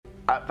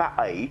at that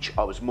age,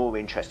 I was more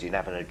interested in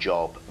having a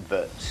job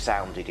that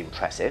sounded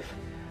impressive.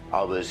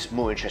 I was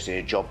more interested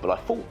in a job that I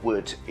thought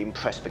would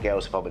impress the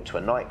girls if I went to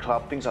a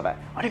nightclub, things like that.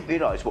 I didn't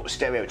realise what the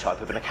stereotype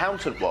of an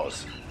accountant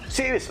was.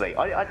 Seriously,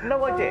 I had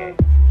no idea.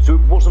 So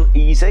it wasn't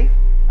easy,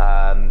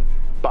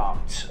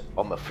 but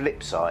on the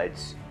flip side,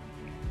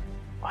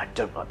 I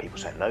don't like people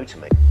saying no to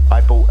me.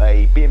 I bought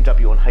a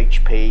BMW on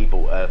HP,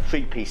 bought a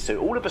three-piece suit,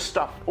 all of the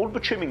stuff, all of the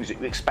trimmings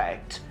that you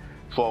expect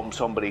from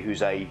somebody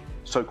who's a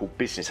so-called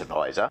business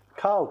advisor.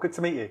 Carl, good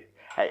to meet you.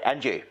 Hey,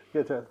 and you.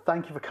 Good.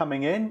 Thank you for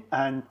coming in,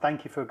 and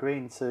thank you for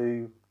agreeing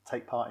to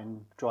take part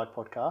in Drive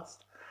Podcast.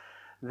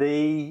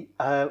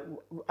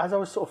 As I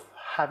was sort of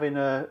having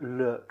a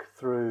look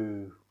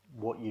through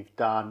what you've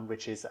done,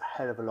 which is a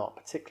hell of a lot,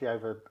 particularly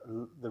over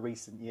the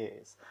recent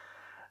years,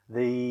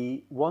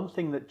 the one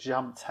thing that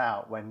jumped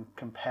out when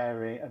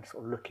comparing and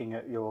sort of looking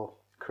at your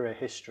career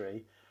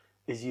history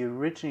is you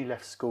originally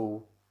left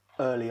school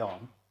early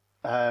on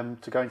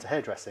to go into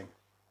hairdressing.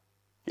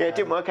 Yeah, it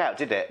didn't work out,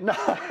 did it?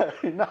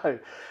 No.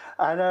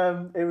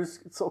 And it was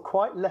sort of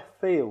quite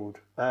left field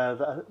that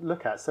I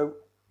look at. So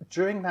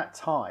during that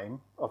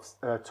time,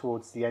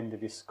 towards the end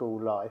of your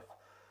school life,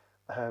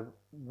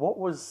 what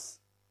was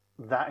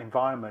that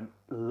environment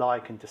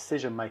like and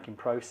decision-making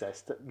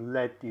process that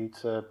led you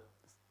to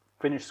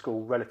finish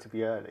school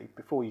relatively early,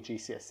 before your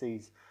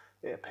GCSEs,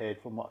 it appeared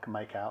from what I can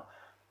make out,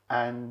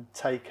 and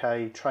take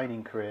a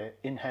training career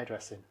in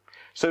hairdressing?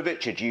 So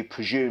Richard, you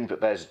presumed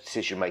that there's a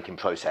decision-making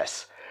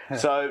process.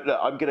 So look,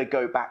 I'm going to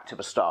go back to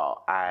the start,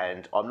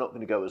 and I'm not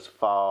going to go as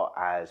far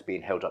as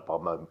being held up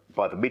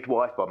by the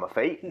midwife by my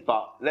feet,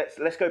 but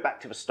let's go back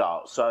to the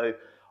start. So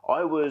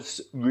I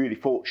was really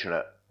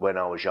fortunate when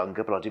I was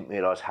younger, but I didn't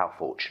realise how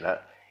fortunate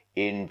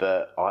in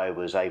that I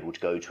was able to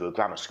go to a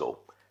grammar school.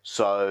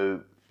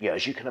 So,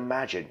 as you can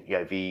imagine,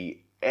 the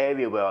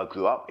area where I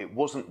grew up, it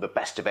wasn't the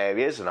best of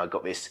areas, and I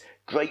got this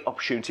great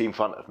opportunity in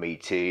front of me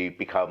to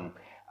become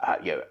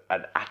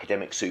an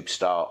academic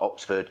superstar,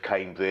 Oxford,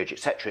 Cambridge,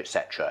 etc.,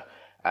 etc.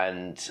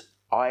 And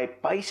I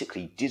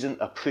basically didn't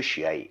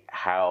appreciate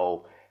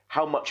how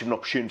much of an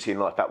opportunity in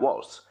life that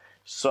was.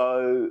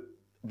 So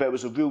there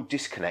was a real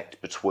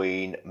disconnect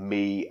between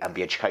me and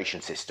the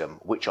education system,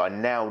 which I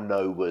now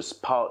know was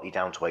partly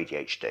down to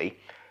ADHD.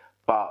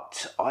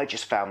 But I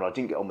just found when I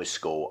didn't get on with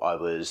school, I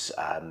was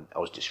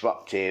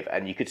disruptive,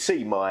 and you could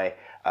see my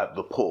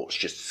reports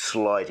just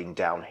sliding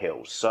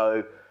downhill.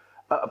 So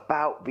at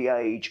about the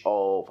age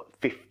of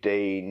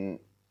 15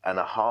 and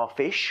a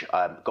half-ish,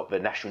 got the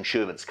national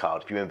insurance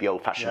card. If you remember the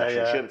old-fashioned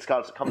national insurance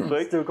cards that come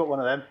through. Still got one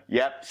of them.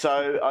 Yep,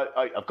 so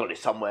I've got it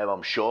somewhere,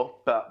 I'm sure.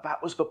 But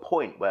that was the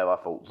point where I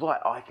thought, right,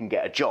 I can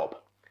get a job.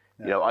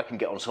 Yeah. I can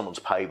get on someone's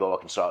payroll, I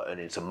can start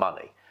earning some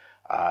money.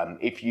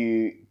 If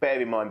you bear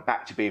in mind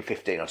back to being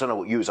 15, I don't know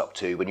what you was up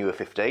to when you were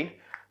 15,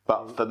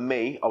 but for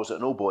me, I was at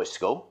an all-boys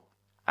school,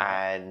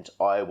 and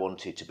I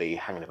wanted to be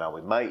hanging around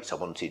with mates. I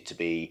wanted to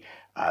be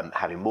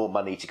having more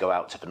money to go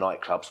out to the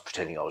nightclubs,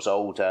 pretending I was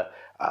older.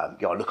 I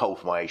look old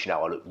for my age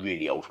now. I look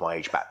really old for my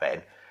age back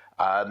then.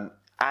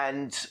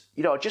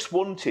 I just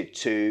wanted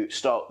to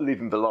start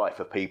living the life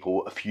of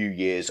people a few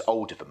years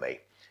older than me.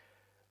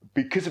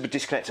 Because of a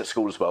disconnect at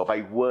school as well,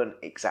 they weren't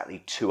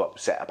exactly too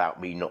upset about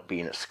me not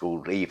being at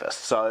school either.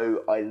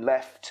 So I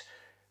left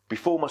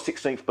before my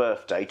 16th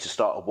birthday to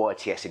start a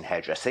YTS in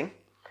hairdressing.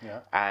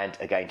 Yeah. And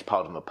again, to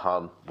pardon the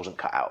pun, wasn't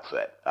cut out for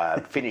it.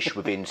 Finished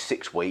within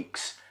 6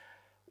 weeks,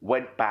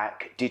 went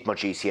back, did my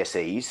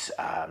GCSEs,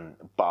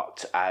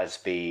 but as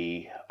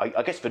the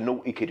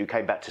naughty kid who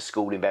came back to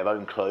school in their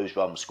own clothes,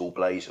 run school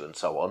blazer and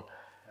so on.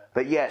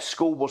 But yeah,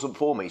 school wasn't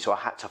for me, so I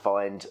had to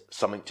find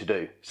something to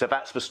do. So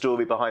that's the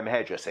story behind the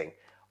hairdressing.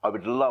 I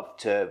would love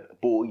to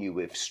bore you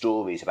with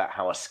stories about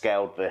how I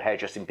scaled the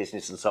hairdressing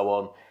business and so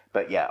on.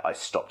 But yeah, I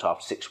stopped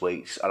after 6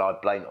 weeks, and I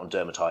blame it on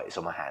dermatitis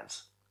on my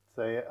hands.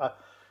 So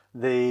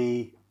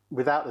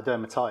without the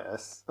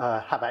dermatitis,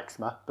 have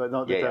eczema, but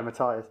not the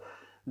dermatitis.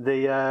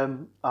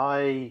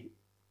 I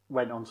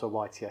went onto a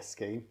YTS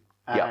scheme,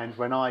 and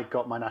when I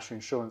got my national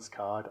insurance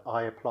card,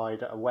 I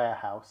applied at a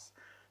warehouse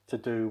to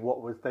do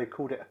they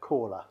called it a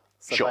caller.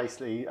 So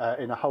basically,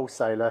 in a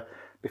wholesaler,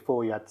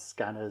 before you had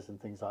scanners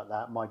and things like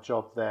that, my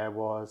job there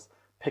was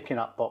picking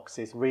up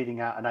boxes,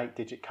 reading out an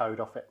 8-digit code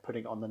off it,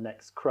 putting it on the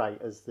next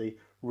crate as the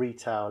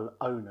retail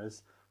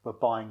owners were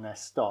buying their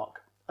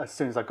stock. As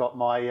soon as I got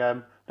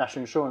my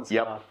national insurance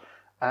card.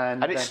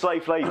 And it's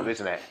slave labour,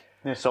 isn't it?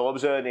 Yeah. So I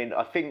was earning,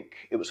 I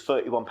think it was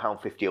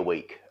 £31.50 a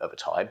week at the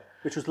time.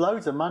 Which was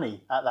loads of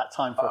money at that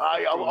time. For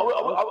I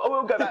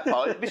won't go that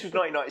far. This was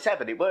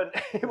 1997. It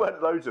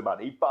weren't loads of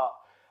money, but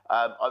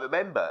I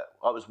remember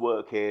I was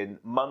working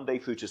Monday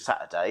through to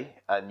Saturday,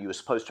 and you were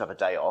supposed to have a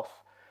day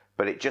off,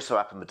 but it just so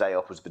happened the day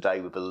off was the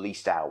day with the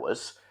least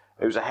hours.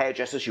 It was a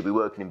hairdresser, she'd be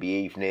working in the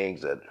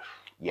evenings, and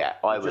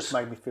it just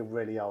made me feel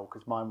really old,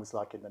 because mine was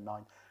like in the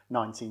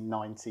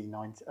 1990,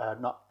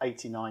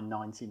 89,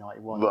 90,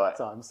 91 at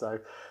the time. So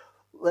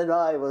when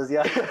I was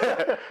young.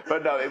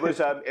 But no, it was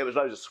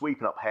loads of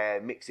sweeping up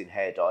hair, mixing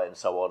hair dye and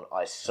so on.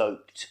 I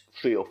soaked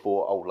 3 or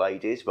 4 old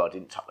ladies, but I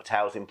didn't tuck the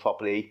towels in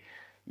properly.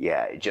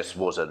 yeah, it just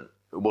wasn't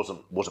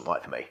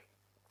right for me.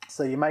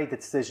 So you made the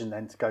decision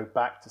then to go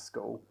back to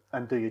school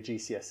and do your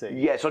GCSE.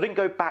 Yeah, so I didn't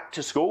go back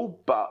to school,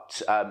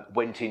 but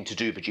went in to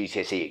do the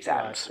GCSE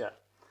exams. Right,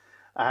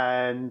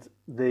 yeah. And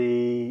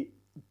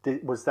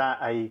was that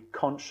a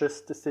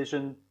conscious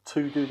decision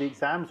to do the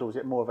exams, or was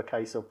it more of a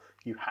case of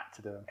you had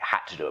to do them?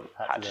 Had to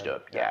do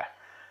them, yeah.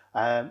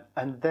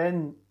 And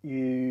then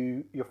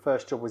your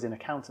first job was in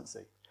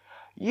accountancy.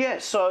 Yeah,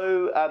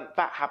 so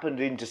that happened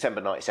in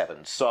December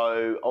 97.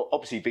 So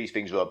obviously these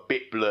things were a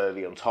bit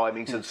blurry on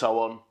timings and so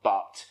on,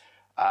 but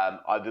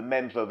I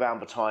remember around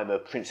the time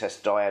of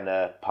Princess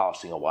Diana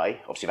passing away.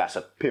 Obviously that's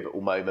a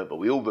pivotal moment, but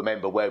we all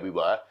remember where we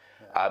were.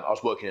 I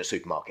was working in a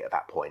supermarket at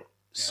that point.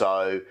 Yeah.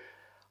 So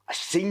I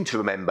seem to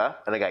remember,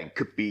 and again,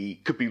 could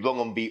be wrong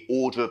on the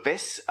order of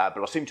this, but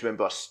I seem to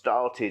remember I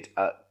started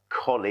at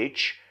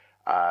college.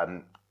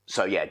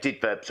 So yeah,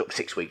 did the sort of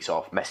 6 weeks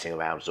off, messing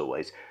around as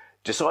always.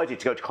 Decided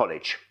to go to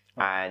college,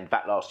 and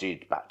that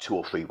lasted about 2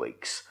 or 3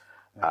 weeks.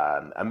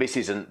 And this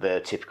isn't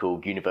the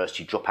typical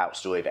university dropout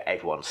story that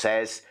everyone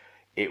says.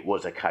 It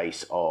was a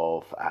case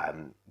of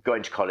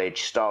going to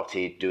college,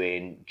 started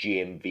doing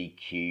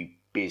GMVQ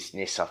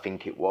business, I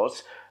think it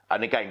was.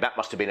 And again, that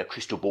must have been a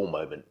crystal ball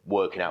moment,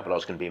 working out that I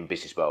was going to be in the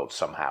business world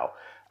somehow,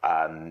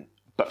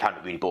 but found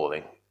it really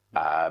boring.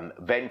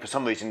 Then, for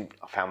some reason,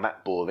 I found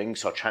that boring,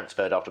 so I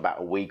transferred after about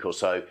a week or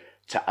so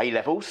to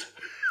A-levels.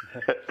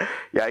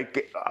 Yeah,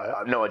 I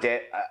have no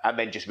idea, and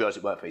then just realised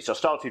it weren't for me. So I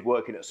started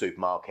working at a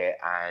supermarket,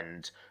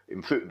 and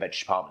in fruit and veg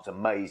department, it's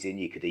amazing.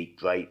 You could eat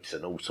grapes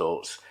and all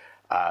sorts.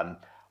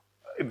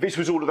 This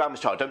was all around this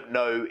time. I don't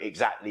know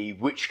exactly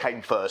which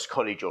came first,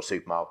 college or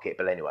supermarket,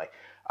 but anyway.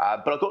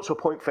 But I got to a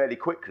point fairly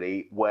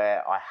quickly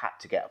where I had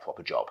to get a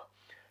proper job.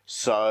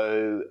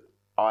 So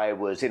I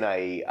was in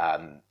a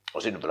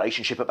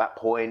relationship at that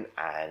point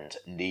and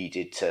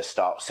needed to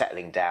start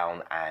settling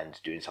down and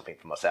doing something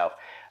for myself.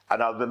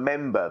 And I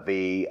remember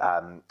the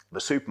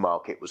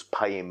supermarket was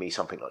paying me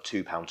something like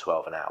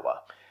 £2.12 an hour.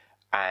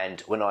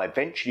 And when I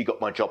eventually got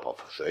my job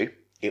offer through,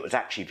 it was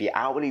actually, the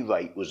hourly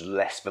rate was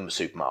less than the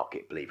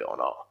supermarket, believe it or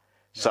not.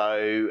 Yeah.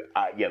 So,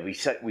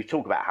 we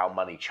talk about how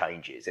money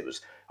changes. I think it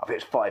was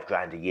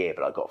 £5,000 a year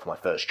that I got for my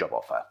first job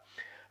offer.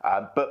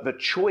 But the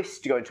choice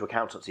to go into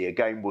accountancy,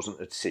 again, wasn't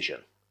a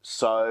decision.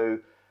 So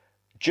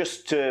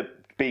just to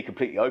be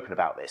completely open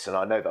about this, and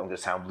I know that I'm going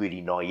to sound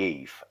really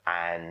naive,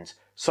 and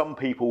some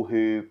people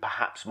who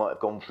perhaps might have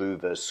gone through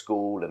the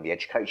school and the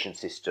education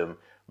system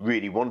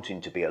really wanting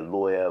to be a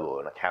lawyer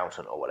or an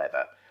accountant or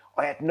whatever,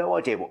 I had no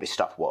idea what this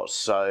stuff was.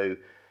 So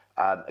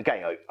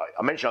again,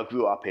 I mentioned I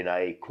grew up in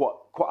a quite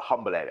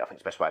humble area, I think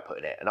is the best way of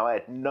putting it, and I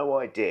had no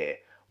idea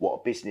what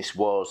a business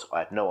was. I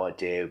had no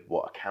idea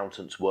what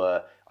accountants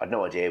were. I had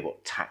no idea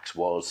what tax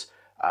was.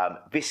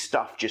 This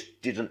stuff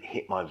just didn't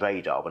hit my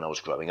radar when I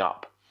was growing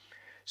up.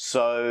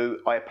 So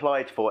I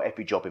applied for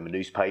every job in the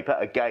newspaper,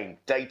 again,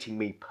 dating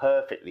me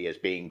perfectly as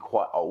being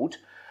quite old,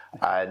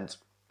 and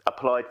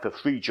applied for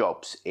 3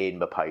 jobs in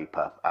the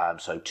paper.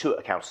 So 2 at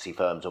accountancy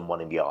firms and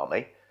 1 in the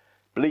army.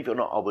 Believe it or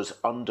not, I was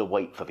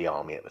underweight for the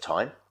army at the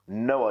time.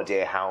 No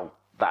idea how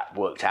that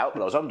worked out,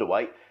 but I was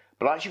underweight.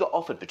 But I actually got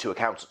offered the 2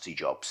 accountancy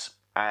jobs.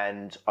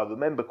 And I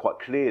remember quite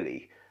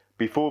clearly,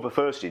 before the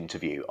first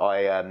interview,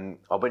 I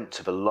went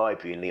to the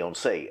library in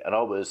Leigh-on-Sea, and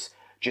I was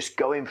just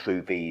going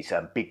through these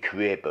big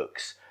career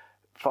books,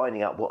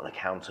 finding out what an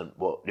accountant,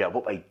 what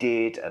they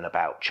did, and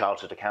about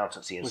chartered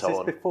accountancy and so on.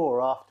 Was this before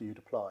or after you'd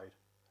applied?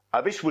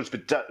 This was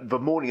the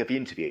morning of the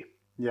interview.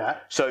 Yeah.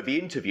 So the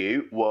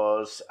interview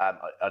was,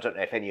 I don't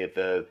know if any of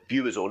the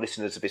viewers or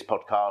listeners of this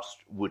podcast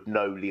would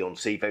know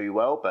Leigh-on-Sea very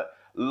well, but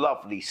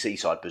lovely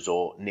seaside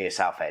resort near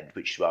Southend,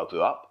 which is where I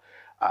grew up.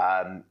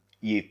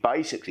 You've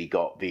basically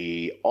got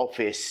the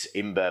office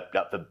in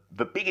the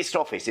biggest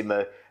office in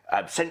the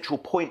central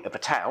point of the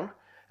town.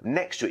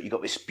 Next to it, you've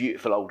got this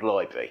beautiful old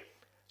library.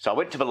 So I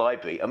went to the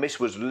library, and this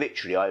was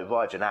literally, I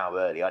arrived an hour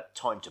early, I had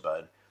time to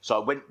burn. So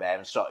I went there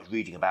and started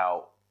reading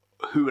about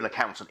who an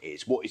accountant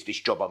is, what is this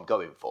job I'm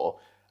going for,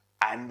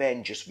 and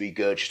then just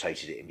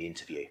regurgitated it in the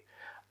interview.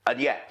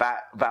 And yeah,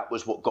 that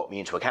was what got me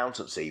into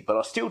accountancy, but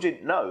I still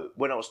didn't know,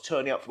 when I was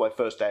turning up for my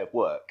first day of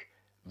work,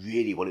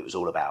 really what it was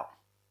all about.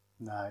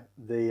 No,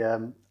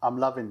 I'm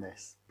loving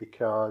this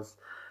because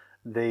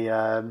we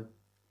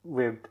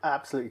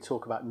absolutely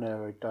talk about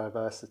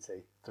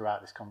neurodiversity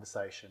throughout this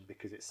conversation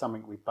because it's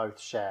something we both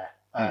share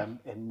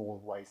in more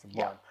ways than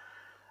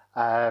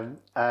one.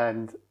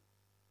 And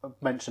I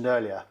mentioned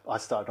earlier, I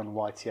started on a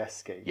YTS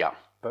scheme. Yeah.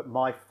 But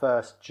my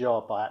first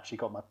job, I actually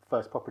got my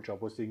first proper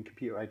job, was in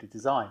computer-aided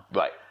design.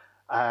 Right.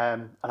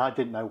 And I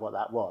didn't know what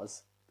that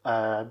was.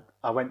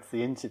 I went to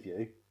the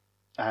interview,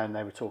 and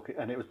they were talking,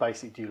 and it was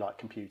basically, do you like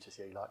computers?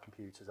 Yeah, you like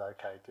computers.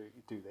 Okay,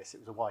 do this.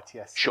 It was a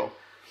YTS. Sure.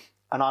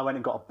 And I went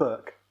and got a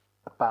book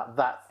about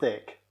that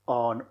thick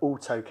on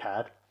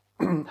AutoCAD,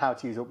 how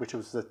to use it, which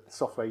was the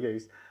software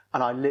used.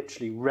 And I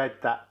literally read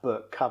that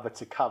book cover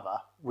to cover.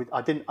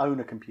 I didn't own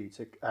a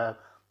computer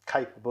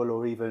capable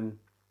or even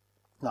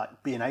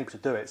like being able to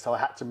do it. So I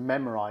had to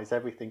memorize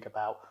everything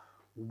about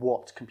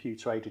what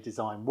computer-aided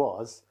design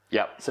was.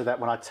 Yeah. So that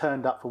when I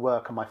turned up for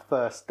work on my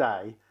first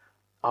day,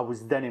 I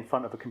was then in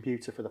front of a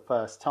computer for the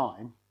first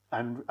time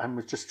and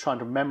was just trying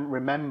to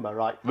remember,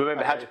 right?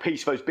 Remember how to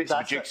piece those bits of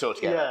the jigsaw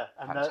together.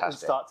 Yeah, and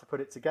start to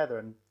put it together.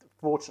 And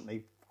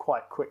fortunately,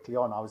 quite quickly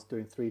on, I was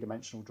doing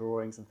three-dimensional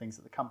drawings and things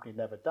that the company had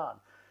never done.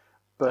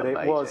 But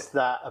Amazing. It was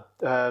that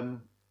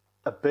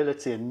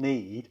ability and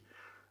need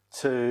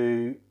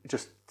to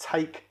just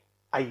take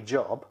a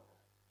job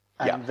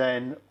and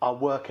then I'll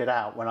work it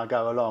out when I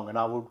go along, and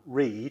I will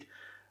read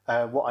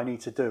what I need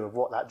to do of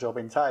what that job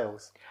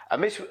entails.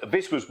 And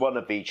this was one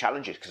of the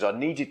challenges, because I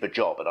needed the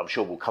job, and I'm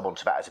sure we'll come on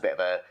to that as a bit of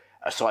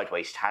a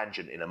sideways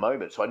tangent in a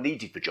moment. So I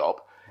needed the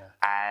job,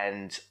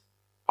 and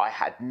I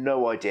had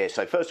no idea.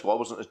 So first of all, I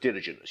wasn't as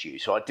diligent as you,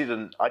 so I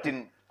didn't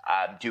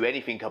do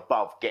anything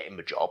above getting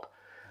the job.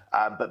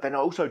 But then I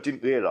also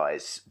didn't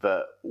realise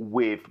that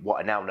with what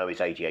I now know is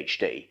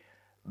ADHD,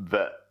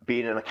 that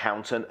being an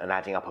accountant and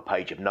adding up a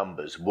page of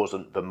numbers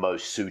wasn't the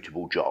most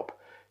suitable job.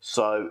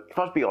 So if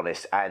I was to be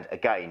honest, and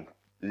again,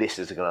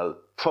 listeners are going to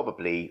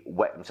probably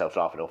wet themselves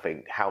laughing or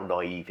think, how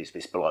naive is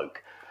this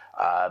bloke?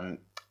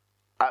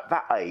 At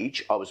that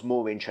age, I was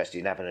more interested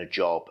in having a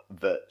job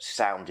that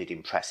sounded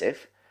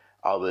impressive.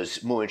 I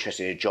was more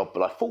interested in a job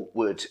that I thought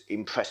would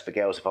impress the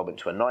girls if I went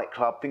to a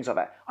nightclub, things like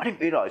that. I didn't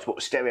realise what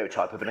the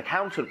stereotype of an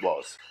accountant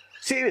was.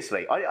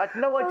 Seriously, I had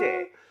no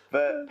idea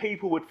that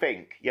people would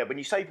think, when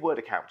you say the word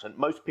accountant,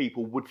 most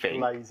people would think...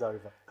 Glaze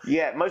over.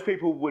 Yeah, most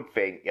people would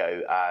think,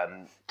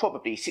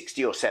 probably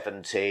 60 or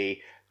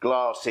 70,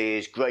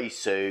 glasses, grey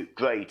suit,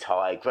 grey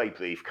tie, grey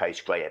briefcase,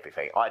 grey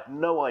everything. I had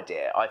no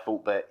idea. I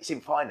thought that it's in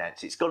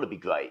finance, it's got to be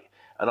great.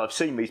 And I've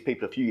seen these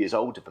people a few years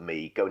older than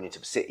me going into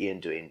the city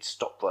and doing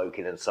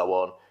stockbroking and so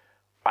on.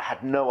 I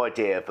had no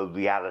idea of the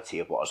reality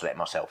of what I was letting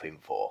myself in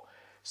for.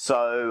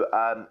 So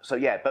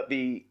but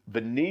the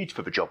need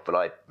for the job that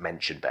I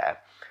mentioned there,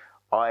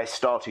 I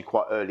started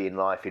quite early in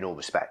life in all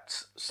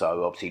respects.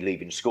 So obviously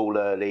leaving school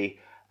early,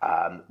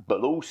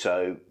 but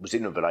also was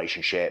in a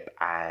relationship,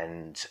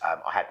 and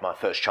I had my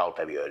first child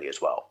very early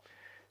as well.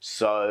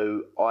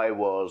 So I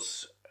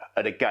was,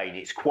 and again,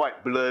 it's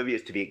quite blurry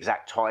as to the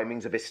exact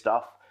timings of this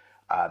stuff.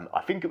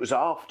 I think it was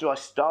after I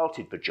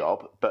started the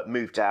job, but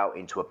moved out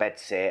into a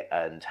bedsit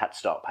and had to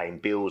start paying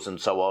bills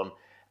and so on,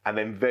 and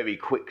then very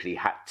quickly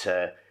had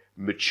to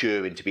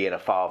mature into being a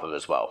father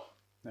as well.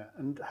 Yeah.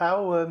 And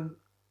how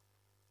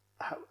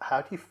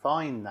do you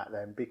find that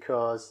then?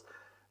 Because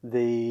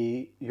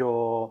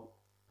your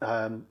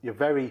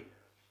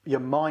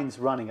mind's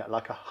running at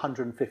like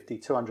 150,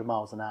 200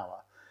 miles an hour.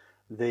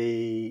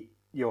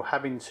 You're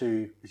having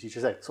to, as you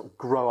just said, sort of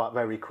grow up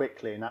very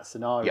quickly in that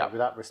scenario with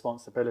that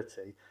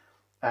responsibility.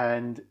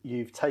 And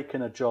you've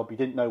taken a job you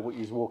didn't know what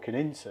you was walking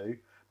into,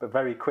 but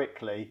very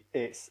quickly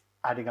it's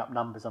adding up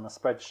numbers on a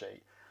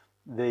spreadsheet.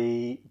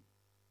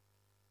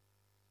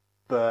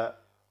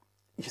 But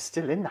you're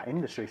still in that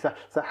industry. So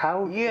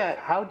how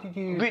did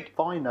you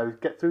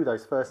get through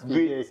those first few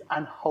years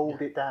and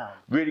hold it down?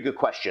 Really good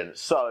question.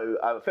 So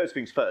first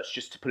things first,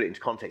 just to put it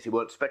into context, it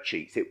weren't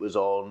spreadsheets, it was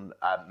on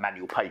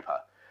manual paper.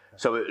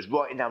 So it was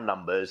writing down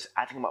numbers,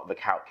 adding them up with a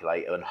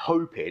calculator and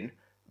hoping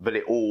that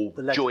it all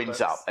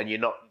joins up and you're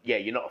not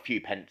a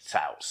few pence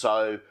out.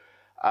 So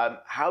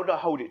how do I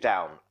hold it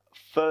down?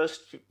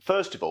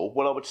 First of all,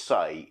 what I would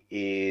say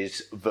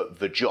is that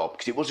the job,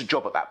 because it was a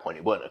job at that point,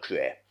 it weren't a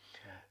career.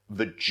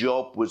 The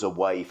job was a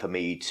way for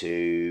me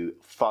to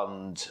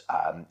fund,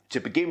 to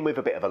begin with,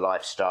 a bit of a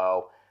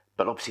lifestyle,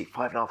 but obviously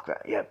 $5.5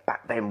 grand,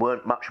 back then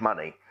weren't much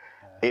money.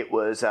 It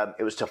was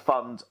to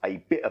fund a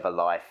bit of a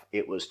life.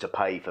 It was to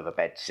pay for the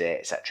bedsit,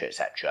 etc.,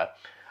 etc.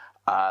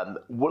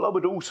 What I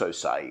would also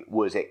say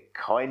was it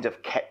kind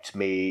of kept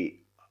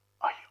me,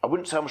 I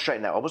wouldn't say I'm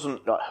straight now, I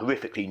wasn't like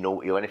horrifically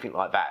naughty or anything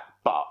like that,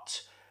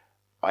 but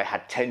I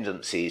had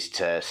tendencies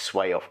to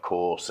sway off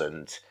course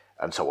and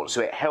so on. So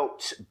it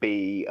helped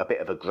be a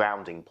bit of a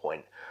grounding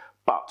point.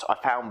 But I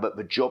found that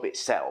the job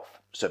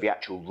itself, so the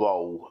actual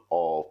role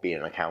of being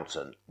an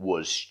accountant,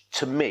 was,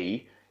 to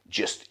me,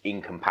 just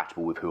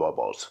incompatible with who I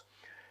was.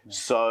 Yeah.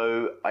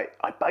 So I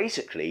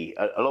basically,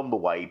 along the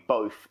way,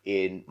 both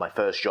in my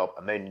first job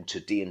and then to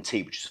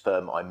D&T, which is a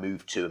firm I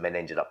moved to and then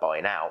ended up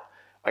buying out,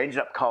 I ended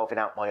up carving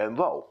out my own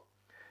role.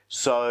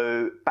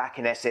 So back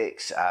in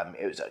Essex,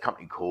 it was a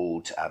company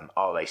called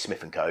R.A.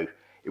 Smith & Co.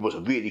 It was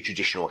a really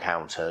traditional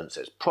accountant,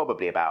 so it's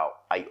probably about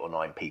 8 or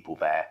 9 people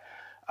there.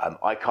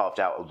 I carved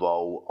out a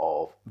role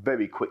of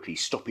very quickly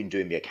stopping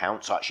doing the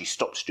accounts. I actually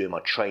stopped doing my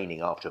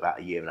training after about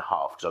a year and a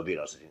half because I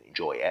realised I didn't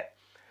enjoy it,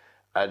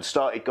 and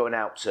started going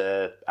out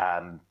to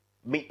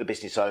meet the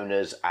business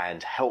owners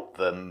and help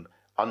them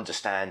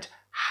understand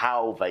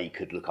how they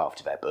could look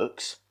after their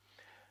books.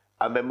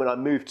 And then when I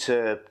moved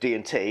to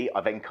D&T,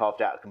 I then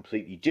carved out a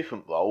completely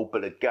different role,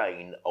 but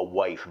again,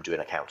 away from doing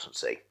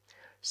accountancy.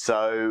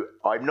 So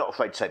I'm not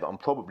afraid to say that I'm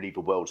probably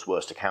the world's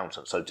worst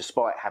accountant. So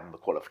despite having the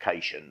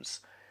qualifications,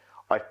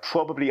 I've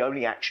probably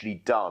only actually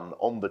done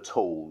on the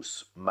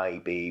tools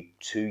maybe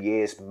 2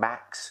 years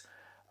max.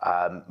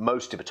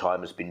 Most of the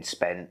time has been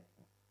spent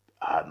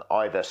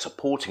either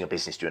supporting a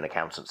business doing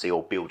accountancy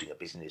or building a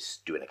business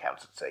doing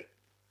accountancy.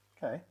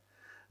 Okay.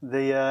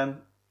 The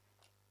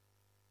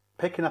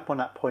picking up on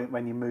that point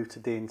when you moved to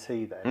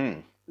D&T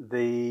then,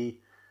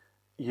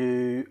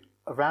 you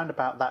around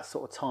about that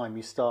sort of time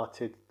you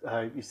started,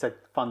 you said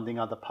funding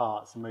other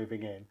parts and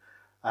moving in.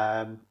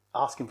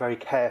 Asking very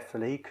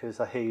carefully because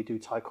I hear you do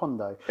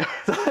taekwondo.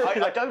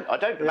 I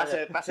don't.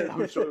 That's a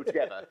whole story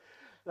altogether.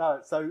 No,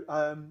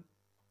 so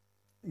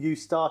you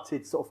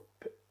started sort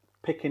of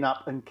picking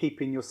up and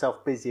keeping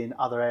yourself busy in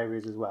other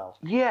areas as well.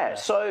 Yeah.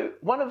 So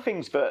one of the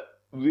things that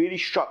really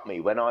struck me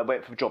when I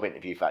went for a job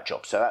interview for that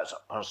job, so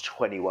I was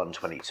 21,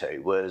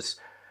 22, was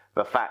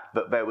the fact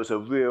that there was a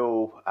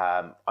real,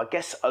 I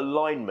guess,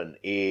 alignment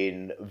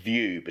in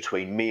view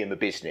between me and the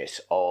business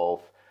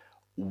of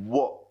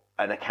what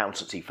an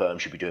accountancy firm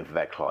should be doing for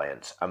their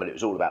clients. I mean, it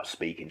was all about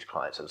speaking to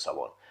clients and so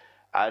on.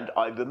 And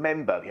I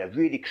remember,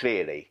 really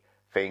clearly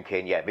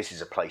thinking, yeah, this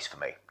is a place for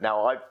me.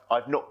 Now,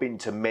 I've not been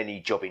to many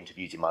job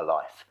interviews in my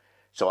life.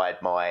 So I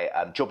had my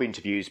job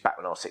interviews back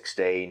when I was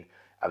 16,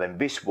 and then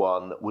this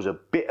one was a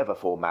bit of a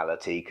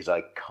formality because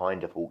I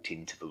kind of walked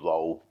into the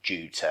role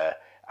due to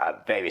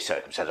various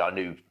circumstances. I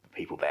knew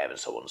people there and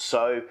so on.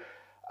 So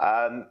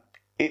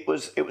it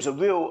was a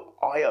real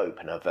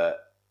eye-opener that,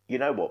 you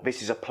know what,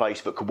 this is a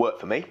place that could work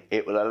for me.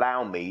 It will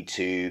allow me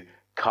to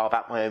carve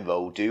out my own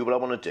role, do what I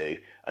want to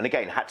do. And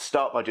again, had to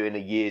start by doing a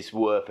year's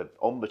worth of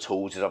on the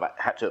tools as I've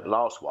had to at the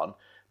last one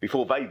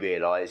before they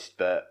realised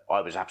that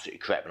I was absolutely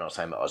correct when I was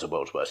saying that I was the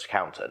world's worst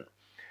accountant.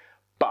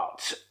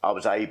 But I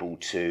was able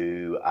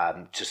to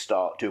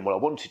start doing what I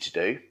wanted to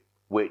do,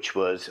 which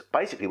was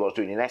basically what I was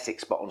doing in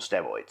Essex, but on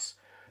steroids.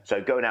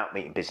 So going out,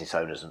 meeting business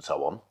owners and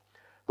so on.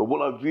 But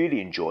what I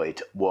really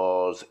enjoyed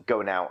was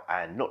going out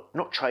and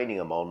not training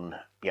them on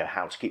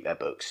how to keep their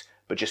books,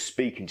 but just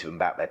speaking to them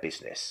about their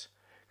business.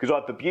 Because I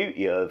had the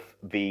beauty of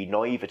the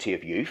naivety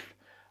of youth,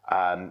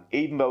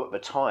 even though at the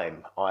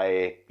time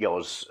I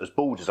was as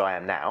bald as I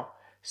am now.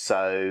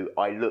 So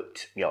I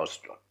looked, I was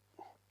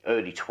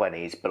early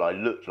 20s, but I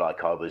looked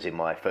like I was in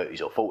my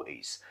 30s or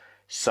 40s.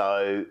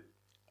 So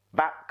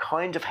that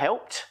kind of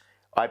helped.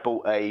 I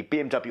bought a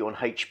BMW on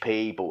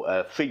HP, bought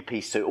a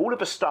three-piece suit, all of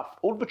the stuff,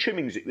 all of the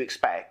trimmings that you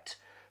expect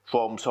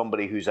from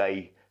somebody who's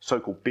a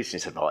so-called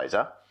business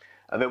advisor.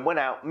 And then went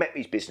out, met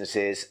these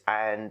businesses,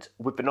 and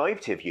with the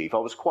naivety of youth, I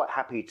was quite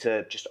happy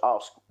to just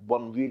ask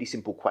one really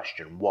simple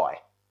question: why?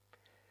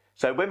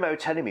 So when they were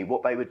telling me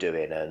what they were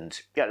doing, and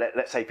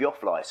let's say the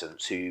off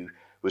license who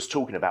was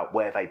talking about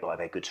where they buy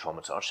their goods from,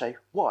 and so I'd say,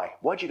 why?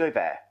 Why'd you go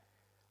there?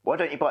 Why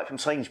don't you buy it from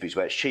Sainsbury's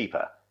where it's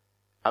cheaper?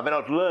 And then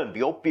I'd learn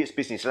the obvious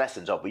business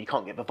lessons of, well, you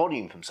can't get the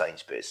volume from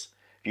Sainsbury's.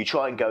 If you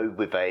try and go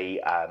with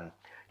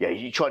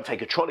you try and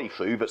take a trolley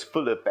through that's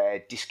full of their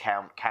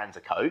discount cans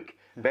of Coke,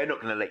 they're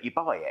not going to let you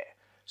buy it.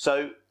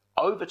 So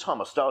over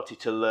time, I started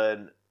to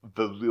learn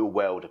the real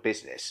world of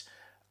business,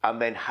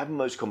 and then having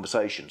those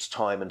conversations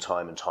time and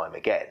time and time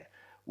again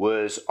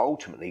was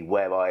ultimately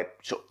where I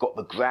sort of got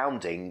the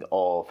grounding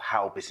of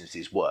how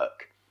businesses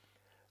work.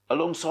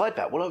 Alongside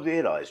that, what I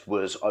realised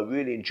was I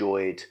really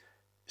enjoyed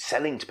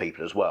selling to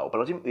people as well,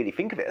 but I didn't really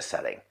think of it as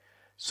selling.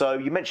 So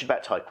you mentioned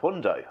about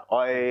Taekwondo.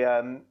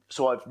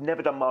 I've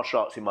never done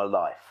martial arts in my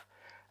life.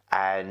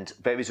 And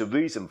there is a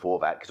reason for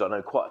that, because I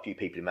know quite a few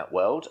people in that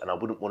world, and I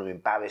wouldn't want to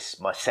embarrass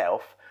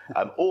myself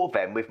or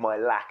them with my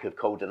lack of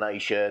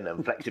coordination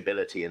and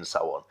flexibility and so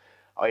on.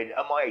 I mean,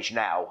 at my age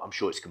now, I'm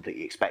sure it's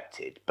completely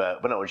expected,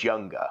 but when I was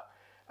younger,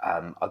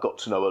 I got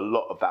to know a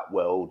lot of that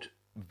world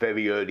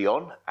very early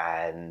on,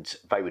 and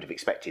they would have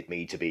expected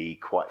me to be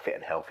quite fit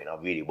and healthy, and I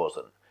really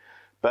wasn't.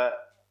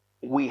 But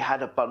we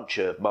had a bunch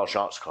of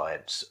martial arts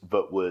clients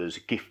that was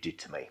gifted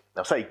to me.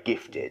 Now, I say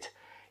gifted,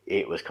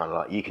 it was kind of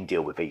like, you can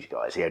deal with these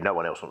guys. No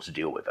one else wants to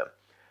deal with them.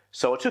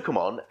 So I took them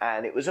on,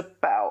 and it was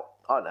about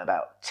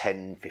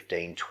 10,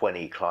 15,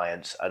 20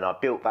 clients, and I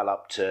built that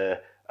up to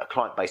a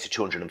client base of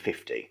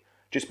 250,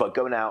 just by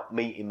going out,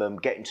 meeting them,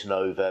 getting to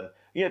know them.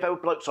 They were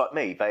blokes like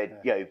me. They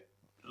had,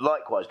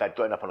 likewise, they'd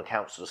grown up on a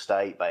council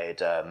estate. They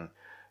had,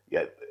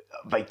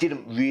 they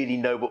didn't really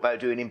know what they were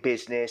doing in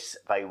business.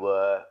 They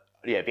were,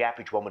 the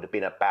average one would have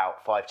been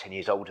about 5-10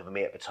 years older than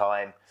me at the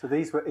time. So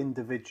these were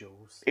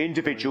individuals?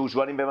 Individuals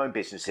running their own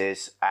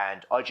businesses,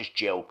 and I just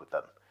gelled with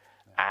them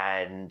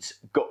and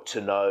got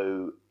to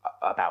know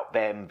about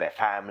them, their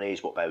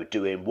families, what they were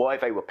doing, why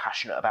they were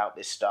passionate about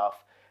this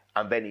stuff.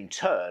 And then in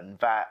turn,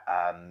 that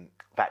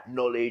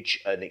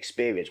knowledge and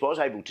experience, what I was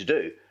able to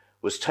do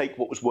was take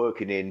what was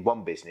working in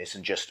one business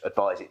and just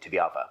advise it to the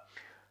other.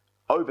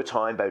 Over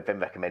time, they would then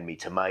recommend me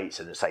to mates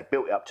and say,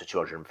 built it up to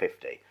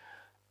 250.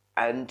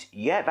 And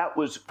that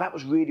was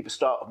really the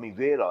start of me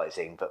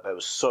realising that there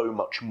was so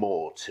much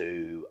more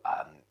to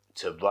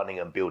running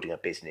and building a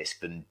business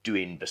than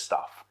doing the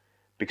stuff.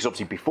 Because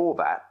obviously before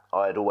that,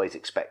 I had always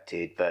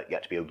expected that you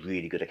had to be a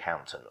really good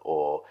accountant,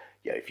 or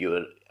if you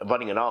were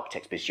running an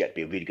architect's business, you had to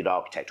be a really good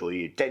architect, or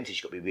you're a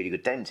dentist, you've got to be a really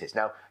good dentist.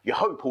 Now, you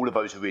hope all of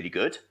those are really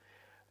good,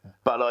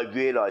 but I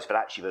realised that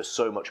actually there's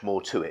so much more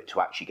to it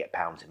to actually get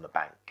pounds in the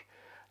bank.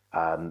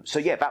 So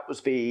yeah, that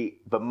was the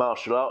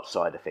martial arts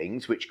side of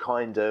things, which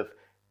kind of,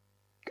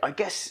 I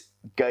guess,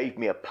 gave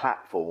me a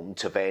platform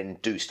to then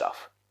do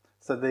stuff.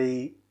 So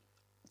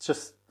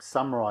just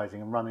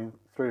summarising and running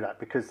through that,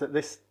 because at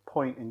this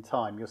point in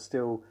time you're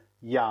still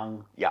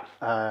young,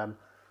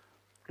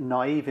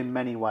 naive in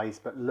many ways,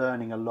 but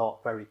learning a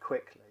lot very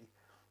quickly.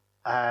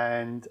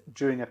 And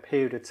during a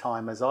period of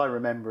time, as I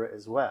remember it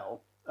as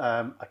well,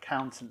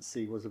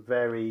 accountancy was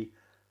very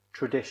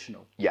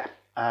traditional. Yeah,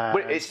 well,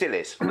 it still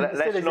is.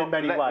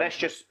 Let's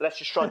just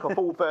strike off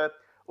all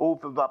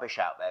the rubbish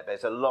out there.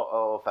 There's a lot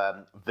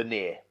of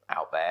veneer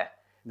out there,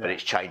 but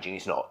it's changing.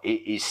 It's not.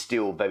 It is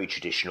still very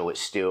traditional. It's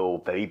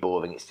still very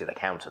boring. It's still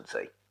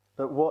accountancy.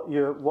 But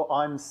what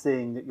I'm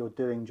seeing that you're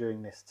doing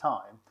during this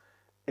time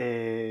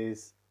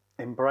is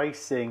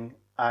embracing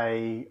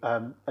a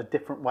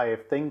different way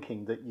of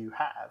thinking that you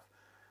have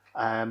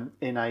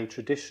in a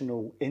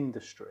traditional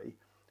industry,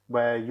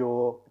 where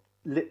you're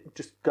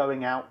just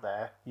going out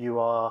there, you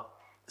are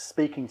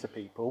speaking to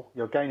people,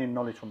 you're gaining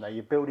knowledge from there,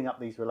 you're building up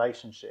these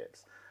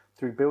relationships.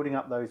 Through building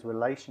up those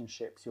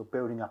relationships, you're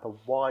building up a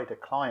wider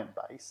client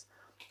base.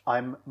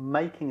 I'm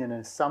making an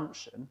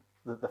assumption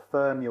that the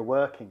firm you're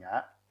working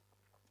at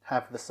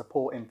have the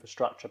support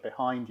infrastructure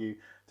behind you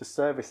to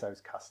service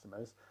those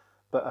customers.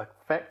 But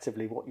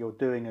effectively what you're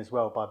doing as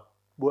well, by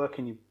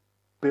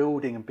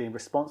building and being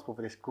responsible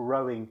for this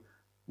growing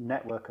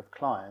network of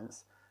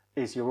clients,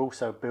 is you're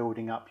also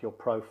building up your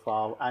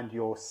profile and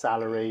your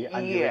salary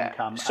and your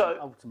income and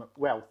ultimate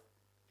wealth.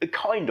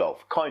 Kind of.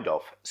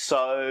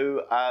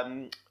 So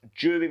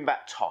during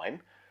that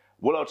time,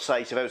 what I'd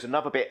say, so there was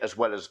another bit as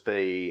well as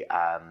the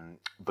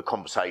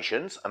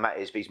conversations, and that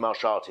is these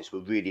martial artists were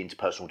really into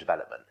personal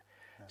development.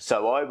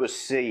 So I was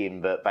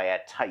seeing that they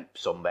had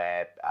tapes on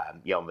their,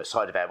 on the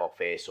side of their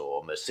office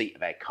or on the seat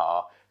of their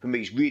car from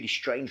these really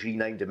strangely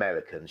named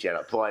Americans,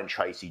 like Brian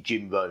Tracy,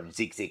 Jim Rohn,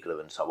 Zig Ziglar,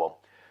 and so on.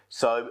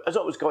 So as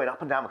I was going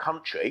up and down the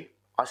country,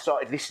 I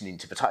started listening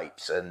to the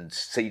tapes and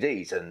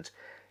CDs and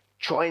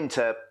trying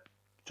to...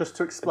 Just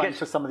to explain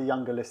for some of the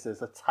younger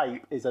listeners, a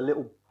tape is a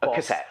little box a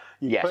cassette.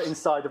 You put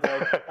inside of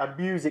a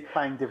music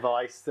playing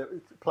device that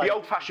plays... The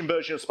old-fashioned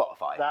version of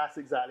Spotify. That's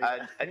exactly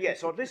it. And yeah,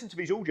 so I'd listen to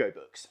these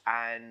audiobooks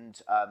and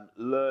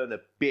learn a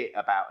bit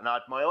about, and I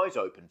had my eyes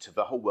open to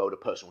the whole world of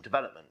personal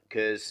development,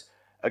 because,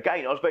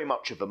 again, I was very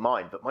much of the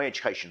mind, but my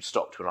education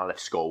stopped when I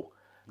left school.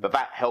 But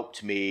that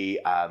helped me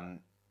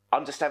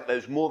understand that there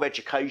was more of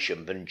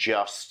education than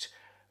just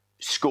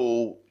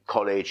school,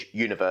 college,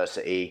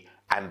 university,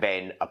 and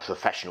then a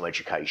professional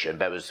education.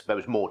 There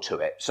was more to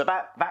it. So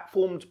that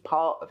formed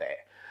part of it.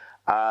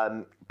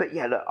 But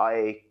yeah, look,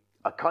 I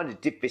kind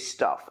of did this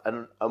stuff.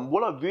 And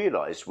what I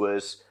realised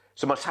was,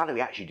 so my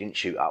salary actually didn't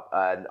shoot up,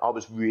 and I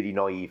was really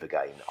naive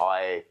again.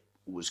 I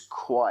was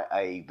quite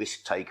a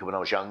risk taker when I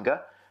was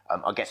younger.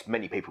 I guess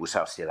many people will say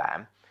I still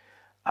am.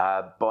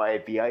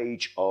 By the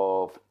age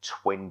of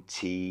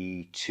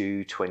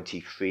 22,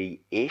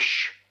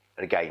 23-ish,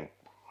 and again,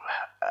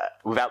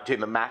 without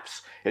doing the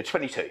maths,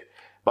 22.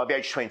 By the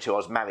age of 22, I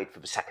was married for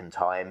the second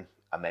time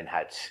and then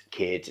had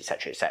kids,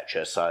 etc.,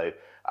 etc. So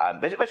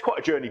there's quite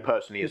a journey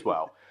personally as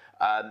well.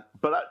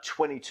 But at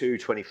 22,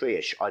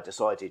 23-ish, I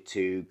decided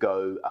to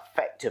go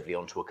effectively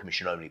onto a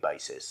commission-only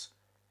basis.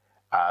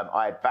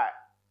 I had that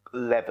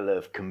level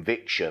of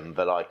conviction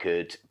that I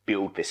could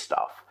build this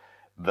stuff,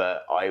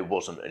 that I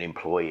wasn't an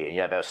employee.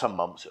 And, there were some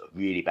months that were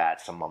really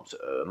bad, some months that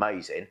were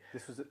amazing.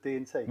 This was at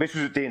D&T? This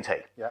was at D&T.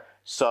 Yeah.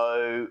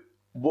 So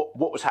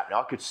what was happening,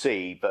 I could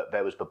see that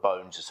there was the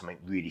bones of something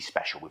really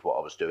special with what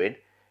I was doing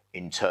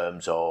in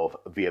terms of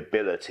the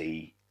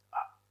ability.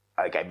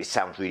 Again, this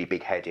sounds really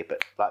big-headed,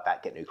 but like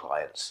that, get new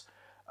clients.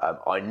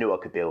 I knew I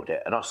could build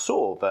it. And I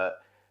saw that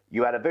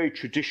you had a very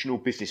traditional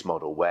business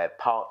model where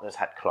partners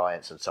had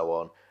clients and so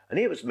on. And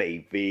here was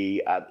me,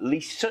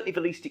 certainly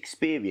the least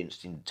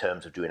experienced in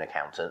terms of doing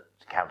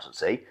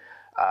accountancy,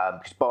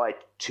 because by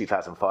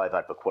 2005 I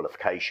had the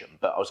qualification,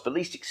 but I was the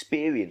least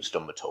experienced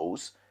on the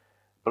tools,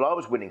 but I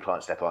was winning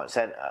clients left, right and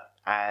centre.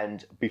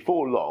 And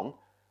before long,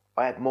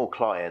 I had more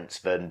clients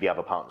than the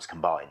other partners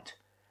combined.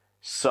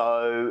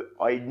 So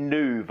I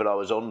knew that I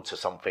was onto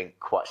something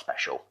quite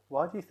special.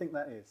 Why do you think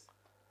that is?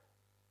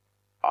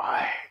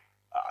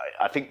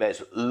 I think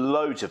there's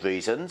loads of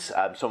reasons,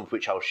 some of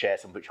which I'll share,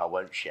 some of which I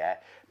won't share,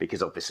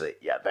 because obviously,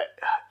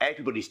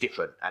 everybody's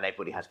different and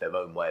everybody has their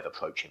own way of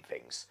approaching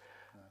things.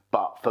 Yeah.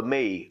 But for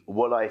me,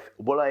 what I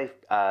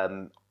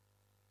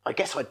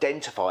guess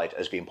identified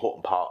as the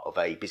important part of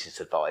a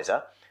business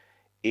advisor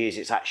is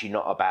it's actually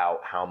not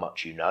about how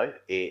much you know,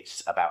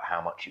 it's about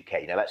how much you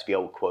care. That's the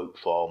old quote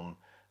from,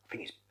 I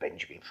think it's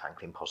Benjamin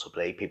Franklin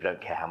possibly, people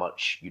don't care how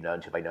much you know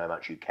until they know how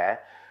much you care.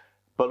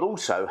 But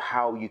also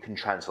how you can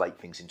translate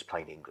things into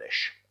plain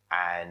English.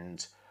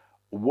 And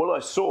what I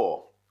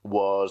saw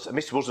was, and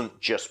this wasn't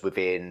just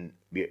within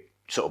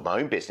sort of my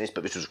own business,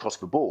 but this was across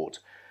the board,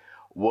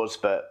 was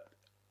that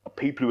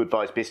people who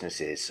advise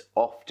businesses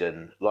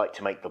often like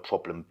to make the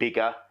problem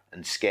bigger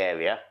and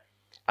scarier,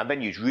 and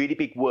then use really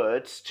big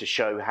words to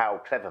show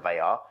how clever they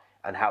are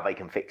and how they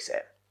can fix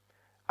it.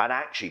 And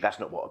actually, that's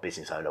not what a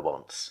business owner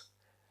wants.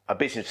 a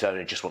business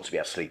owner just wants to be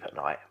able to sleep at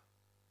night.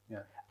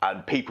 Yeah.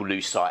 And people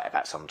lose sight of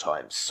that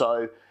sometimes.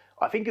 So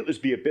I think it was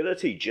the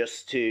ability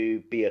just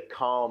to be a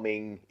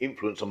calming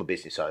influence on the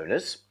business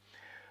owners,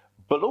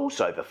 but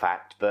also the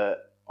fact that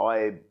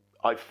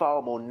I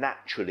far more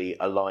naturally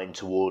aligned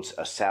towards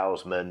a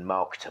salesman,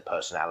 marketer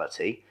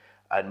personality.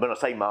 And when I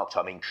say marketer,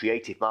 I mean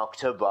creative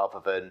marketer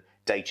rather than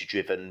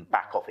data-driven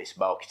back office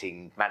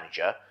marketing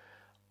manager.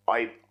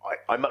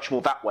 I'm much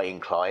more that way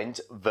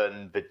inclined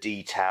than the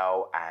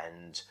detail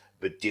and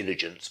the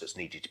diligence that's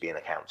needed to be an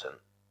accountant.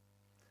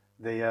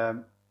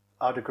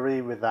 I'd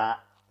agree with that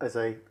as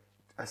a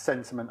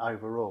sentiment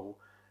overall,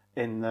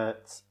 in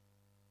that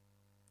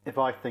if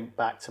I think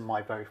back to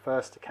my very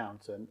first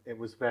accountant, it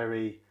was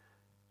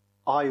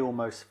I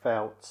almost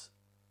felt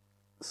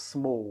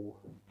small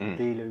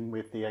dealing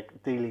with the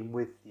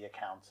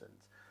accountant,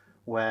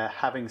 where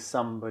having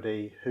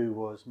somebody who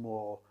was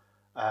more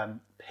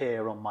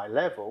peer on my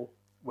level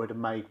would have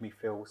made me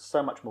feel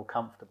so much more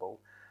comfortable.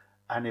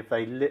 And if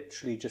they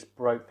literally just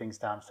broke things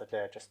down and said,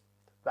 yeah, just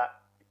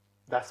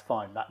that's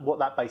fine. What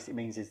that basically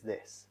means is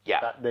this.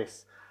 Yeah.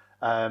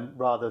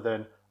 Rather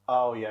than,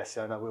 oh yes,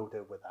 I know, we'll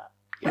deal with that.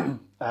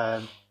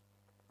 Yeah.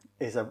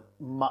 Is a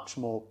much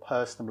more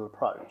personal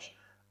approach,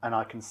 and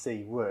I can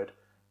see would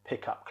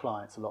pick up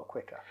clients a lot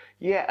quicker.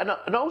 Yeah, and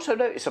I also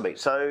noticed something.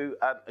 So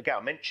again,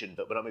 I mentioned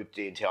that when I moved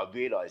to D&T, I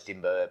realised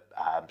in the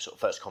sort of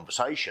first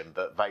conversation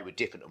that they were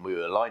different and we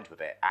were aligned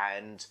with it.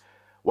 And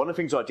one of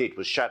the things I did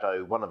was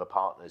shadow one of the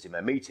partners in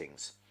their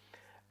meetings,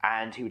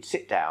 and he would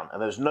sit down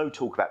and there was no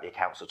talk about the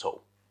accounts at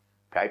all.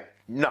 Okay,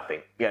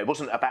 nothing. It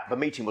wasn't about, the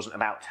meeting wasn't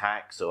about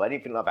tax or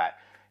anything like that.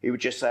 He would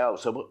just say, oh,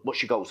 so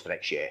what's your goals for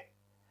next year?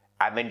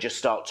 And then just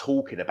start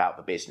talking about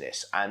the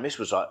business. And this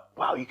was like,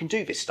 wow, you can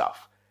do this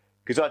stuff.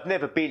 Because I'd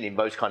never been in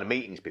those kind of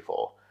meetings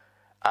before.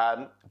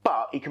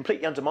 But he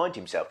completely undermined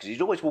himself because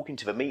he'd always walk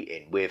into the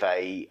meeting with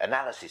a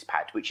analysis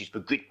pad, which is the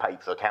grid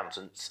paper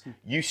accountants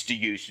used to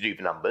use to do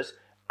the numbers,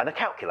 and a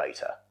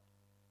calculator.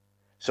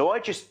 So I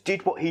just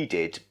did what he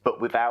did, but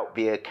without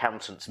the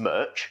accountant's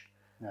merch.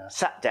 Yeah.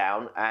 Sat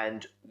down,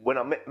 and when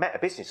I met a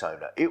business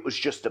owner, it was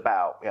just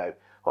about,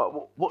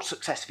 what's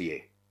success for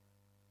you?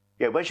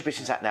 Where's your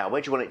business at now? Where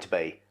do you want it to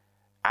be?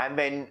 And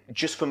then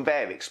just from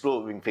there,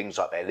 exploring things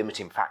like their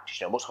limiting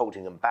factors, what's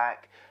holding them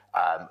back,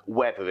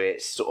 whether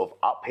it's sort of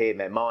up here in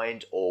their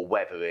mind or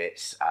whether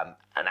it's an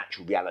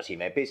actual reality in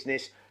their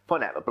business,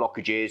 find out the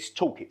blockages,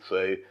 talk it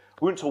through.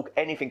 We wouldn't talk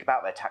anything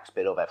about their tax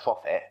bill or their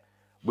profit.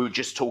 We would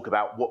just talk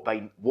about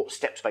what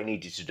steps they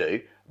needed to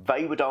do.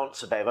 They would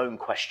answer their own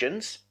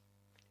questions.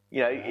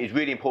 It's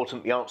really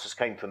important the answers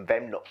came from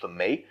them, not from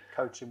me.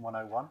 Coaching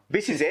 101.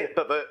 This is it,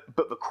 but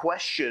the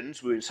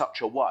questions were in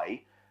such a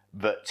way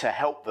that to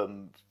help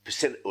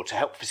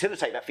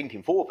facilitate that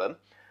thinking for them.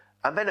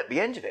 And then at the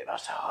end of it, I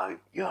said, oh,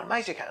 you're an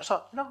amazing accountant. I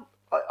was like, no,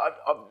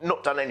 I've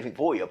not done anything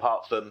for you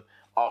apart from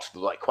ask the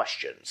right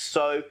questions.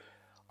 So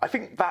I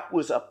think that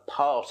was a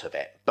part of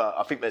it, but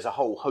I think there's a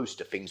whole host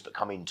of things that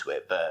come into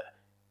it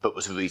that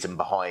was the reason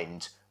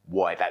behind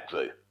why that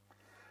grew.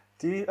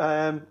 Do you,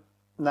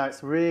 now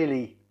it's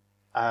really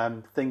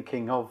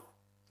thinking of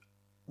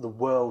the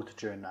world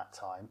during that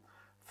time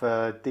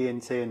for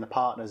D&T and the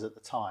partners at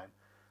the time.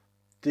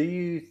 Do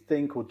you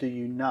think, or do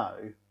you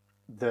know,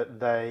 that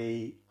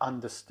they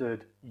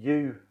understood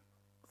you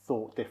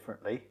thought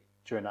differently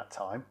during that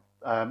time?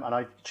 And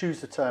I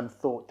choose the term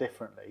thought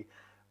differently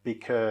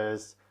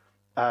because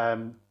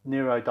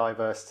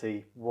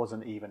neurodiversity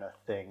wasn't even a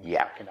thing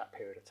back in that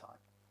period of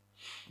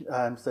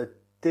time. So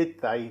do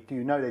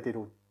you know they did,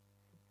 or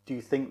do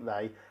you think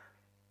they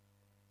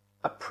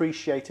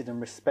appreciated and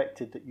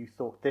respected that you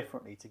thought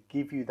differently to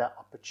give you that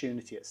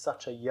opportunity at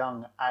such a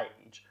young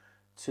age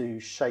to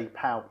shape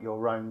out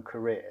your own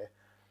career?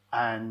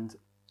 And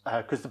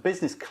because the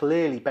business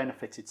clearly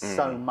benefited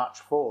so much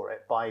for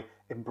it by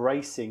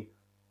embracing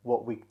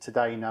what we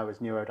today know as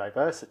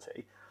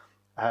neurodiversity.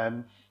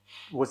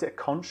 Was it a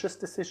conscious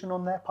decision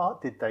on their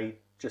part? Did they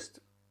just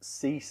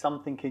see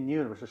something in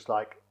you and was just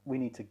like, we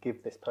need to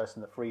give this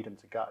person the freedom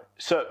to go?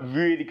 So,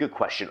 really good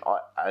question.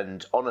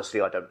 And honestly,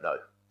 I don't know.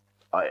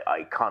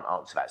 I can't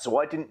answer that. So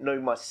I didn't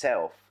know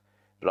myself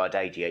that I had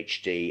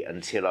ADHD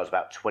until I was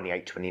about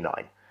 28,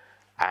 29.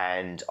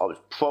 And I was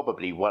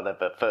probably one of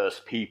the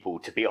first people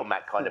to be on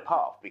that kind of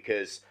path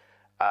because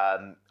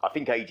I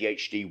think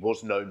ADHD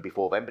was known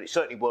before then, but it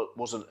certainly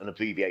wasn't an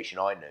abbreviation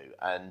I knew.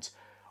 And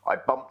I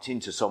bumped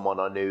into someone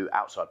I knew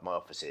outside my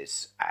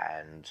offices,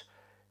 and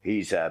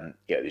he's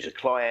he's a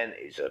client,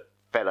 he's a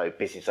fellow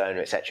business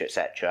owner, etc.,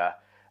 etc.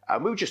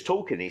 And we were just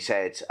talking. He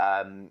said,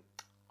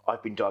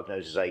 I've been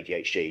diagnosed as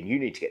ADHD, and you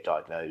need to get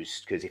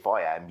diagnosed because if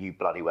I am, you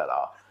bloody well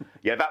are.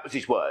 That was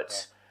his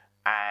words. Yeah.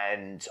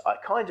 And I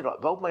kind of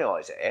rolled my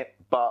eyes at it,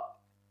 but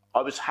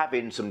I was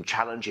having some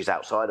challenges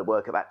outside of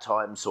work at that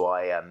time. So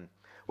I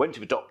went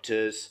to the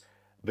doctors.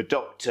 The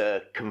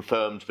doctor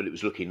confirmed that it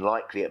was looking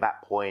likely at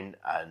that point,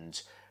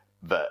 and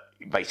that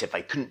they said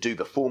they couldn't do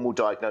the formal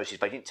diagnosis.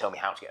 They didn't tell me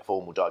how to get a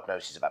formal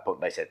diagnosis at that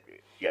point. They said,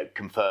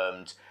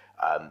 confirmed.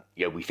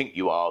 We think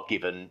you are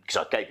given, because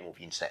I gave them all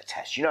the internet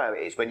tests. You know how it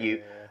is. When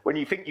you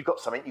think you've got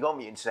something, you go on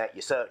the internet,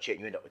 you search it,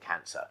 and you end up with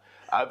cancer.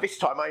 This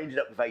time I ended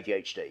up with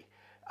ADHD.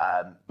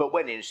 But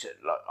when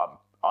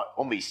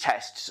on these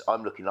tests,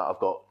 I'm looking like I've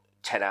got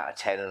 10 out of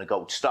 10 and a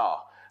gold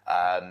star.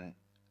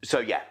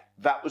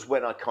 That was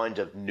when I kind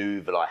of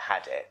knew that I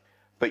had it.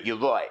 But you're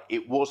right,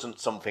 it wasn't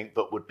something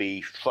that would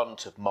be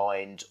front of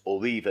mind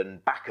or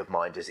even back of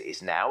mind as it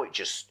is now.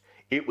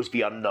 It was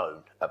the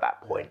unknown at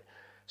that point.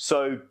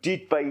 So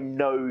did they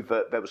know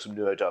that there was some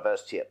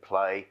neurodiversity at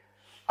play?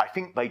 I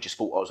think they just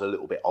thought I was a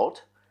little bit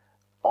odd.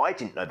 I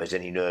didn't know there's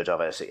any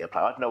neurodiversity at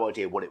play. I had no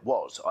idea what it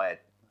was. I had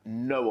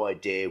no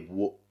idea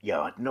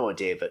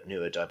that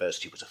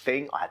neurodiversity was a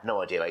thing. I had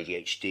no idea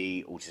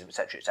ADHD, autism,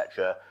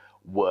 etc.,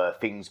 were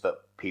things that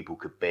people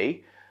could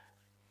be.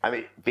 I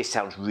mean, this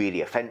sounds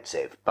really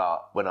offensive,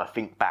 but when I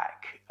think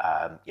back,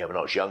 when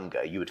I was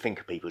younger, you would think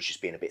of people as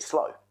just being a bit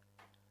slow.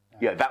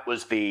 That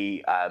was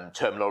the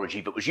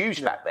terminology that was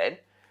used back then.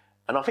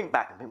 And I think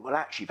back and think, well,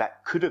 actually,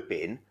 that could have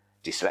been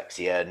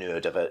dyslexia,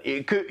 neurodiversity.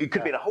 It could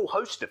have been a whole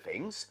host of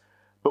things,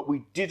 but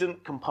we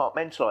didn't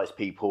compartmentalise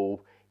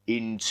people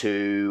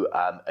into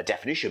a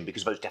definition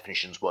because those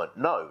definitions weren't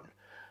known.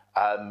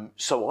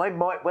 So I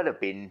might well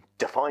have been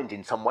defined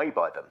in some way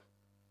by them.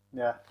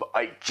 Yeah. But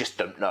I just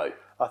don't know.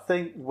 I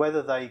think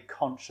whether they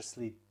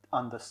consciously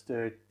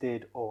understood,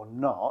 did or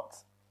not,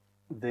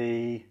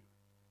 the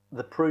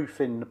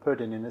proof in the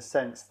pudding, in the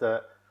sense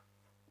that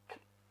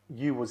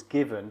you was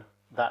given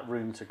that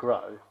room to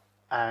grow,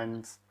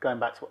 and going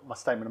back to what my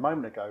statement a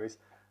moment ago is,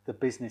 the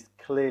business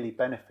clearly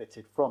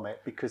benefited from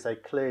it because they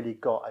clearly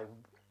got a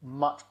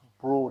much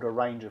broader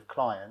range of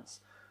clients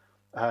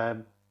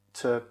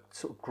to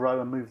sort of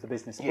grow and move the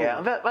business forward. Yeah,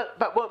 and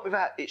that weren't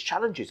without its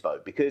challenges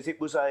though, because it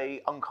was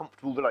a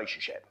uncomfortable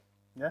relationship.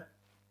 Yeah.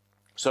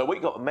 So what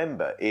you got to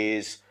remember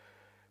is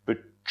the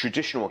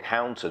traditional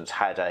accountants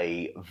had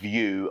a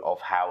view of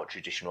how a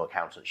traditional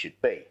accountant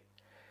should be.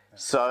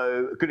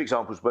 So a good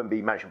example is when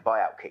the management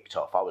buyout kicked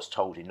off, I was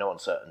told in no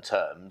uncertain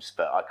terms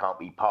that I can't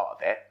be part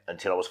of it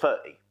until I was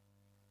 30.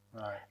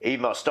 Right.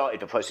 Even though I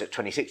started the process at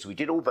 26, we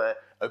did all the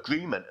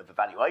agreement of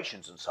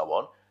evaluations and so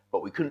on,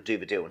 but we couldn't do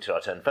the deal until I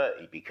turned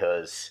 30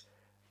 because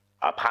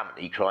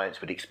apparently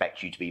clients would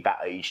expect you to be that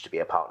age to be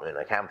a partner in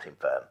an accounting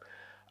firm.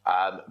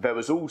 There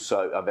was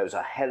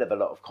a hell of a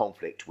lot of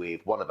conflict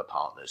with one of the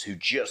partners who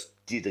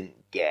just didn't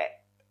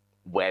get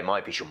where my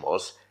vision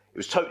was. It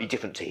was totally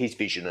different to his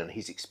vision and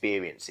his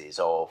experiences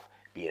of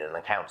being an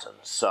accountant.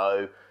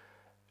 So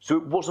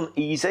it wasn't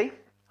easy,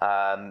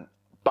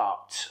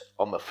 but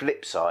on the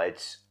flip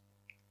side,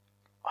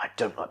 I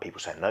don't like people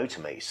saying no to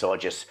me. So I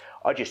just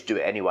do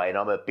it anyway, and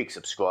I'm a big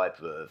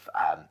subscriber of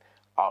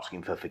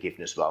asking for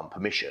forgiveness rather than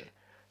permission.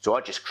 So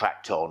I just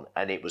cracked on,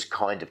 and it was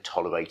kind of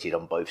tolerated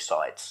on both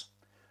sides.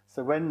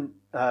 So when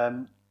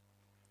there's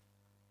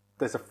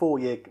a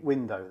 4-year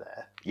window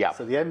there. Yeah.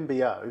 So the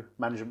MBO,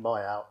 management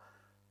buyout,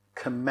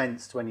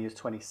 commenced when he was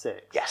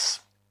 26. Yes.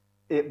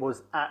 It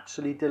was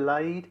actually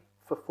delayed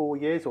for 4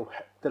 years, or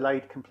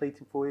delayed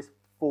completing 4 years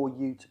for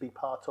you to be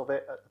part of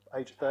it at the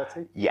age of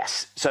 30?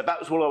 Yes. So that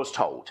was what I was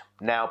told.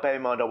 Now, bear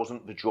in mind, I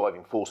wasn't the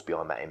driving force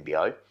behind that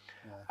MBO.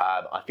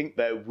 Yeah. I think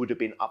there would have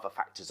been other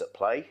factors at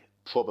play.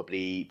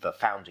 Probably the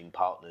founding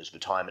partner's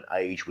retirement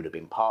age would have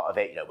been part of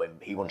it, when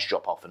he wanted to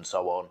drop off and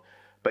so on.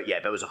 But yeah,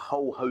 there was a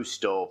whole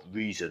host of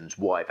reasons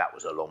why that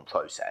was a long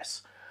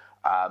process.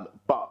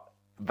 But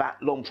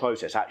that long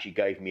process actually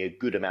gave me a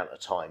good amount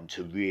of time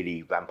to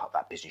really ramp up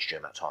that business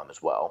during that time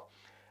as well,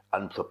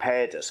 and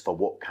prepared us for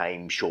what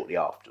came shortly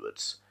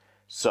afterwards.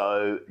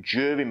 So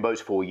during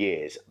those 4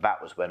 years,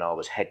 that was when I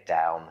was head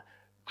down,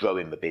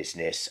 growing the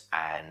business,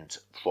 and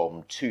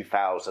from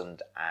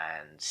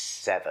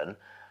 2007,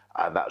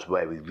 that was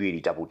where we really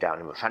doubled down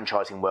in the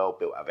franchising world,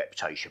 built our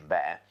reputation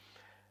there.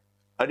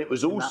 And it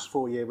was also... In that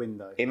 4-year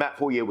window? In that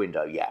 4-year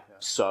window, yeah.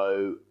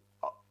 So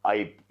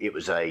it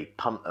was a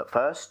punt at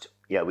first.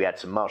 Yeah, we had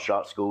some martial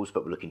arts schools,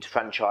 but we're looking to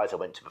franchise. I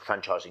went to the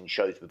franchising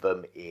shows with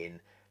them in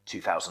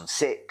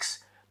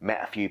 2006,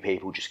 met a few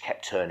people, just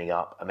kept turning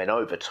up. And then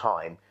over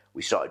time,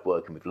 we started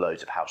working with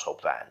loads of household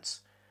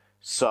brands.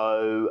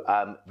 So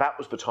that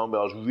was the time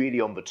where I was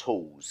really on the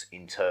tools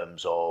in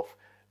terms of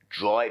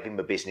driving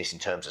the business, in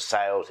terms of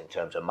sales, in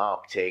terms of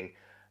marketing,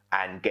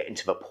 and getting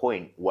to the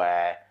point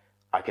where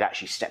I could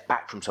actually step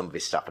back from some of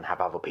this stuff and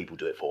have other people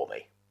do it for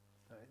me.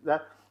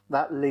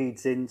 That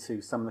leads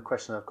into some of the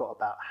questions I've got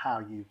about how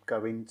you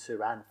go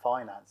into and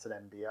finance an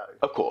MBO.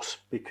 Of course.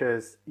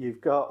 Because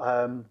you've got,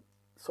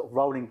 sort of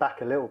rolling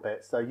back a little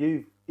bit, so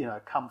you've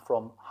come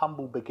from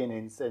humble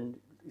beginnings, and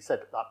you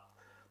said that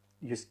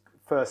your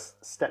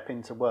first step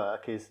into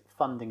work is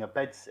funding a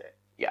bedsit.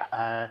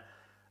 Yeah.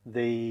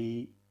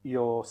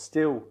 You're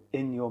still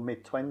in your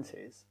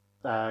mid-20s,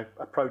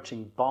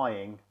 approaching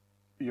buying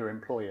your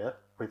employer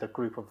with a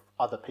group of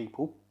other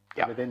people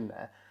within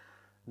there.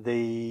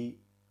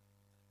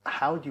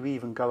 How do you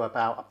even go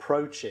about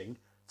approaching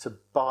to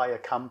buy a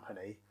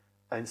company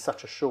in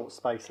such a short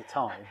space of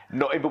time?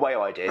 Not in the way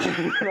I did.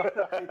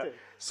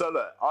 So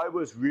look, I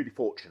was really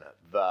fortunate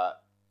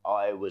that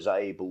I was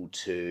able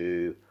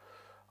to,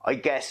 I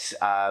guess,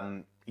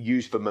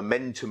 use the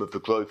momentum of the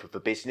growth of the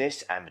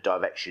business and the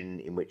direction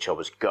in which I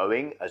was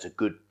going as a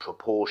good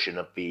proportion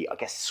of the, I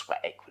guess,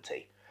 sweat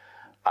equity.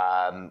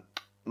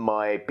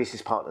 My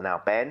business partner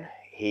now, Ben,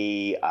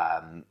 he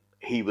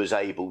was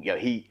able,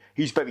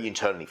 he's very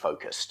internally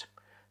focused.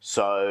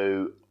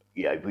 So,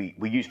 we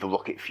use the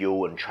rocket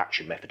fuel and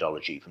traction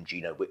methodology from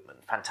Gino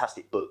Wickman.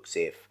 Fantastic books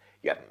if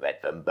you haven't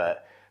read them,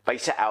 but they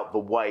set out the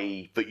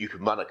way that you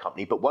can run a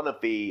company. But one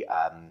of the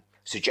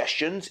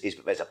suggestions is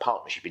that there's a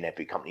partnership in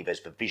every company.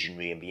 There's the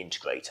visionary and the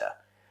integrator.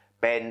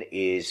 Ben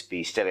is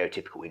the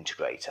stereotypical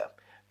integrator.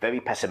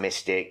 Very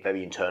pessimistic,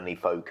 very internally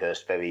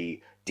focused,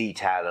 very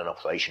detail and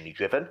operationally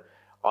driven.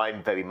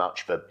 I'm very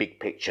much the big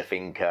picture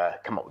thinker,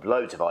 come up with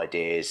loads of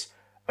ideas.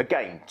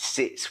 Again,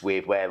 sits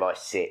with where I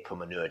sit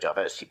from a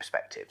neurodiversity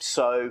perspective.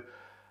 So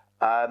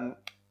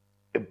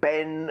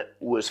Ben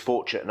was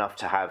fortunate enough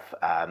to have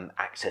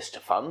access to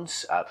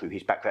funds through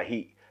his background.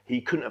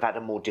 He couldn't have had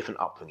a more different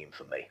upbringing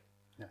from me.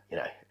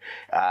 Yeah.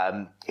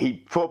 He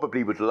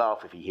probably would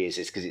laugh if he hears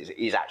this because it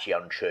is actually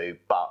untrue.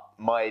 But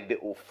my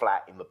little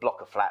flat in the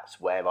block of flats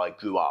where I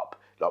grew up,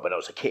 like when I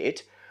was a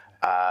kid,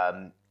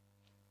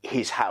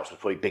 his house was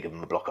probably bigger than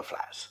the block of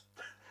flats.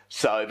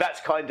 So that's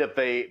kind of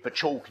the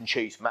chalk and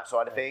cheese from that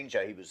side of things.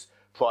 He was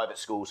private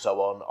school, so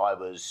on. I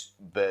was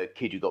the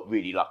kid who got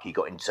really lucky,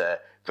 got into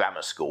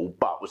grammar school,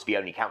 but was the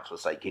only council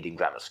estate kid in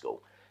grammar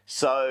school.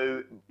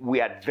 So we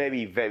had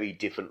very, very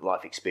different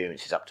life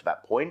experiences up to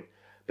that point,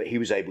 but he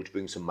was able to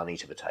bring some money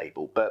to the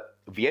table. But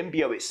the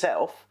MBO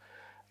itself,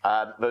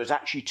 there was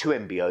actually 2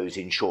 MBOs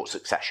in short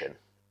succession.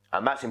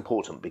 And that's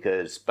important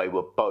because they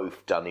were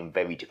both done in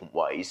very different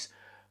ways.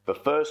 The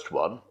first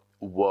one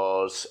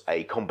was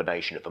a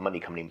combination of the money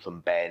coming in from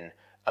Ben,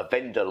 a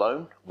vendor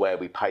loan where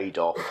we paid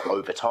off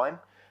over time,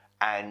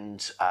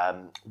 and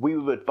we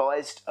were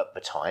advised at the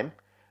time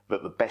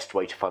that the best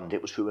way to fund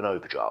it was through an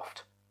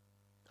overdraft.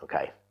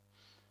 Okay.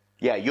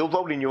 Yeah, you're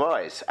rolling your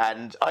eyes,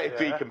 and I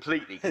agree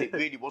completely, because it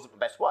really wasn't the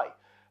best way.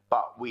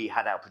 But we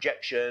had our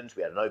projections,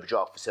 we had an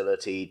overdraft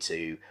facility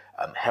to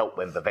help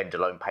when the vendor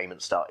loan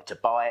payment started to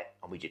buy it,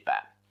 and we did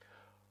that.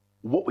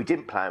 What we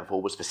didn't plan for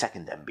was the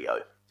second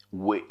MBO,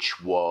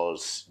 which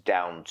was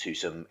down to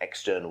some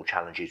external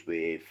challenges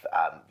with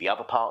the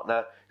other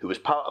partner who was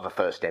part of the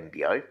first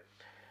MBO.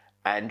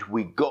 And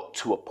we got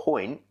to a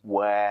point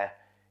where,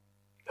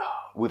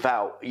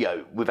 without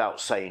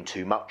saying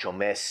too much on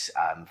this,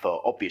 for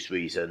obvious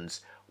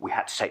reasons, we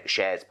had to take the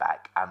shares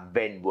back and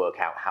then work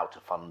out how to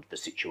fund the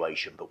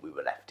situation that we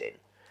were left in.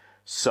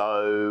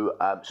 So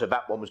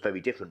that one was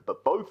very different.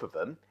 But both of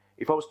them,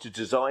 if I was to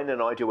design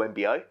an ideal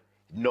MBO,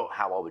 not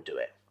how I would do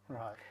it.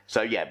 Right.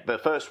 So yeah, the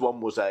first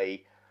one was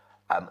a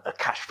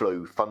cash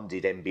flow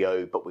funded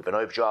MBO, but with an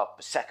overdraft.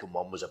 The second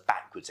one was a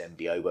backwards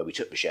MBO where we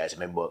took the shares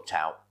and then worked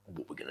out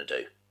what we're going to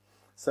do.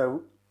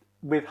 So,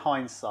 with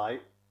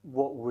hindsight,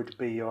 what would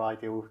be your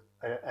ideal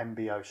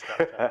MBO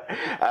structure?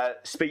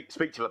 Speak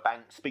to a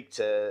bank, speak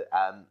to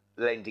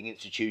lending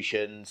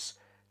institutions,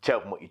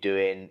 tell them what you're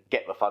doing,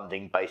 get the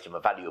funding based on the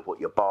value of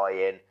what you're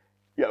buying.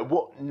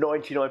 What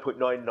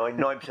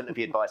 99.999% of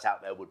the advice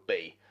out there would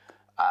be.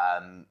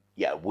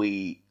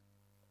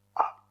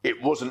 It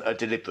wasn't a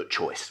deliberate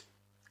choice.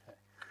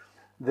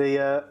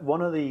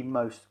 One of the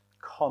most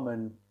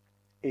common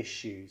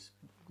issues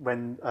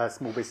when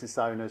small business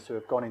owners who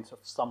have gone into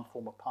some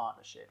form of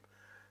partnership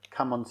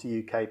come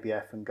onto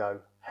UKBF and go,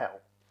 hell,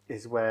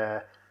 is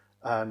where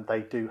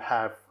they do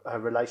have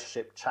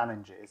relationship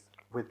challenges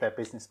with their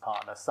business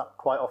partner. So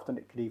quite often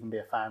it could even be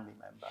a family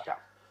member. Yeah.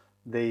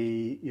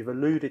 You've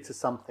alluded to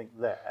something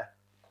there.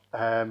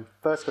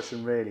 First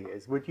question really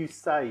is, would you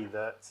say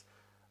that,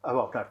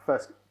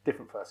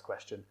 different first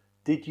question.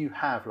 Did you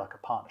have like a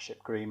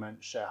partnership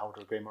agreement, shareholder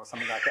agreement or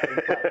something like that in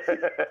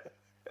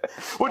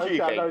place? What do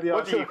you think?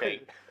 What do you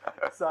think?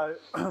 So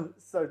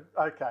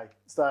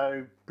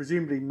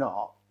presumably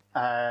not.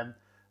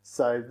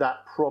 So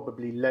that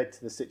probably led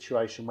to the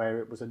situation where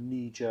it was a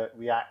knee-jerk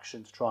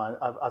reaction to try and,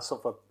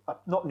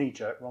 not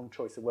knee-jerk, wrong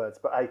choice of words,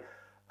 but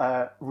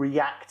a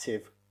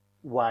reactive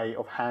way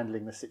of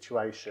handling the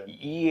situation.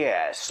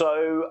 Yeah,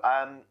 so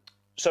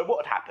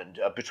what had happened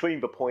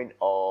between the point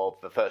of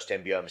the first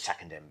MBO and the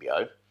second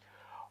MBO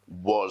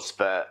was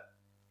that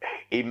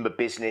in the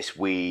business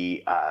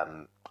we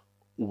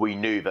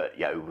knew that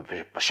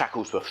the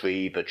shackles were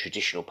free, the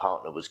traditional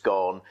partner was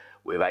gone.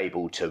 We were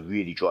able to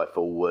really drive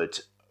forward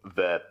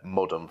the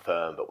modern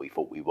firm that we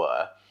thought we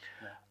were.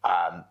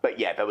 Yeah. But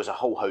there was a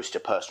whole host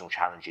of personal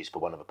challenges for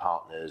one of the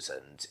partners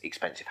and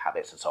expensive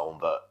habits and so on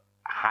that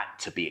had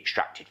to be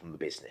extracted from the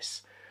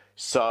business.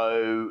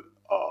 So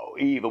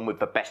even with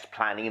the best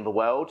planning in the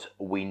world,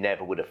 we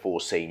never would have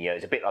foreseen.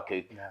 It's a bit like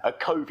a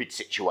COVID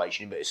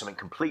situation, but it's something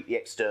completely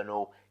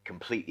external,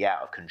 completely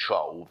out of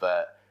control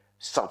that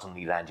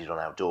suddenly landed on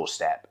our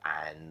doorstep.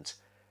 And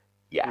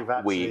we've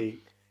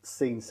actually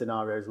seen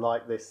scenarios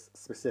like this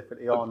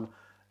specifically on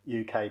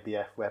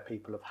UKBF where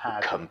people have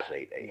had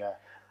completely. Yeah.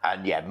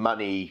 And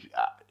money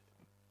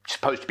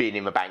supposed to be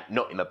in a bank,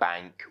 not in a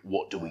bank,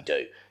 what do we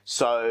do?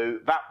 So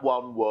that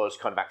one was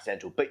kind of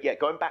accidental. But yeah,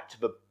 going back to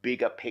the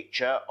bigger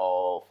picture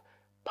of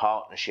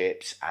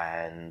partnerships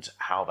and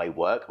how they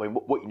work, I mean,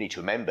 what you need to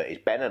remember is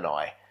Ben and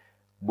I,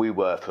 we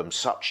were from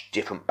such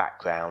different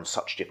backgrounds,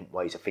 such different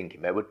ways of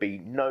thinking. There would be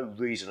no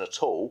reason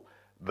at all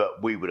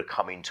that we would have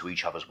come into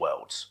each other's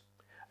worlds,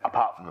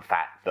 apart from the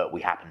fact that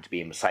we happened to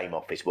be in the same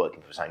office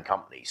working for the same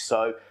company.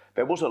 So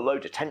there was a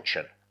load of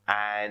tension,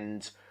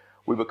 and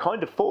we were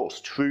kind of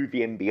forced through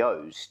the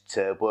MBOs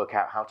to work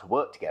out how to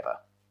work together.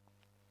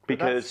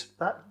 Because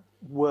that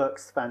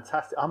works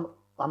fantastic.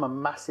 I'm a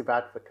massive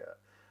advocate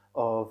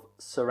of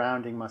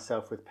surrounding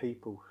myself with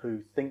people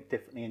who think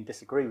differently and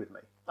disagree with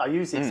me. I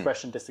use the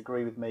expression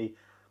disagree with me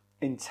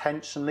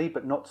intentionally,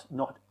 but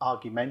not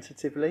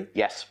argumentatively.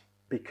 Yes.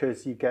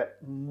 Because you get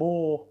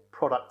more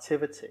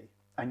productivity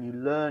and you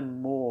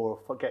learn more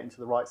for getting to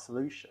the right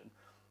solution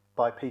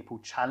by people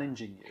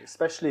challenging you,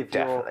 especially if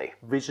you're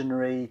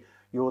visionary.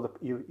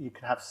 You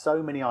can have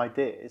so many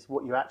ideas.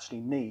 What you actually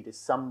need is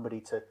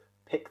somebody to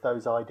pick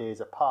those ideas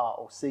apart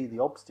or see the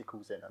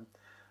obstacles in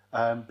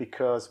them.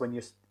 Because when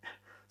you're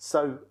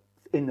so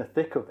in the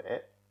thick of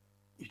it,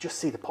 you just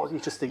see the positive.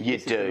 You just think you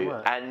do.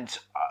 And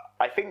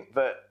I think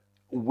that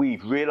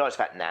we've realised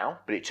that now,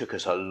 but it took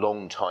us a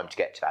long time to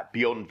get to that,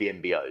 beyond the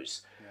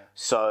MBOs. Yeah.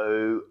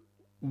 So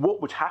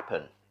what would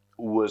happen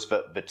was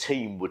that the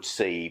team would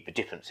see the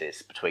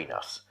differences between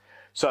us.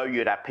 So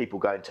you'd have people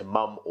going to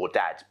mum or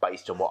dad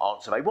based on what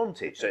answer they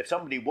wanted. So if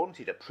somebody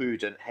wanted a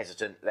prudent,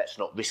 hesitant, let's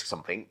not risk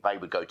something, they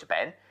would go to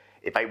Ben.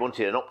 If they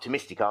wanted an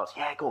optimistic answer,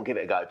 yeah, go on, give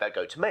it a go, they'd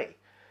go to me.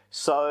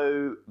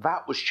 So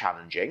that was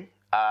challenging,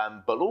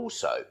 but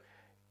also,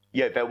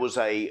 yeah, there was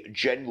a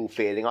general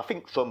feeling, I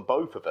think, from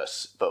both of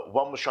us, that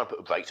one was trying to put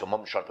the brakes on,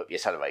 one was trying to put the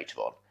accelerator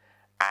on.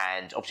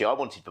 And obviously I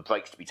wanted the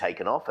brakes to be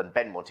taken off and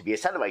Ben wanted the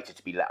accelerator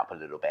to be let up a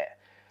little bit.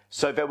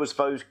 So there was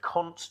those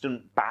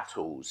constant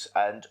battles,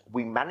 and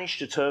we managed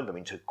to turn them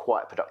into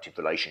quite a productive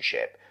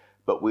relationship,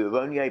 but we were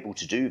only able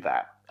to do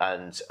that.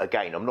 And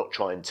again, I'm not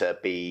trying to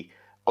be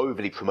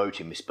overly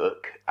promoting this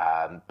book,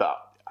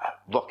 but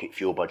Rocket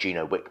Fuel by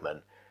Gino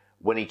Wickman,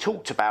 when he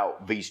talked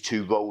about these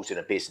two roles in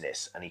a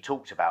business, and he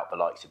talked about the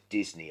likes of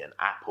Disney and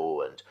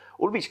Apple and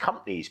all of these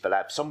companies that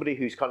have somebody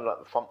who's kind of like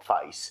the front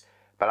face,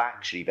 but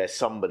actually there's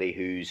somebody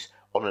who's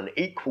on an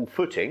equal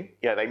footing.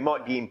 You know, they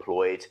might be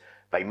employed,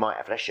 they might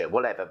have less share,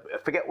 whatever,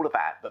 forget all of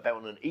that, but they're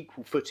on an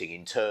equal footing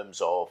in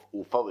terms of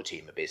authority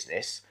in the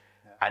business,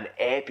 and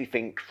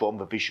everything from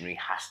the visionary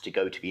has to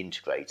go to the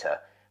integrator,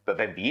 but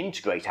then the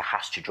integrator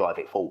has to drive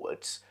it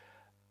forwards.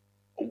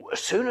 As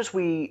soon as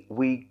we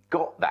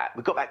got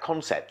that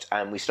concept,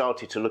 and we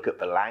started to look at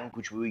the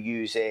language we were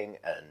using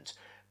and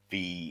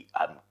the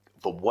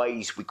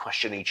ways we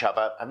question each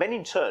other, and then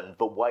in turn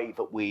the way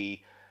that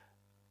we,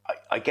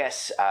 I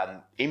guess,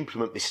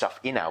 implement this stuff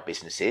in our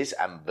businesses,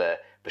 and the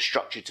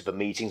structure to the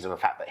meetings, and the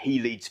fact that he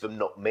leads them,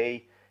 not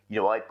me. You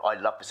know, I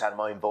love the sound of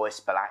my own voice,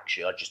 but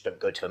actually I just don't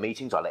go to the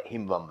meetings, I let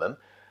him run them.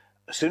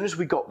 As soon as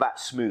we got that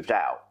smoothed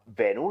out,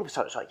 then all of a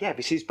sudden it's like, yeah,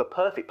 this is the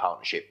perfect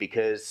partnership,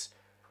 because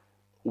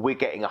we're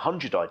getting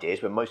 100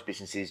 ideas when most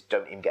businesses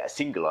don't even get a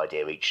single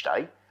idea each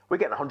day. We're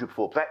getting 100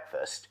 before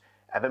breakfast,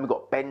 and then we've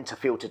got Ben to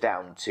filter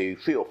down to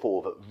 3 or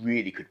 4 that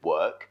really could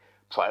work,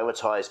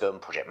 prioritise them,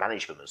 project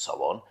manage them and so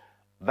on.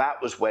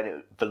 That was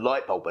when the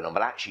light bulb went on,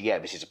 but actually, yeah,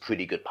 this is a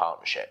pretty good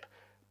partnership.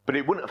 But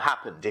it wouldn't have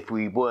happened if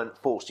we weren't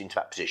forced into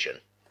that position.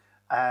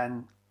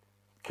 And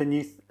can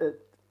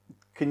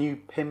you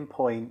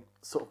pinpoint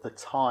sort of the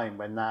time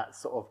when that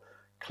sort of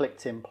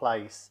clicked in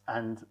place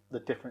and the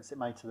difference it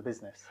made to the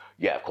business?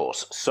 Yeah, of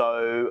course.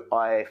 So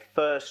I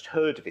first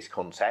heard of this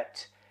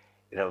concept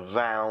in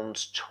around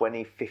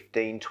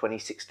 2015,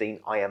 2016,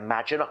 I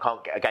imagine. I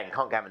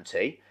can't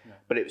guarantee,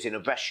 but it was in a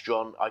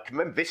restaurant. I can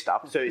remember this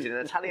stuff. So it was in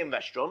an Italian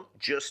restaurant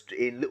just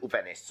in Little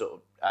Venice,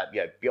 sort of,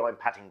 behind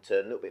Paddington,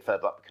 a little bit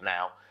further up the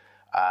canal.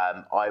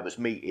 I was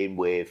meeting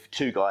with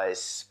 2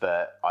 guys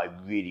that I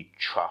really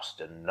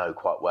trust and know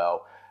quite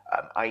well.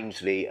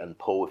 Ainsley and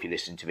Paul, if you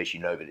listen to this, you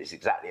know that it's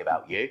exactly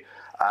about you.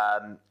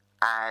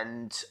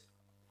 And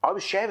I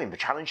was sharing the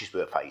challenges we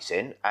were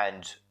facing,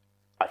 and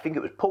I think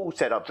it was Paul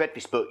said, I've read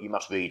this book, you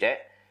must read it.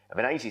 And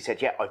then Ainsley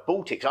said, yeah, I've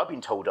bought it because I've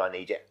been told I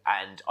need it,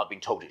 and I've been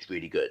told it's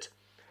really good.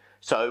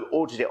 So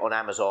ordered it on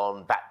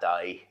Amazon that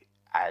day,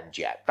 and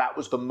yeah, that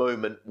was the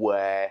moment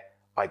where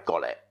I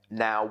got it.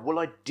 Now, what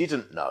I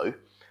didn't know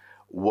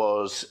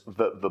was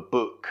that the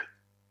book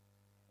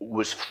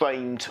was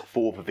framed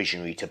for the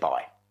visionary to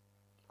buy.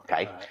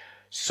 Okay, right.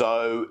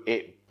 So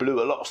it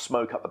blew a lot of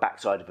smoke up the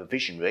backside of the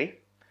visionary,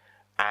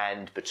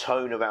 and the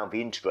tone around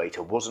the integrator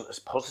wasn't as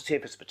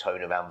positive as the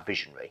tone around the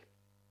visionary.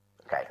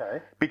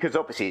 Okay. Because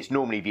obviously it's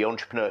normally the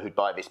entrepreneur who'd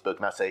buy this book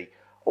and I say,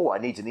 oh, I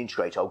need an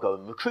integrator, I'll go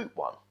and recruit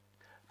one.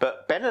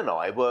 But Ben and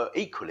I were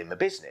equal in the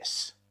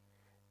business.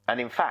 And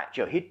in fact,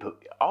 he'd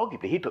put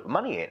the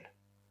money in.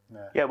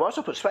 Yeah, well,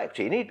 I put sweat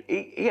equity, and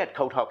he had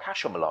cold hard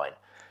cash on the line.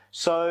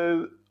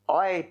 So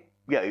I,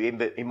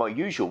 in my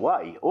usual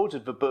way,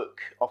 ordered the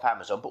book off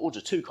Amazon, but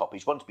ordered 2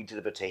 copies, one to be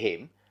delivered to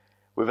him,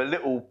 with a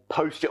little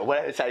post-it or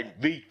whatever saying,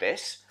 read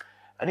this.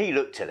 And he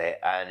looked at it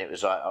and it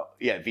was like,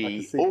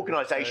 the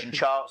organisation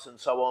charts and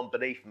so on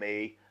beneath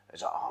me. It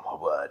was like, oh my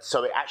word.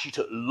 So it actually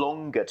took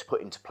longer to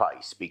put into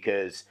place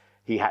because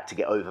he had to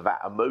get over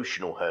that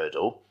emotional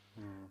hurdle.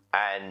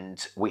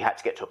 And we had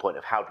to get to a point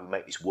of how do we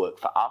make this work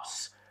for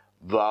us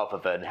rather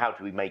than how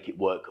do we make it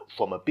work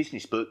from a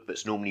business book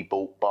that's normally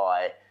bought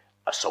by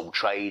a sole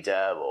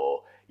trader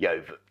or,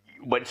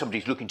 when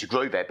somebody's looking to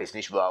grow their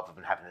business rather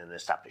than having an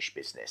established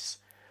business.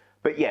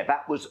 But yeah,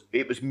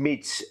 it was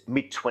mid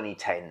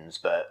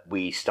 2010s that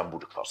we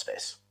stumbled across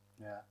this.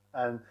 Yeah,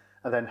 and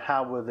then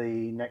how were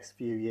the next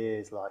few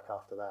years like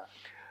after that?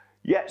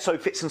 Yeah, so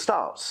fits and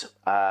starts.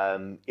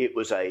 It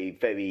was a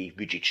very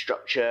rigid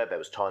structure. There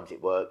was times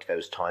it worked, there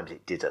was times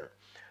it didn't.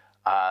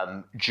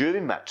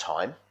 During that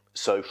time,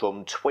 so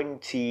from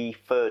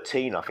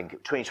 2013, I think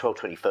 2012,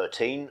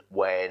 2013,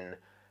 when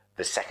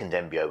the second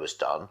MBO was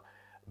done,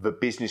 the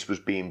business was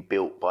being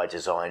built by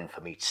design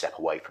for me to step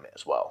away from it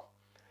as well.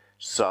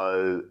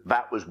 So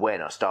that was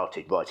when I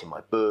started writing my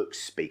books,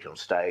 speaking on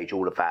stage,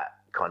 all of that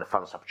kind of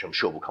fun stuff, which I'm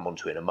sure we'll come on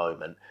to in a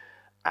moment.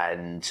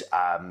 And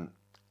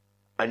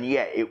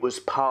yeah, it was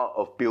part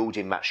of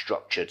building that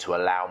structure to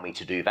allow me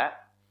to do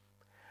that.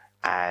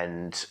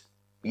 And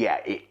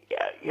yeah,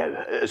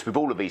 as with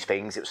all of these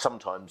things, it was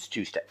sometimes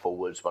 2 steps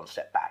forwards, 1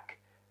 step back.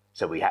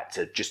 So we had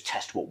to just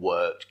test what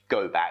worked,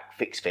 go back,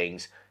 fix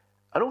things.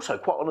 And also,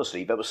 quite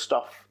honestly, there was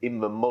stuff in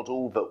the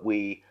model that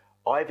we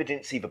either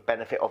didn't see the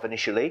benefit of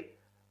initially,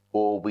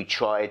 or we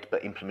tried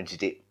but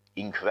implemented it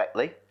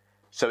incorrectly.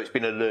 So it's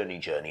been a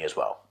learning journey as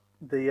well.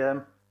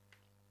 I've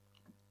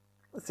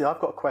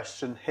got a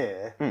question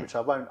here, which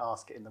I won't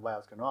ask it in the way I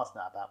was going to ask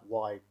now about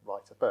why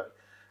write a book,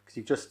 because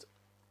you've just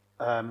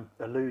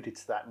alluded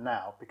to that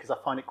now, because I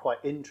find it quite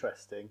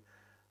interesting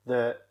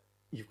that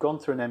you've gone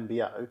through an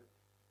MBO,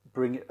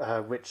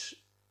 which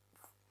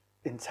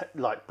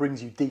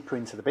brings you deeper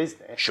into the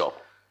business. Sure.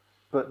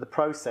 But the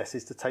process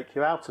is to take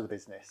you out of the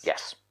business.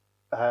 Yes.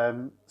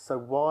 So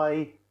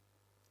why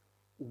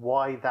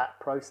that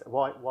process?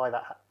 Why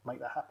make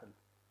that happen?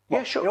 Well,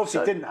 yeah, sure. It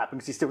obviously didn't happen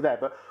because he's still there,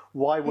 but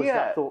why was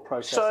that thought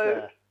process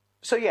there?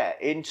 So yeah,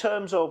 in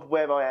terms of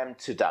where I am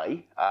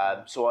today,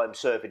 so I'm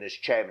serving as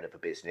chairman of a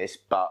business,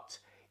 but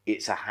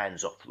it's a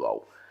hands-off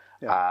role.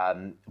 Yeah.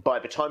 By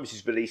the time this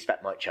is released,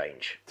 that might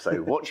change.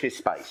 So watch this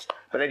space.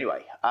 But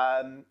anyway,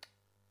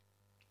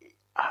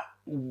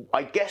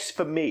 I guess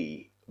for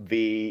me,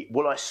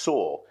 what I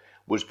saw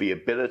was the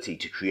ability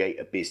to create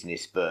a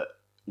business that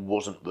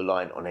wasn't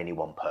reliant on any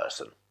one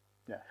person.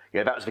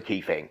 Yeah, that was the key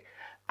thing.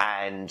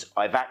 And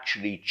I've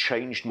actually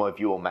changed my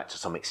view on that to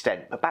some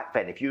extent. But back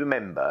then, if you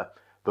remember,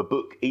 the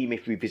book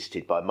E-Myth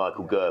Revisited by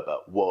Michael Gerber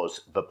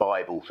was the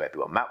Bible for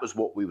everyone. That was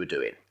what we were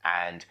doing.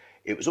 And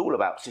it was all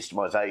about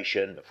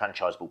systemization, the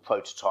franchisable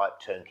prototype,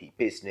 turnkey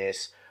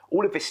business,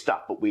 all of this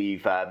stuff that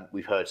we've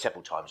heard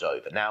several times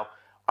over. Now,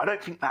 I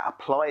don't think that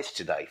applies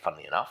today,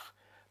 funnily enough.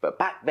 But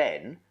back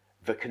then,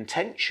 the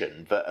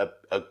contention that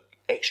a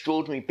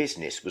extraordinary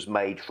business was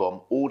made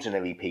from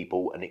ordinary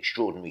people and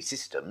extraordinary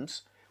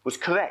systems was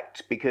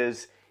correct,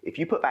 because if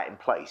you put that in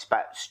place,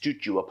 that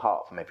stood you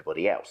apart from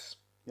everybody else.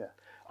 Yeah.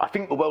 I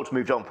think the world's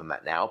moved on from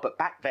that now, but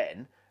back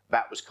then,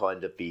 that was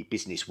kind of the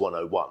business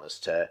 101 as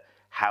to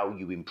how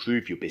you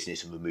improve your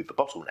business and remove the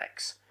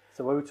bottlenecks.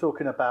 So were we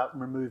talking about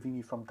removing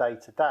you from day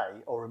to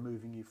day or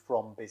removing you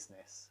from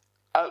business?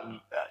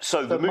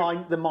 So the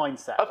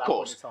mindset. Of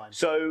course.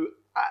 So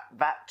at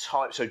that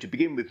time, so to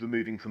begin with,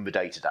 removing from the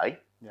day to day.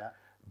 Yeah.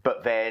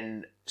 But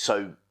then,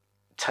 so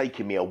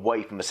taking me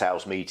away from the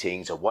sales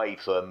meetings, away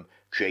from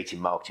creating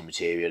marketing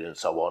material and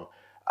so on.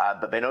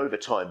 But then over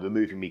time,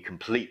 removing me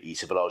completely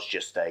so that I was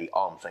just a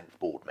arm's length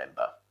board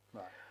member.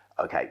 Right.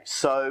 Okay,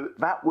 so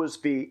that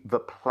was the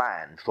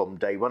plan from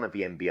day one of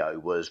the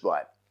MBO was,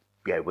 right,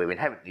 we're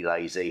inherently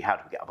lazy. How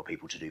do we get other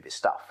people to do this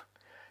stuff?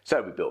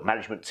 So we built a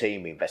management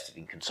team. We invested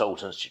in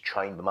consultants to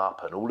train them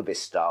up and all of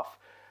this stuff.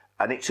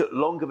 And it took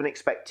longer than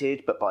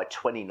expected, but by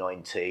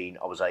 2019,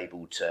 I was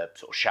able to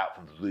sort of shout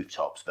from the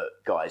rooftops that,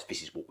 guys,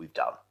 this is what we've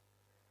done.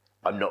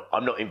 I'm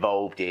not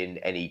involved in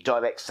any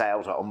direct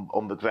sales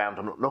on the ground.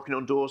 I'm not knocking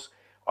on doors.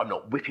 I'm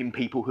not whipping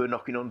people who are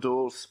knocking on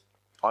doors.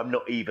 I'm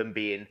not even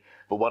being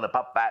the one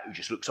above that who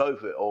just looks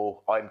over it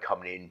all. I'm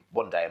coming in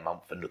one day a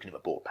month and looking at the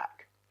board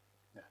pack.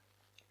 Yeah.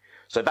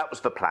 So that was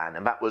the plan,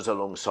 and that was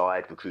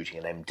alongside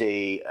recruiting an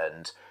MD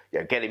and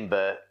getting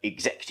the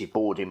executive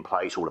board in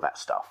place, all of that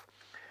stuff.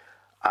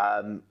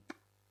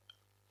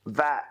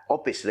 That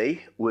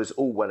obviously was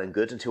all well and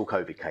good until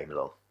COVID came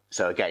along.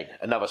 So again,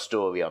 another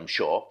story, I'm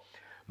sure.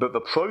 But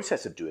the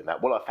process of doing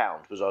that, what I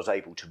found was I was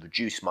able to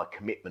reduce my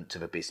commitment to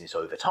the business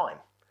over time.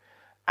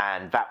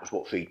 And that was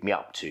what freed me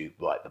up to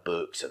write the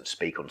books and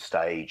speak on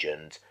stage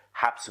and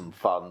have some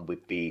fun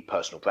with the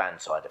personal brand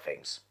side of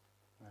things.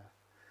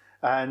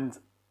 Yeah. And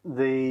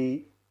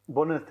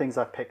one of the things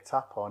I picked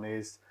up on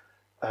is,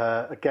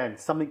 again,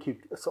 something you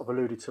sort of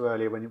alluded to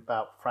earlier when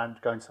about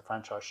going to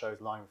franchise shows,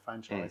 live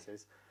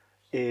franchises,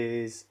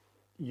 is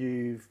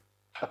you've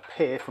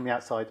appear from the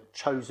outside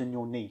chosen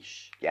your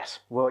niche. Yes.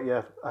 Well,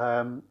 yeah.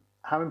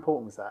 How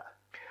important was that?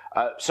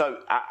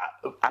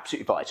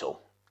 Absolutely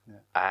vital. Yeah.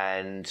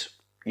 And,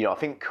 I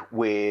think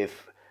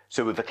with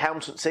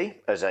accountancy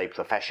as a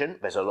profession,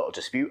 there's a lot of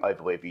dispute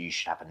over whether you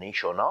should have a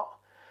niche or not.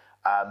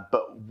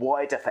 But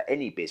wider for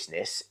any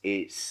business,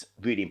 it's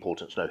really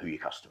important to know who your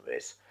customer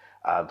is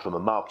from a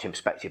marketing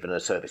perspective and a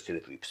service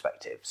delivery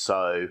perspective.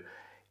 So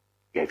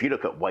if you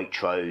look at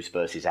Waitrose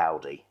versus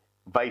Aldi,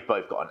 they've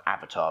both got an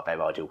avatar of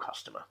their ideal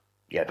customer.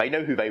 Yeah, they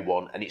know who they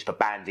want, and it's the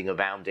banding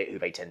around it who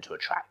they tend to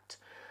attract.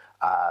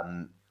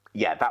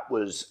 That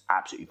was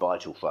absolutely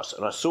vital for us.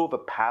 And I saw the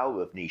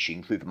power of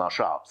niching through the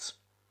martial arts.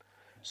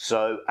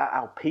 So at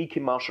our peak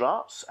in martial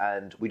arts,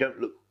 and we don't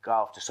look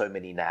after so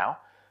many now,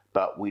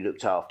 but we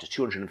looked after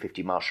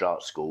 250 martial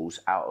arts schools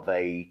out of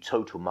a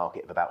total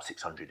market of about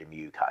 600 in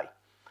the UK.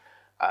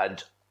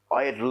 And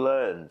I had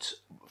learned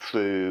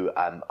through,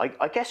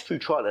 I guess through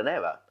trial and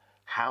error,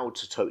 how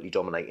to totally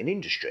dominate an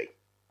industry.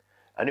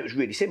 And it was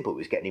really simple. It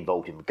was getting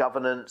involved in the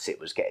governance. It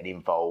was getting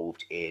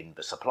involved in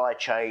the supply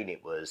chain.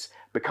 It was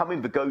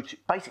becoming the go-to,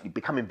 basically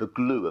becoming the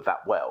glue of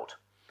that world.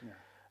 Yeah.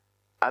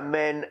 And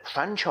then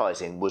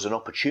franchising was an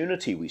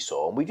opportunity we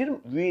saw, and we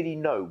didn't really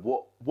know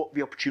what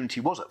the opportunity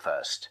was at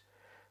first.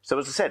 So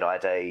as I said, I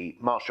had a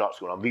martial arts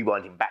school. I'm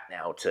rewinding back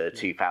now to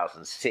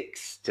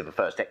 2006, to the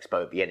first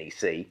expo at the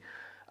NEC.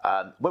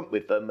 Went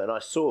with them, and I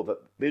saw that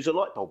there was a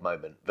light bulb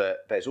moment,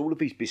 that there's all of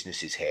these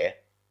businesses here.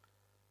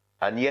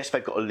 And yes,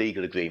 they've got a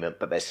legal agreement,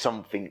 but there's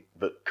something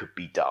that could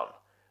be done.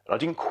 And I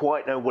didn't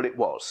quite know what it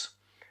was.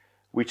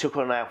 We took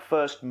on our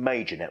first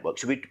major network.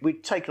 So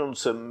we'd taken on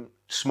some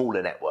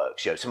smaller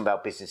networks. Some of our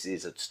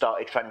businesses had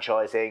started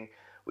franchising.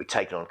 We'd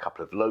taken on a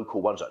couple of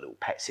local ones, like a little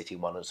pet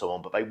sitting one and so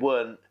on, but they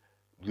weren't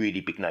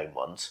really big name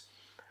ones.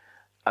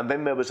 And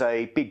then there was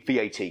a big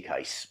VAT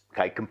case,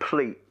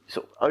 complete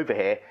sort of over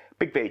here,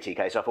 big VAT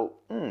case. I thought,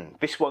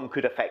 this one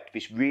could affect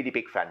this really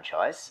big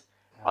franchise.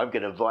 I'm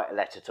going to write a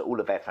letter to all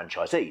of their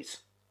franchisees.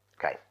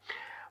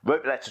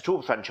 Wrote a letter to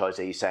all the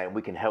franchisees saying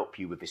we can help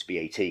you with this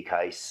VAT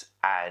case.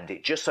 And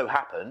it just so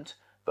happened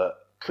that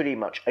pretty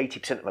much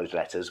 80% of those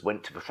letters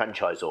went to the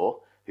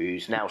franchisor,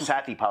 who's now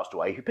sadly passed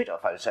away, who picked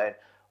up the phone saying,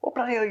 what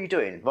bloody hell are you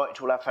doing writing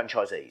to all our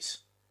franchisees?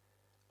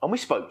 And we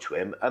spoke to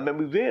him, and then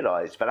we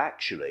realised that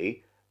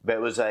actually there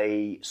was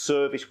a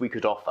service we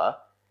could offer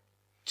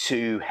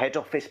to head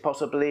office,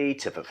 possibly,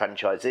 to the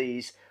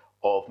franchisees,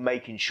 of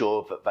making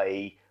sure that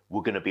they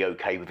were going to be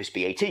okay with this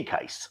VAT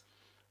case.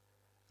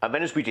 And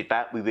then as we did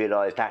that, we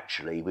realised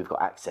actually we've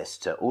got access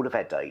to all of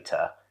their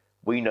data.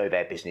 We know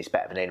their business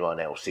better than anyone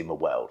else in the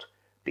world,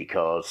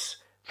 because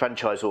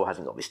franchisor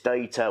hasn't got this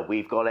data,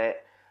 we've got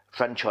it.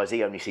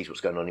 Franchisee only sees what's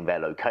going on in their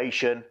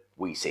location.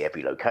 We see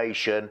every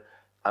location.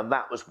 And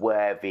that was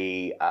where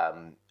the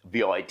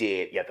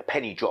idea, the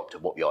penny dropped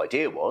of what the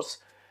idea was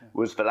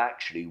that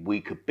actually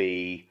we could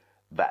be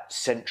that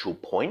central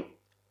point.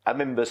 And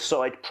then the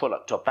side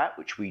product of that,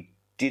 which we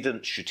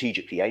didn't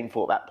strategically aim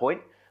for at that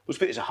point, was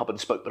that it's a hub and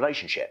spoke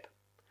relationship.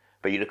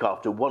 But you look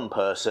after one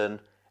person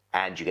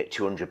and you get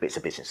 200 bits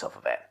of business off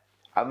of it.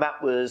 And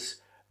that was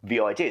the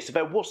idea. So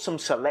there was some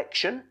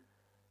selection,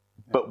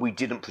 but we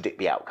didn't predict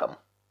the outcome.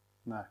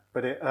 No,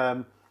 but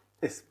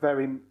it's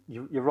very,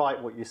 you're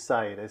right what you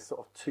say. There's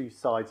sort of two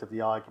sides of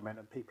the argument,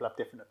 and people have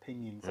different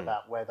opinions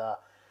about whether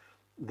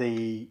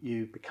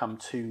you become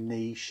too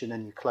niche and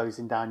then you're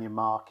closing down your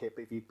market.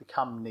 But if you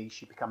become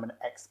niche, you become an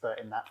expert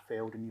in that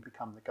field and you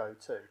become the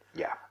go-to.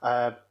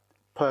 Yeah.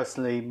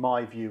 Personally,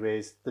 my view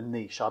is the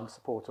niche. I'm a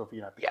supporter of,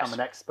 become an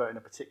expert in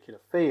a particular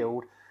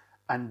field,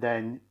 and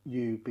then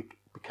you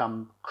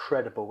become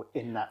credible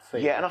in that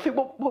field. Yeah, and I think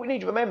what we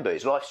need to remember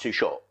is life's too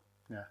short.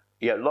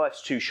 Yeah.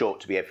 Life's too short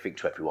to be everything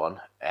to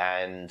everyone,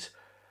 and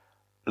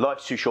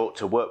life's too short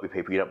to work with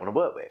people you don't want to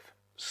work with.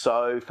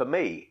 So for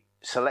me,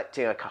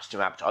 selecting a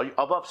customer avatar, I'd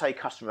rather say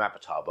customer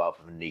avatar rather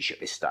than niche at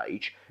this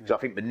stage, because I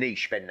think the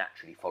niche then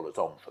naturally follows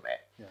on from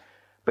it. Yeah.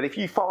 But if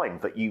you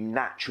find that you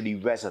naturally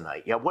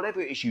resonate,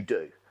 whatever it is you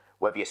do,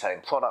 whether you're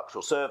selling products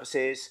or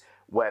services,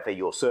 whether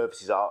your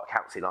services are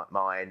accounting like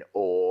mine,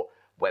 or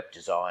web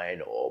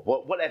design, or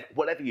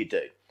whatever you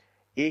do,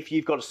 if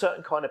you've got a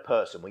certain kind of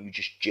person where you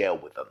just gel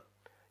with them,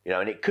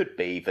 and it could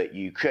be that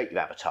you create your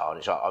avatar and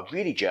it's like, I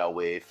really gel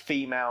with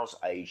females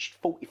aged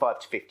 45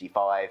 to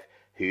 55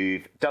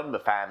 who've done the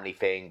family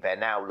thing. They're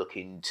now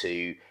looking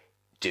to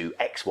do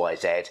X, Y,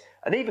 Z,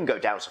 and even go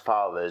down so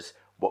far as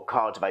what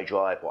car do they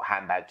drive, what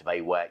handbag do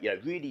they wear,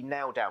 really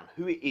nail down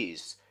who it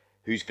is,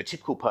 who's the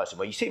typical person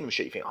where you see them on the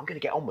street, you think, I'm going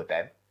to get on with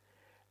them.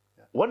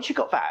 Yeah. Once you've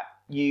got that,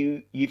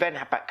 you then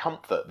have that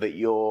comfort that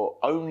you're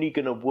only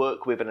going to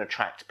work with and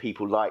attract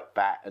people like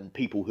that and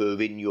people who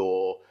are in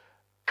your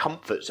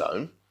comfort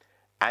zone.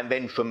 And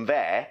then from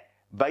there,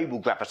 they will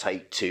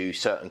gravitate to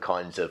certain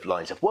kinds of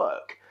lines of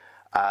work.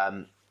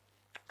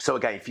 So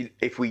again,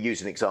 if we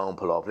use an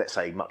example of, let's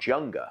say, much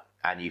younger,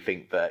 and you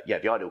think that, the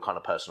ideal kind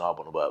of person I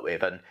want to work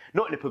with, and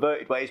not in a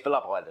perverted way, is the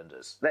Love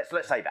Islanders.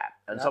 Let's say that.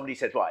 And somebody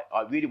says, right,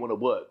 I really want to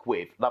work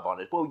with Love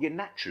Islanders. Well,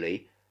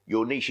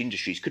 your niche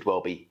industries could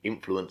well be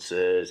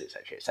influencers,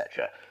 etc.,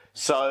 etc.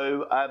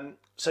 So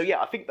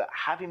I think that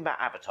having that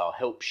avatar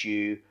helps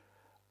you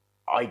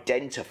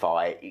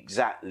identify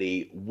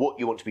exactly what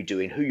you want to be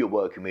doing, who you're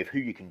working with, who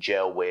you can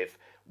gel with,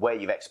 where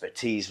your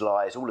expertise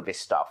lies, all of this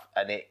stuff,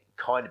 and it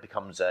kind of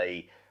becomes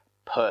a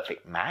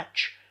perfect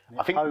match.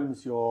 I think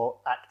hones your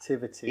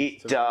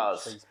activities. It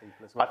does. These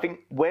people as well. I think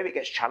where it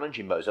gets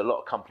challenging though is a lot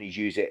of companies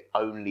use it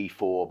only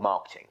for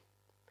marketing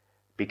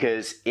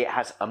because it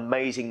has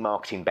amazing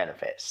marketing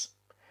benefits.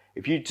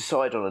 If you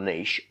decide on a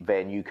niche,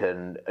 then you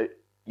can,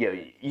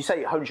 you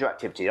say it hones your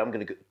activity. I'm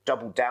going to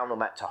double down on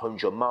that to hone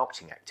your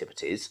marketing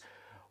activities.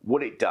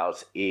 What it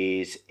does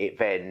is it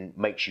then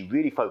makes you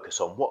really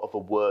focus on what are the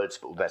words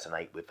that will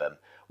resonate with them.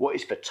 What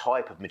is the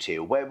type of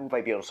material? Where will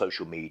they be on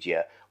social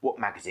media? What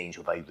magazines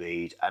will they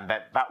read? And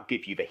that will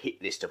give you the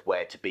hit list of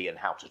where to be and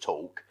how to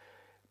talk.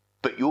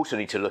 But you also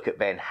need to look at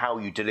then how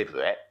you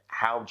deliver it.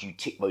 How do you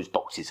tick those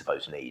boxes of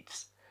those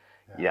needs?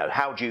 Yeah.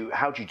 How do you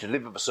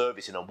deliver the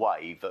service in a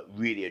way that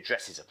really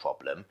addresses a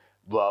problem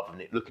rather than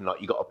it looking like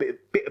you've got a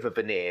bit of a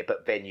veneer,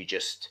 but then you're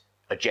just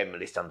a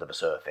generalist under the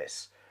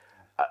surface.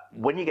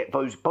 When you get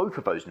both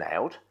of those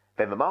nailed,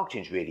 then the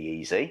marketing's really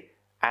easy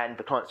and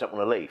the clients don't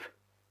want to leave.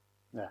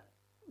 Yeah,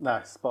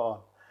 no,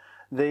 spot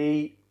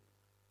on.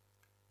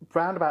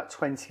 Round about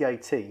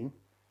 2018,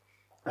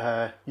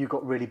 you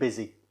got really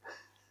busy.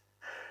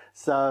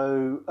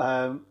 So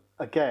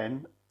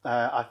again,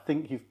 I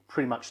think you've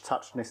pretty much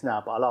touched on this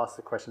now, but I'll ask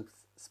the question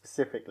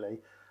specifically.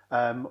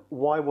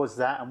 Why was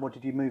that and what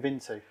did you move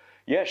into?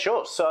 Yeah,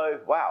 sure. So,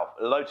 wow,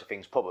 loads of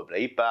things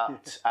probably.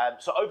 But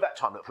so over that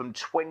time, from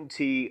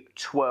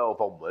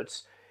 2012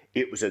 onwards,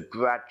 it was a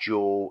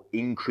gradual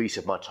increase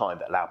of my time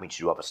that allowed me to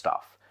do other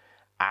stuff.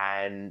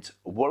 And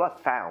what I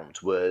found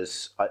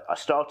was I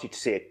started to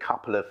see a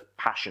couple of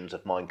passions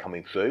of mine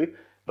coming through,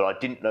 but I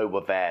didn't know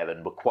were there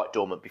and were quite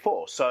dormant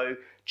before. So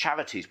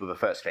charities were the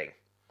first thing.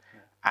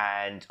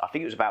 And I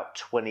think it was about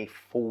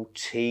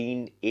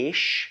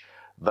 2014-ish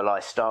that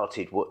I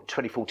started,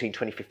 2014,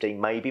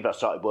 2015 maybe, but I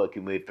started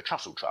working with the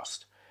Trussell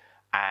Trust.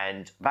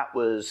 And that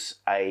was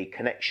a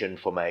connection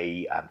from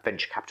a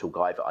venture capital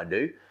guy that I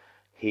knew.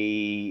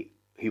 He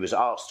was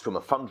asked from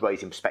a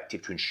fundraising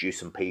perspective to introduce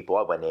some people.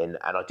 I went in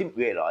and I didn't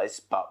realise,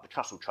 but the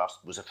Trussell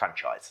Trust was a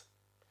franchise.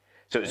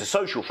 So it was a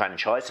social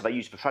franchise, so they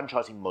used the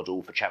franchising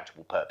model for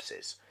charitable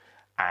purposes.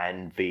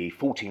 And the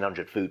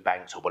 1,400 food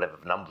banks, or whatever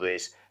the number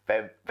is,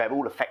 they're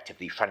all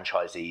effectively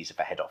franchisees of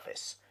the head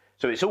office.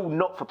 So it's all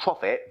not for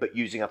profit, but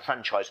using a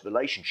franchise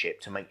relationship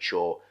to make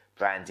sure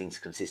branding's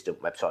consistent,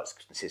 website's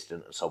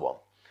consistent, and so on.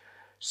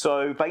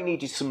 So they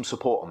needed some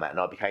support on that, and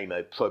I became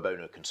a pro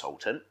bono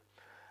consultant.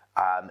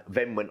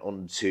 Then went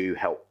on to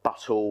help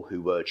Buttle,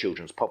 who were a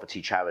children's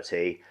poverty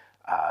charity.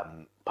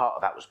 Part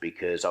of that was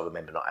because I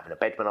remember not having a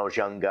bed when I was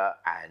younger,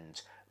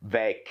 and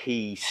their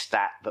key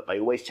stat that they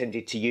always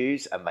tended to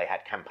use, and they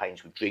had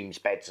campaigns with Dreams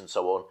Beds and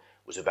so on,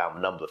 was around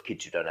the number of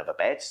kids who don't have a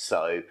bed.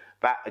 So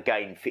that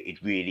again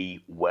fitted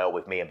really well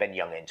with me, and then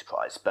Young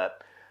Enterprise.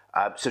 But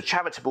so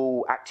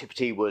charitable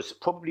activity was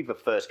probably the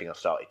first thing I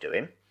started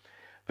doing.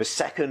 The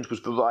second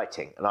was the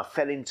writing, and I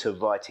fell into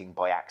writing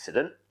by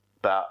accident,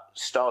 but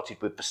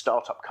started with the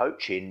Startup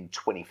Coach in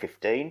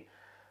 2015.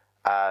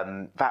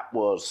 That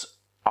was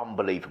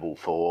unbelievable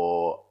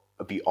for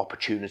the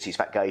opportunities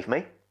that gave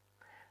me.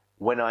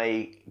 When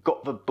I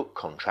got the book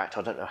contract,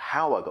 I don't know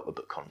how I got the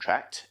book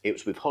contract. It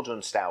was with Hodder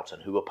and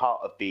Stoughton, who were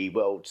part of the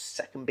world's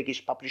second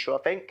biggest publisher, I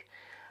think.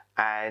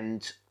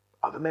 And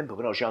I remember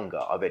when I was younger,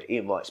 I read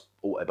Ian Wright's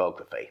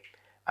autobiography,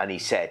 and he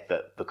said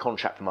that the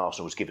contract from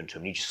Arsenal was given to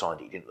him, and he just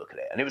signed it, he didn't look at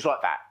it. And it was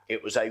like that.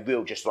 It was a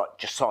real just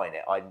sign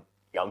it. I'm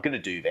going to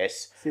do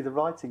this. See, the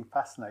writing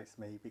fascinates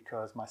me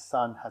because my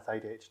son has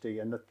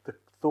ADHD, and the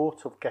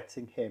thought of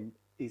getting him,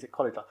 he's at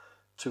college,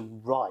 to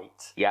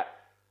write. Yeah.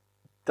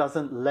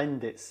 Doesn't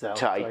lend itself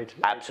to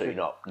ADHD. Absolutely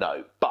not,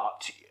 no.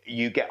 But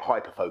you get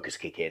hyper-focus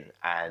kick in.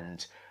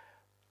 And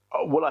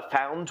what I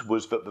found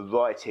was that the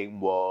writing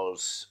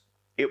was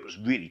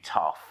really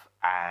tough.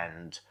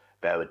 And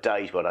there were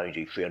days where I'd only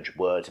do 300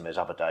 words, and there's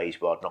other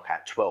days where I'd knock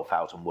out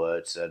 12,000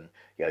 words and,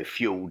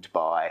 fueled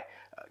by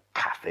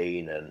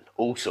caffeine and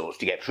all sorts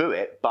to get through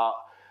it. But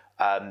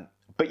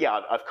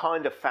yeah, I've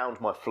kind of found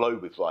my flow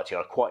with writing.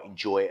 I quite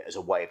enjoy it as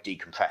a way of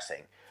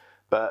decompressing.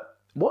 But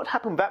what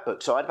happened with that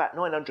book? So I had about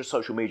 900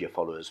 social media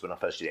followers when I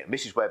first did it, and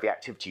this is where the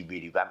activity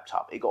really ramped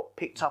up. It got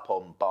picked up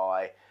on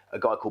by a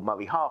guy called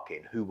Murray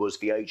Harkin, who was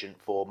the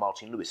agent for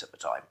Martin Lewis at the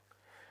time.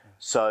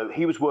 So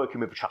he was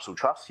working with the Trussell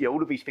Trust.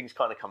 All of these things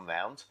kind of come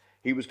round.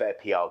 He was their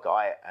PR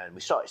guy, and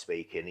we started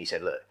speaking. He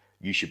said, look,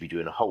 you should be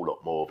doing a whole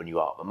lot more than you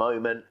are at the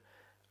moment.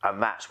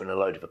 And that's when a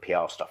load of the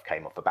PR stuff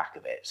came off the back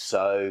of it.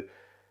 So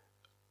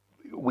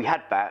we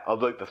had that. I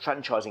wrote the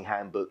franchising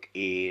handbook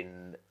I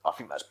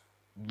think that's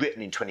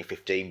written in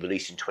 2015,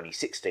 released in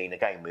 2016,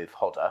 again with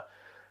Hodder.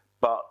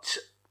 But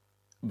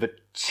the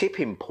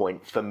tipping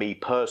point for me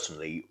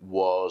personally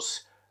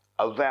was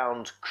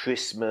around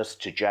Christmas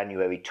to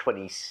January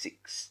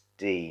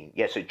 2016.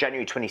 Yeah, so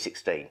January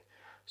 2016.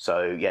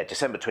 So yeah,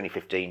 December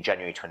 2015,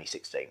 January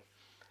 2016.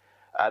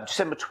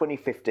 December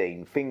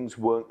 2015, things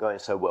weren't going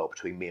so well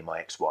between me and my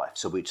ex-wife.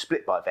 So we'd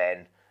split by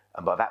then,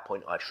 and by that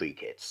point I had 3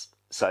 kids.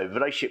 So the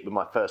relationship with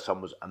my first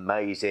son was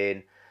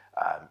amazing.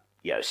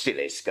 Still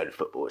is, go to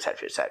football,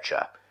 etc.,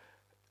 etc.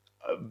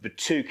 The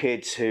two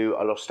kids who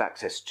I lost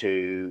access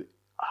to,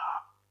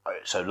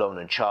 so Lauren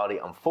and Charlie,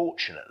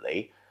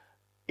 unfortunately,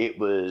 it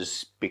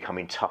was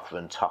becoming tougher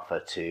and tougher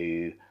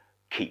to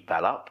keep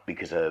that up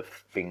because of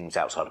things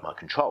outside of my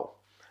control.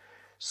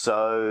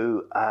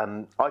 So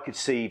I could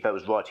see there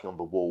was writing on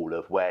the wall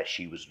of where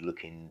she was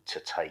looking to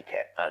take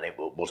it, and it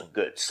wasn't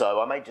good.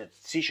 So I made a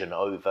decision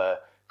over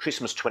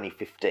Christmas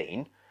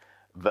 2015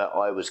 that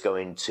I was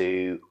going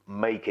to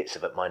make it so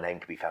that my name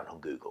could be found on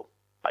Google.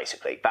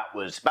 Basically, that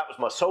was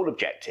my sole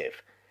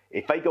objective.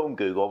 If they go on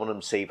Google, I want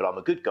them to see that I'm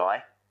a good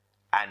guy,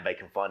 and they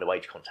can find a way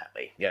to contact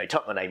me.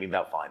 Type my name in,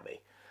 they'll find me.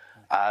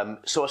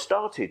 So I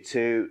started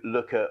to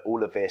look at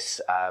all of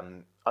this,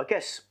 I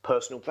guess,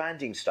 personal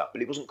branding stuff,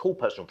 but it wasn't called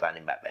personal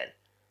branding back then.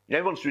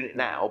 Everyone's doing it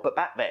now, but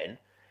back then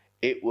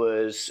it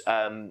was,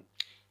 Gary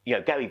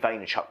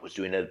Vaynerchuk was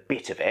doing a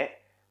bit of it,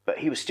 but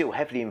he was still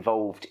heavily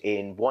involved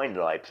in Wine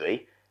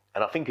Library,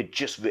 and I think had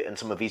just written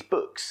some of his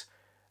books.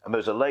 And there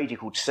was a lady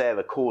called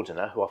Sarah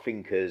Cordiner, who I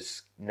think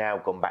has now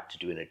gone back to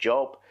doing a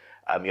job.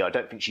 I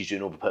don't think she's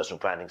doing all the personal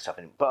branding stuff,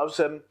 but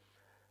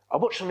I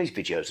watched some of these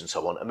videos and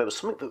so on, and there was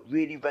something that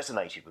really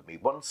resonated with me.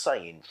 One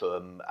saying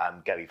from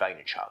Gary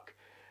Vaynerchuk,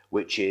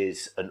 which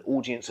is, an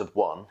audience of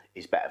one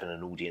is better than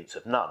an audience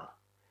of none.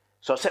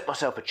 So I set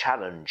myself a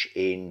challenge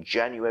in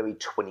January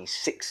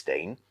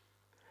 2016,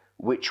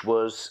 which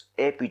was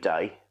every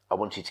day I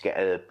wanted to get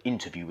an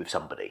interview with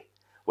somebody,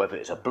 whether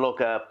it's a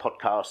blogger,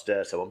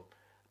 podcaster, so on.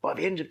 By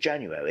the end of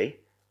January,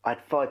 I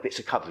had 5 bits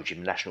of coverage in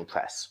the national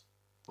press.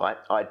 Right?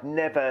 I'd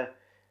never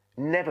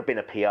been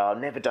a PR,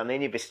 never done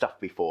any of this stuff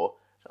before.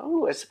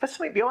 Oh, there's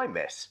something behind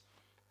this.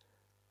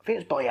 I think it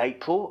was by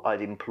April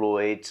I'd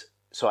employed,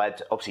 so I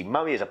had obviously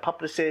Murray as a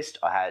publicist,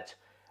 I had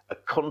a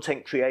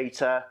content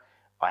creator,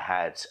 I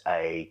had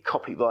a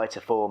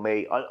copywriter for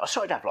me. I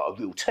started to have like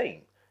a real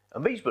team,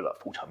 and these were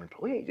like full-time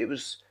employees. It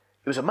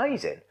was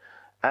amazing.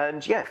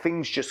 And yeah,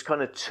 things just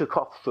kind of took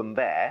off from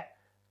there,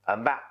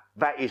 and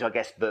that is, I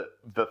guess,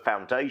 the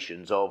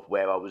foundations of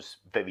where I was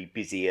very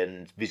busy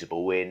and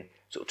visible in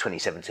sort of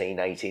 2017,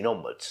 18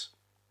 onwards.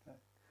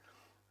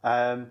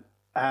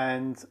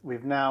 And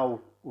we've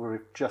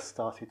just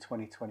started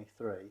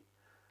 2023.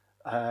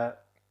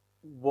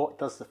 What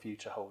does the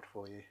future hold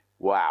for you?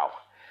 Wow.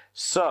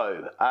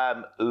 So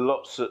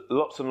lots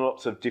and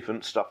lots of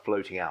different stuff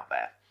floating out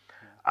there.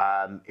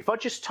 If I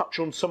just touch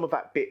on some of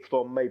that bit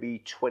from maybe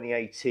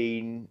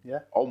 2018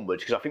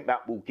 onwards, because I think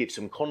that will give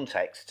some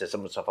context to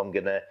some of the stuff I'm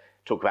going to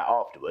talk about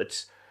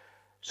afterwards.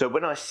 So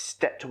when I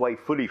stepped away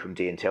fully from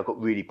D&T, I got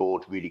really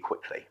bored really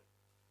quickly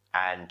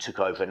and took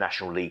over a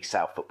National League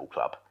South football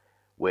club,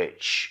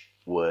 which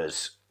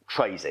was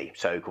crazy.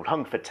 So called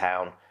Hungerford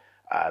Town.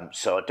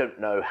 So I don't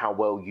know how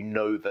well you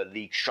know the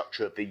league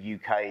structure of the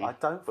UK. I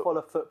don't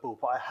follow football,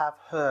 but I have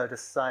heard a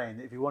saying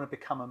that if you want to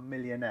become a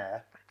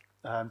millionaire,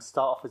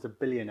 start off as a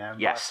billionaire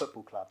and buy a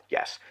football club.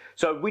 Yes.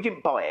 So we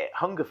didn't buy it.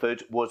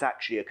 Hungerford was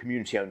actually a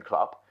community-owned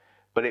club,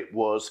 but it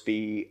was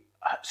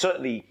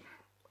certainly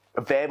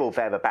there or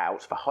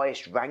thereabouts the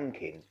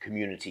highest-ranking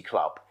community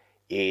club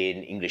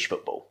in English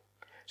football.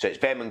 So it's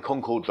them and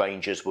Concord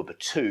Rangers were the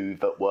two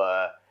that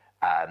were,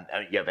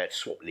 they're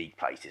swap league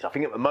places. I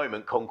think at the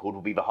moment Concord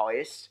will be the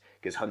highest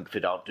because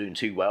Hungerford aren't doing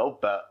too well,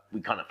 but we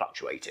kind of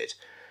fluctuated.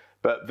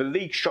 But the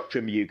league structure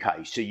in the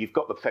UK, so you've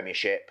got the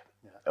Premiership,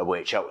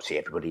 which obviously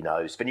everybody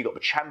knows. Then you've got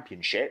the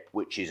Championship,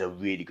 which is a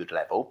really good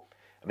level.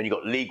 And then you've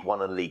got League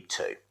One and League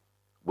Two,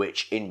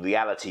 which in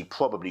reality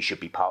probably should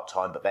be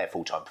part-time, but they're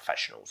full-time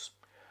professionals.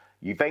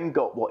 You then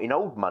got what in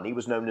old money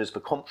was known as the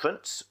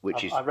Conference,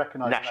 which is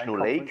National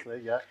League.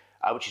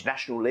 Which is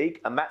National League,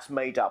 and that's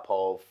made up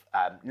of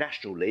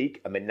National League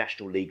and then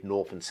National League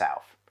North and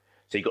South.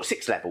 So you've got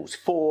 6 levels.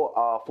 4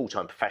 are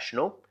full-time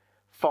professional,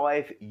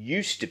 5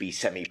 used to be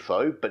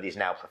semi-pro, but is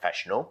now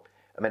professional,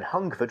 and then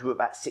Hungerford were at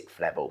that 6th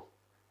level.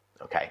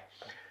 Okay,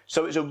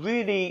 so it's a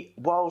really,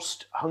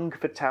 whilst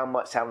Hungerford Town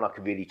might sound like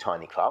a really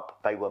tiny club,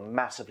 they were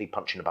massively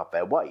punching above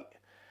their weight.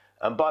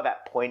 And by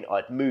that point,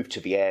 I'd moved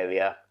to the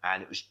area,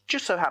 and it was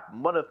just so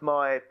happened one of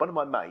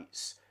my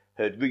mates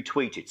had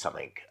retweeted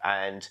something,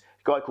 and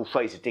a guy called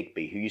Fraser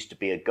Digby, who used to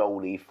be a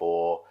goalie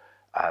for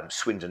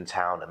Swindon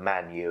Town and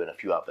Man U and a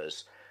few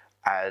others,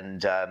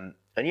 and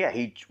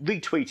he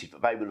retweeted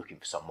that they were looking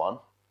for someone,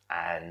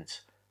 and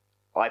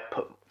I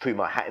threw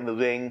my hat in the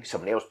ring.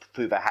 Somebody else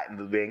threw their hat in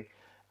the ring,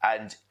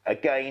 and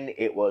again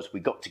it was we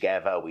got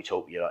together, we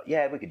talked,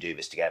 we can do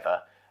this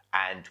together.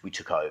 And we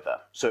took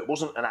over. So it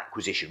wasn't an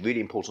acquisition. Really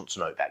important to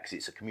note that because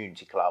it's a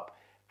community club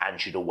and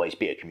should always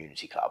be a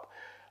community club.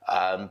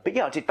 But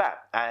yeah, I did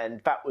that.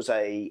 And that was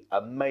an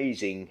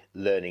amazing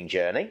learning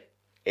journey.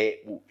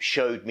 It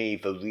showed me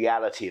the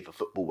reality of the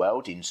football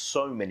world in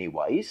so many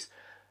ways.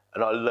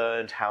 And I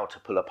learned how to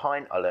pull a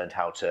pint. I learned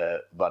how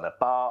to run a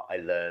bar. I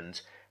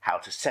learned how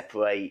to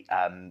separate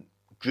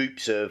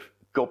groups of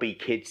gobby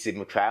kids in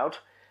the crowd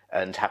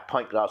and have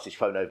pint glasses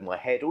thrown over my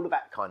head, all of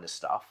that kind of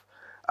stuff.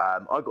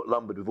 I got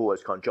lumbered with all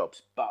those kind of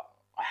jobs, but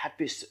I had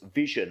this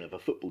vision of a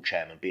football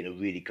chairman being a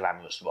really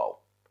glamorous role.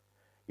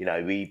 You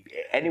know,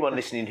 anyone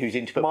listening who's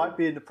into football might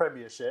be in the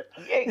Premiership.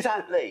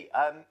 Exactly.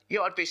 You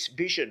know, I had this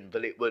vision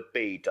that it would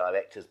be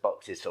directors,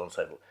 boxes, so on and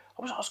so forth.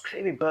 I was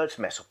clearing birds'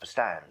 mess off the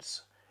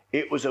stands.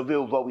 It was a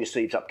real roll your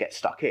sleeves up, get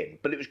stuck in.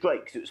 But it was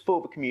great because it was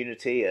for the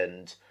community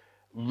and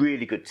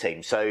really good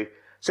team. So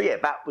yeah,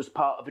 that was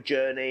part of a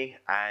journey.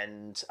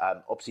 And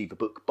obviously the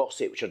book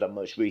Boss It, which I've done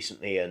most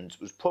recently and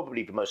was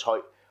probably the most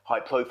high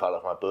profile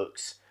of my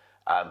books,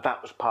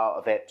 that was part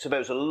of it. So there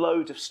was a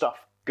load of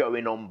stuff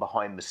going on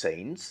behind the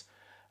scenes,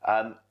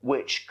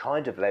 which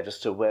kind of led us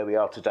to where we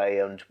are today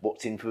and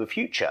what's in for the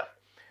future.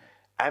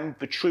 And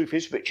the truth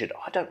is, Richard,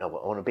 I don't know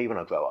what I want to be when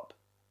I grow up.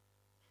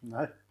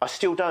 No. I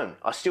still don't.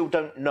 I still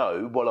don't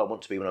know what I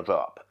want to be when I grow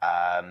up.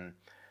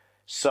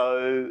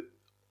 So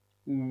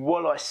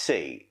what I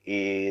see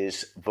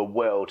is the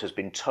world has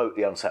been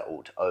totally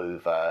unsettled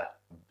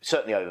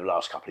certainly over the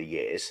last couple of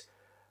years,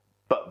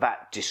 but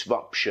that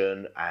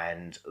disruption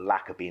and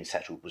lack of being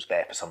settled was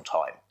there for some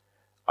time.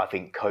 I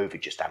think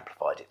COVID just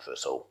amplified it for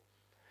us all.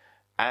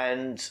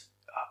 And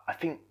I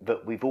think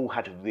that we've all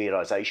had a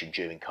realisation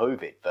during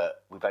COVID that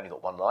we've only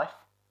got one life,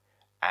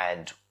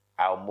 and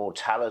our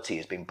mortality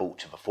has been brought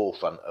to the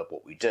forefront of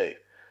what we do.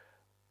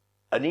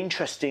 An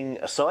interesting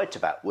aside to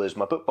that was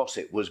my book Boss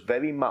It was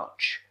very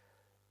much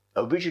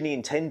originally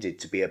intended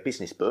to be a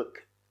business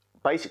book,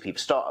 basically the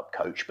startup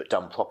coach, but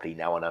done properly.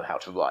 Now I know how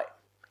to write.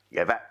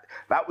 Yeah,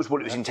 that was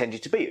what it was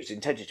intended to be. It was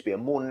intended to be a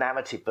more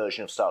narrative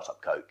version of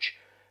Startup Coach,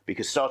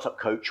 because Startup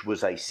Coach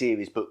was a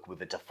series book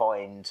with a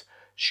defined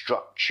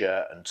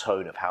structure and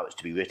tone of how it's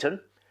to be written.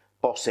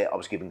 Boss It, I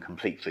was given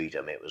complete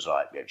freedom. It was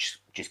like,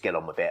 just get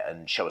on with it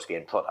and show us the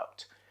end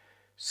product.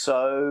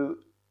 So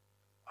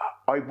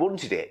I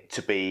wanted it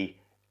to be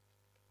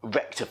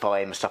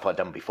rectifying the stuff I'd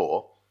done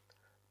before,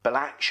 but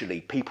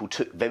actually people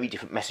took very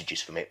different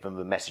messages from it than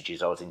the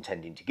messages I was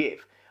intending to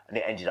give. And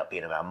it ended up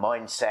being around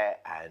mindset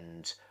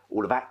and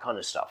all of that kind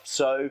of stuff.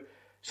 So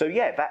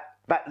yeah,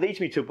 that leads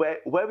me to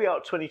where we are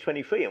at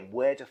 2023 and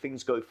where do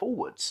things go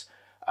forwards.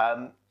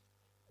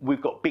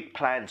 We've got big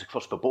plans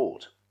across the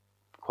board,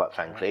 quite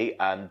frankly.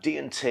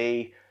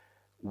 D&T,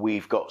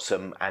 we've got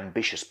some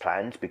ambitious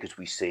plans because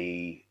we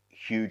see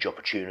huge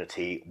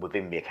opportunity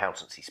within the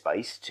accountancy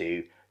space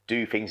to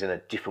do things in a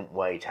different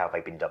way to how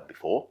they've been done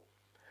before.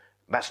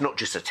 That's not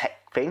just a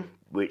tech thing,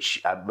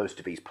 which most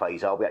of these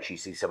plays are. We actually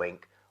see something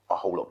a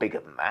whole lot bigger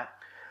than that.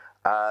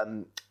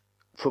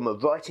 From a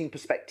writing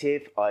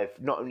perspective, I've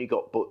not only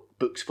got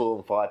books 4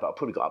 and 5, but I've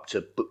probably got up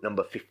to book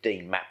number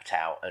 15 mapped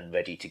out and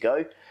ready to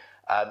go.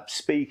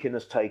 Speaking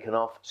has taken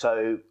off,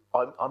 so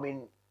I'm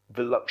in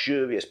the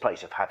luxurious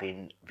place of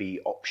having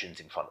the options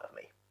in front of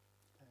me.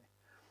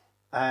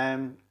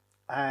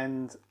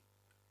 And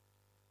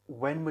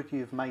when would you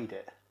have made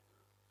it?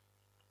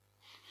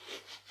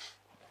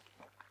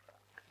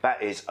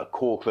 That is a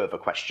corker of a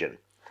question,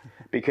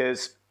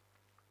 because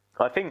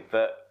I think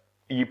that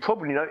you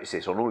probably notice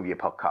this on all of your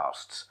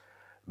podcasts,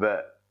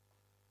 that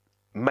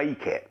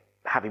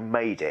having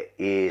made it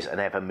is an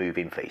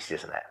ever-moving feast,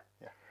 isn't it?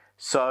 Yeah.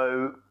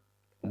 So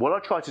what I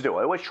try to do,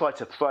 I always try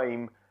to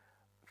frame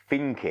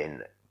thinking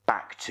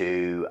back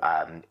to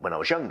when I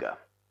was younger.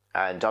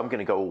 And I'm going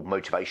to go all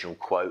motivational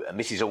quote, and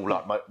this is all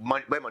like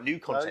where my new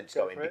content's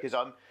going, because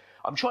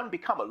I'm trying to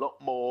become a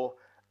lot more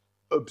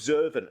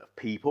observant of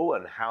people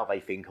and how they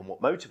think and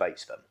what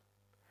motivates them.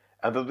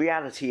 And the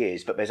reality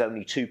is that there's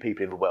only 2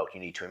 people in the world you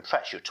need to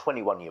impress, your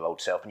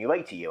 21-year-old self and your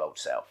 80-year-old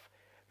self.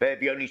 They're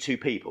the only 2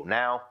 people.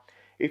 Now,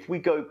 if we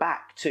go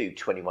back to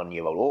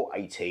 21-year-old or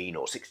 18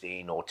 or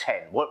 16 or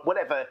 10,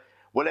 whatever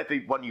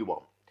one you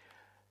want,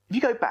 if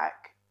you go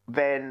back,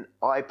 then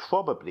I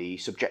probably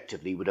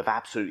subjectively would have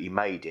absolutely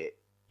made it.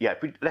 Yeah,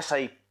 let's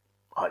say,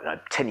 I don't know,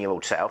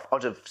 10-year-old self,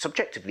 I'd have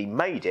subjectively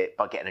made it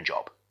by getting a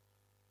job.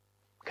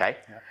 Okay?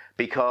 Yeah.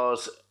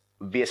 Because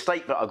the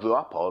estate that I grew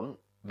up on,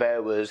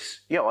 there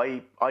was,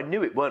 I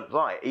knew it weren't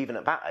right, even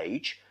at that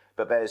age,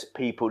 but there's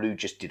people who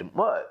just didn't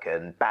work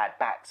and bad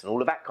backs and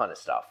all of that kind of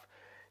stuff.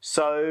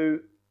 So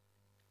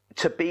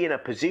to be in a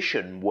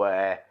position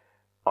where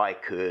I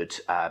could,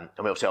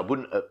 obviously I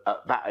wouldn't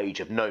at that age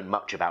have known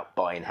much about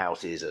buying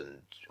houses and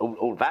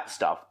all that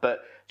stuff,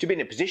 but to be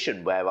in a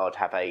position where I'd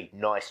have a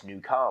nice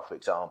new car, for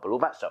example, all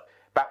that stuff,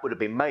 that would have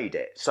been made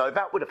it. So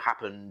that would have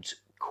happened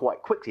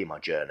quite quickly in my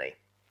journey.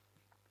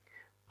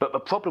 But the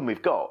problem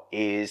we've got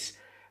is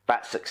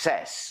that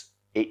success,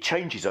 it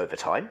changes over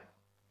time,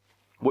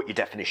 what your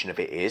definition of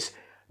it is,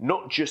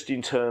 not just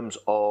in terms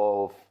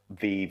of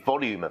the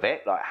volume of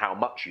it, like how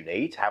much you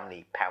need, how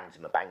many pounds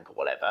in the bank or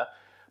whatever,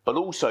 but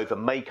also the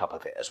makeup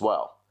of it as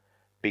well.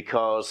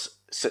 Because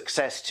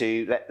success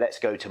let's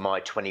go to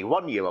my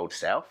 21-year-old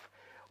self,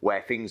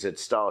 where things had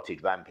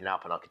started ramping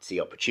up and I could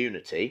see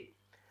opportunity,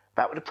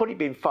 that would have probably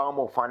been far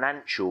more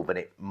financial than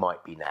it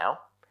might be now.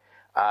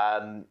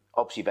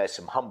 Obviously, there's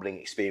some humbling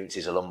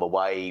experiences along the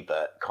way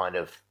that kind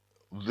of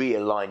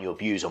realign your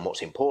views on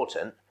what's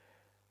important.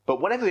 But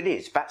whatever it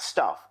is, that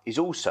stuff is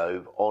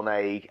also on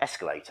a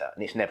escalator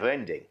and it's never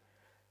ending.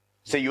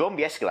 So you're on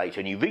the escalator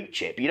and you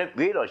reach it, but you don't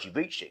realise you've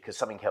reached it because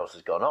something else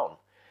has gone on.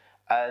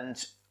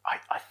 And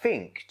I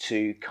think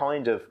to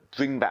kind of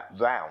bring that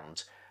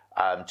round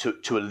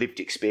to a lived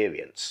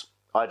experience,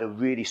 I had a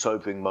really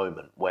sobering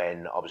moment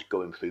when I was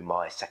going through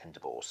my second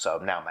divorce. So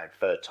I'm now married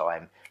third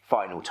time,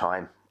 final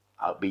time,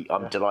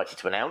 I'm delighted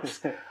to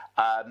announce.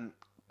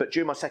 But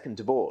during my second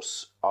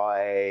divorce,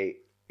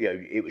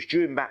 it was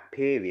during that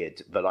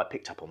period that I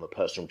picked up on the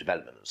personal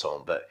development and so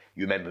on that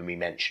you remember me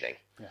mentioning.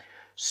 Yeah.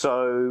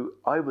 So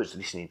I was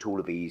listening to all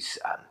of these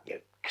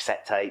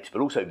cassette tapes,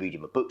 but also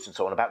reading the books and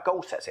so on about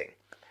goal setting.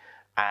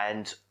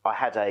 And I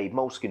had a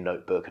moleskin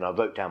notebook and I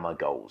wrote down my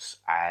goals.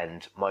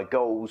 And my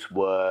goals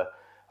were,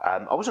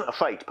 I wasn't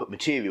afraid to put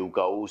material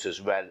goals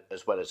as well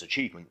as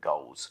achievement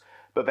goals.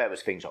 But there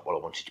was things like what I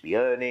wanted to be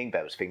earning.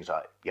 There was things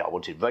like, I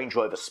wanted Range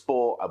Rover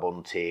Sport. I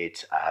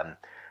wanted,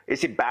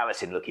 it's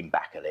embarrassing looking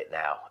back at it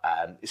now.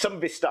 Some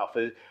of this stuff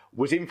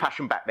was in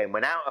fashion back then,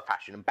 went out of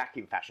fashion and back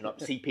in fashion, like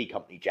the CP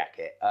Company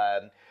jacket.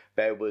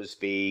 There was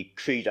the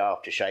Creed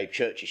aftershave,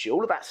 churchy,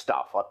 all of that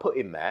stuff I put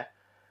in there.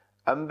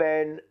 And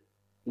then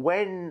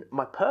when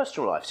my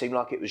personal life seemed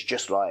like it was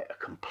just like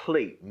a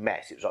complete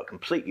mess, it was like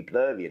completely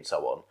blurry and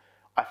so on,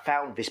 I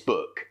found this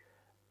book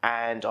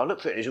and I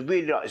looked at it,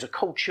 there's a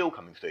cold chill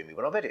coming through me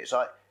when I read it. It's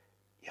like,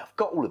 I've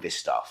got all of this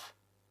stuff.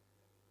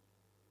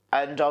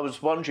 And I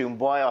was wondering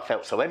why I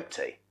felt so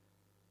empty.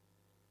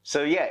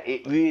 So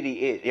it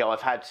really is,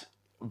 I've had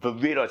the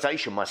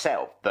realisation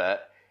myself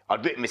that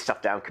I'd written this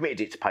stuff down, committed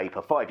it to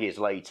paper. 5 years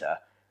later,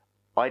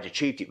 I'd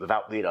achieved it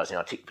without realising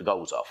I ticked the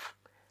goals off.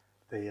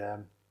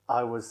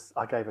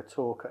 I gave a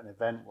talk at an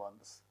event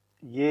once,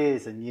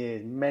 years and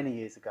years, many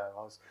years ago.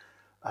 I was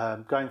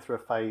going through a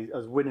phase, I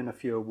was winning a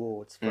few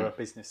awards for a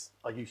business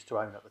I used to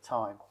own at the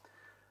time.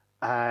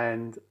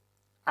 And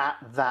at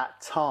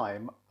that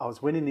time, I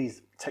was winning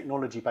these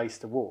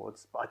technology-based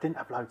awards, but I didn't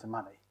have loads of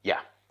money. Yeah.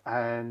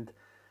 And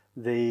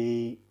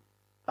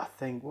I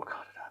think, what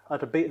car did I have? I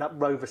had a beaten up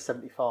Rover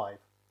 75 I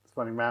was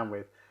running around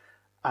with.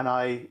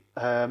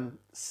 And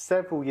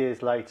several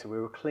years later, we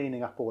were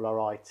cleaning up all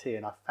our IT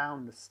and I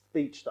found the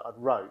speech that I'd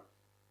wrote.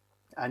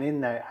 And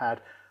in there it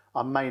had,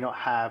 I may not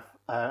have,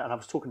 and I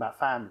was talking about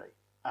family,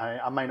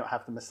 I may not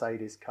have the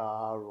Mercedes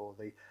car or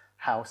the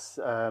house,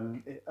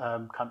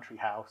 country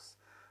house,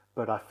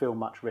 but I feel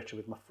much richer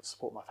with my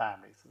support my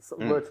family. So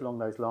words along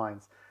those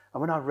lines. And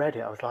when I read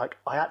it, I was like,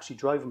 I actually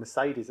drove a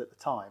Mercedes at the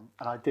time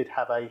and I did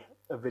have a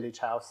village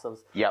house I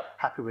was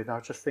happy with. And I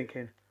was just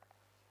thinking,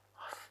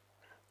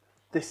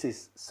 this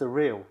is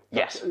surreal.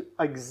 Yes.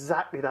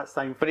 Exactly that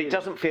same feeling. But it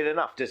doesn't feel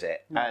enough, does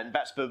it? No. And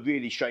that's the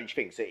really strange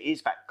thing. So it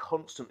is that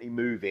constantly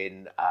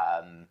moving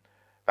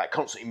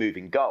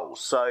goal.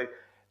 So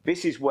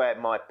this is where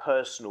my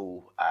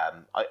personal,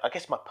 I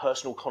guess my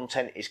personal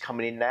content is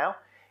coming in now,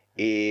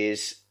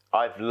 is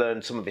I've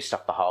learned some of this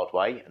stuff the hard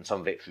way and some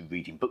of it through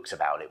reading books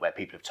about it where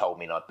people have told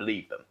me and I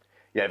believe them.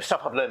 The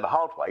stuff I've learned the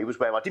hard way was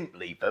where I didn't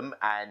believe them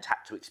and had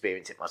to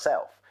experience it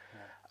myself.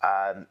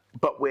 Yeah.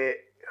 But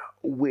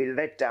we're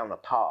led down a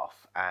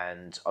path,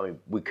 and I mean,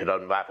 we could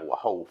unravel a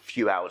whole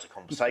few hours of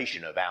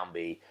conversation around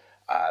the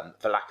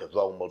lack of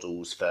role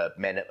models for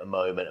men at the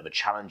moment and the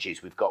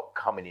challenges we've got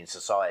coming in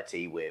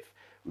society with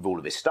all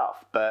of this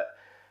stuff. But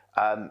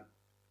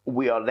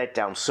we are led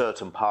down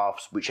certain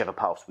paths, whichever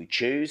paths we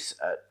choose.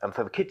 And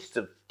for the kids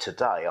of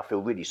today, I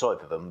feel really sorry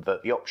for them,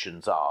 that the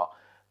options are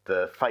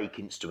the fake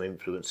Insta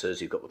influencers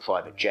who've got the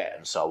private jet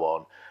and so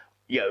on.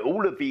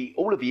 All of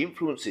the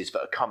influences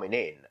that are coming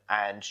in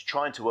and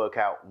trying to work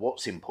out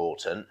what's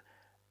important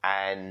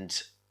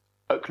and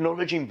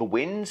acknowledging the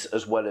wins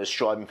as well as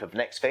striving for the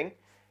next thing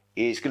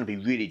is going to be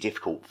really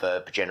difficult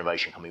for the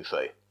generation coming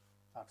through.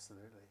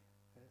 Absolutely.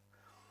 Yeah.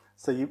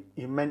 So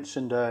you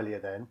mentioned earlier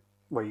then,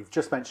 well, you've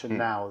just mentioned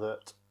now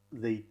that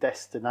the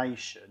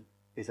destination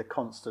is a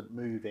constant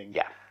moving,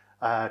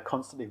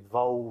 constant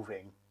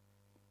evolving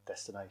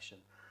destination.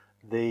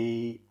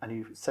 And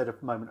you said a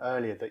moment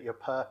earlier that your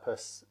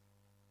purpose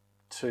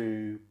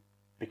to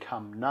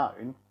become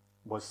known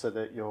was so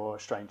that your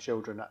estranged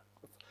children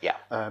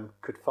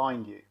could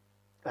find you.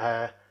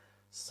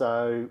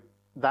 So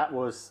that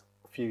was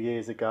a few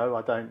years ago.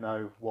 I don't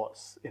know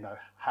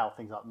how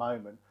things are at the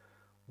moment.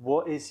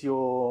 What is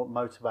your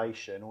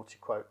motivation, or to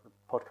quote the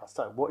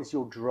podcast, what is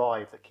your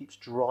drive that keeps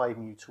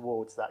driving you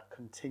towards that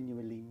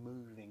continually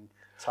moving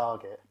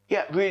target?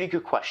 Yeah, really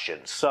good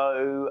question.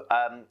 So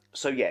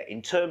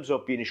in terms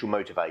of the initial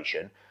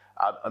motivation,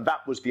 and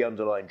that was the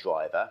underlying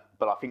driver,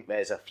 but I think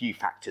there's a few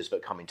factors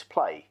that come into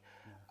play.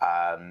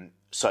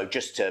 So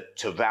just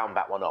to round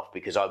that one off,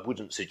 because I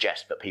wouldn't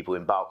suggest that people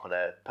embark on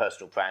a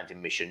personal branding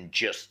mission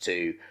just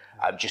to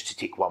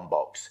tick one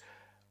box.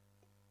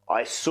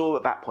 I saw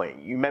at that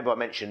point, you remember I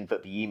mentioned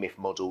that the E-Myth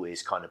model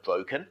is kind of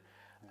broken.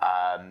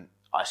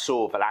 I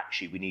saw that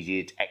actually we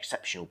needed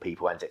exceptional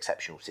people and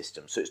exceptional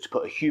systems. So it's to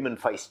put a human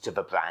face to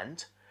the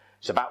brand.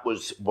 So that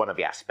was one of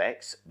the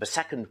aspects. The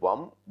second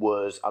one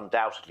was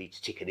undoubtedly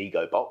to tick an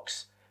ego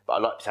box. But I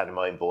liked the sound of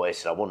my own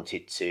voice and I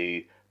wanted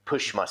to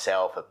push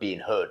myself at being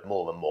heard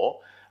more and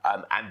more.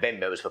 And then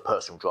there was the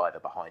personal driver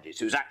behind it.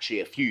 So it was actually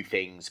a few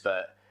things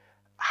that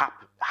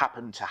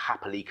happen to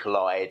happily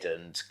collide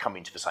and come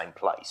into the same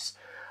place.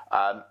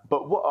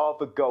 But what are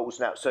the goals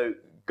now? So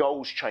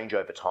goals change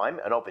over time,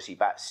 and obviously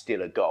that's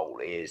still a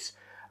goal.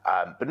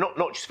 But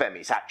not just for them.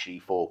 It's actually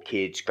for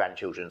kids,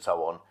 grandchildren, and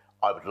so on.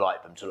 I would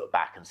like them to look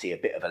back and see a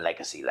bit of a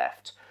legacy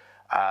left.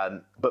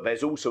 But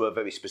there's also a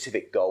very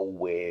specific goal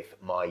with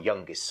my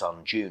youngest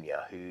son,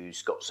 Junior,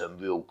 who's got some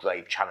real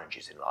grave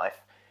challenges in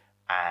life,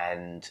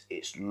 and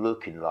it's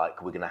looking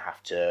like we're going to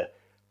have to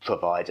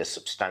provide a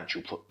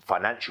substantial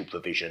financial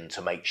provision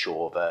to make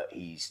sure that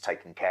he's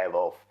taken care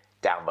of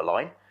down the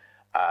line.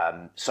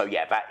 So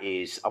yeah, that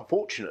is,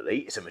 unfortunately,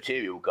 it's a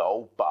material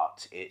goal,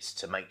 but it's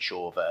to make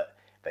sure that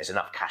there's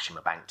enough cash in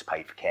the bank to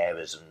pay for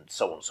carers and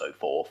so on and so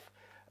forth.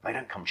 They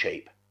don't come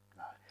cheap.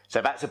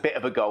 So that's a bit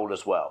of a goal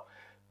as well.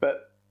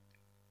 But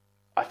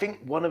I think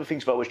one of the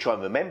things that I always try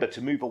and remember,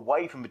 to move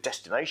away from the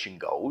destination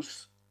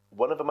goals,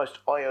 one of the most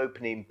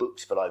eye-opening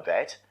books that I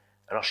read,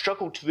 and I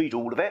struggled to read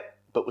all of it,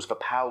 but was The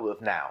Power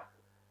of Now.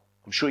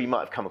 I'm sure you might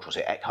have come across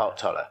it, Eckhart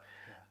Tolle. Yeah.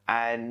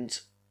 And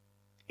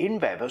in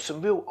there were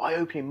some real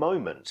eye-opening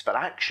moments, but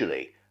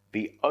actually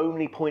the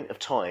only point of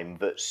time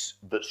that's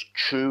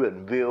true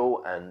and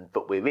real and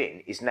that we're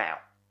in is now.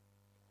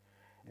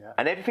 Yeah.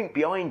 And everything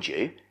behind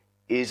you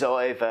is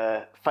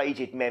either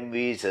faded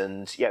memories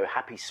and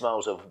happy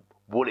smiles of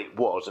what it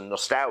was and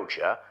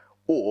nostalgia,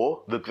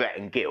 or regret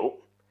and guilt.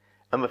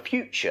 And the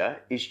future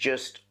is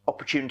just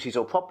opportunities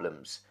or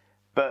problems,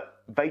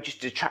 but they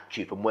just detract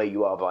you from where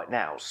you are right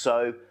now.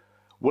 So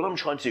what I'm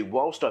trying to do,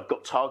 whilst I've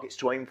got targets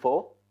to aim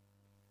for,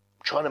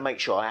 I'm trying to make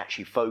sure I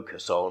actually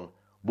focus on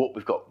what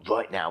we've got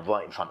right now,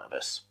 right in front of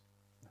us.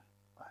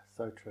 That's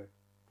so true.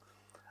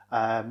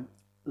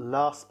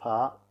 Last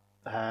part,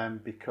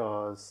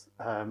 because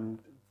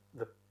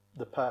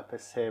the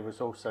purpose here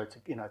was also to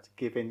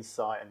give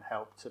insight and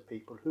help to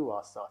people who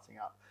are starting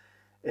up.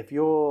 If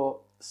you're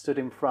stood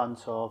in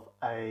front of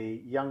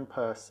a young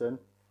person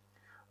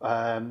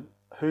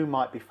who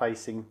might be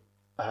facing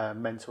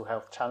mental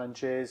health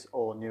challenges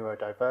or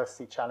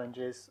neurodiversity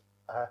challenges,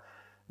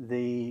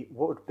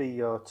 what would be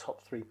your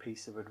top 3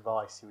 pieces of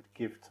advice you would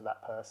give to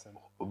that person?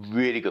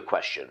 Really good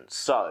question.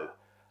 So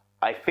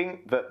I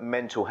think that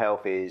mental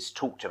health is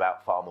talked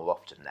about far more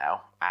often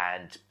now,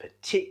 and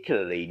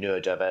particularly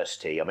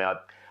neurodiversity. I mean,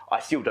 I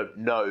still don't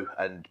know,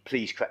 and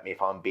please correct me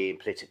if I'm being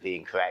politically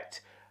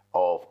incorrect,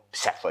 of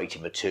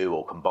separating the two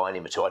or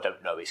combining the two. I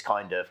don't know. It's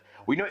kind of,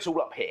 we know it's all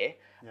up here.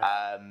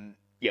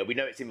 Yeah. We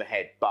know it's in the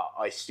head, but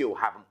I still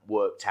haven't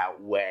worked out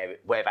where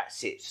that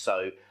sits.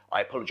 So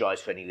I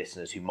apologise for any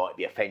listeners who might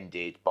be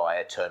offended by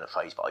a turn of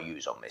phrase that I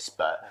use on this,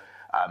 but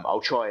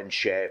I'll try and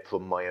share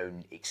from my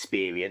own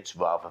experience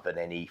rather than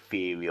any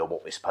theory or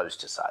what we're supposed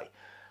to say.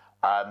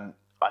 I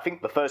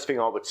think the first thing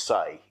I would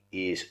say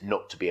is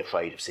not to be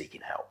afraid of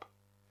seeking help.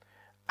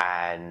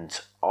 And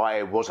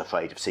I was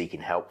afraid of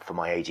seeking help for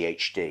my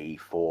ADHD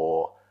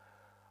for,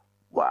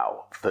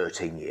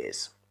 13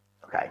 years.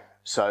 Okay.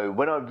 So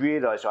when I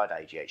realised I had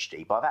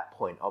ADHD, by that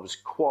point I was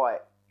quite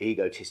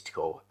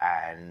egotistical,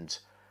 and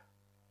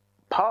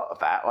part of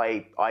that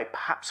I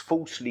perhaps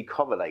falsely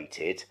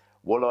correlated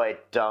what I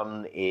had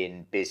done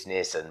in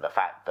business and the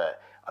fact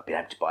that I'd been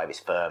able to buy this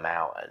firm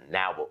out, and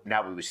now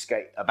we were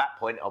at that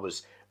point I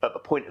was at the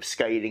point of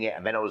scaling it,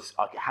 and then I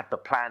had the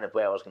plan of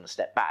where I was going to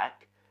step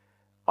back.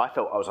 I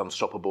felt I was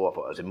unstoppable. I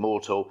thought I was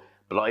immortal,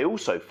 but I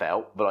also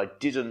felt that I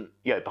didn't,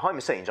 behind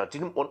the scenes, I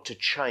didn't want to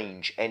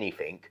change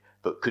anything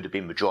that could have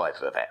been the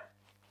driver of it.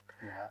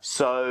 Yeah.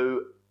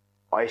 So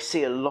I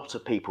see a lot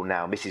of people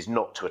now, and this is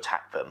not to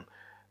attack them,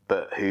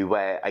 but who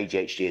wear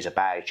ADHD as a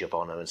badge of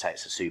honour and say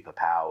it's a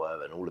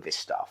superpower and all of this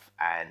stuff.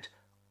 And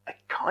I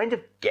kind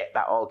of get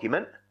that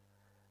argument,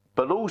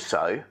 but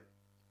also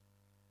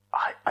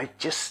I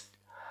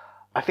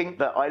think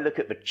that I look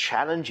at the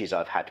challenges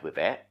I've had with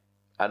it,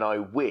 and I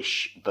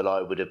wish that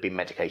I would have been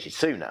medicated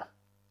sooner.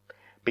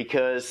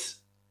 Because,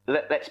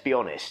 let's be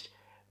honest,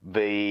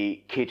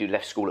 the kid who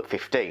left school at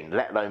 15,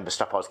 let alone the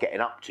stuff I was getting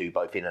up to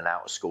both in and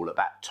out of school at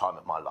that time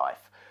of my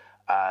life,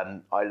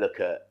 I look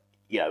at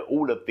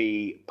all of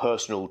the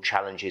personal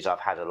challenges I've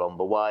had along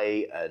the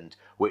way, and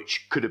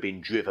which could have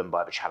been driven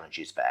by the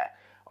challenges there.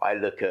 I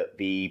look at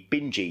the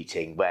binge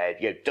eating, where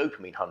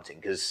dopamine hunting,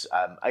 because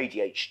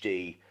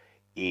ADHD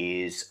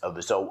is a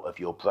result of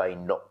your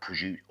brain not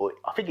produce, or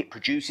I think it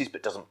produces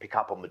but doesn't pick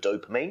up on the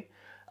dopamine.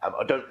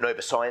 I don't know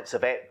the science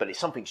of it, but it's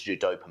something to do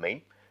with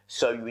dopamine.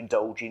 So you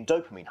indulge in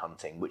dopamine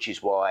hunting, which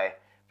is why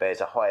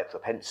there's a higher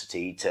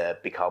propensity to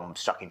become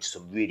stuck into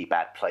some really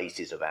bad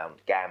places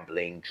around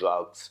gambling,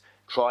 drugs,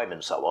 crime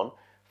and so on.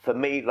 For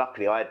me,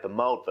 luckily, I had the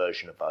mild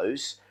version of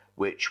those,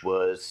 which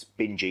was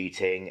binge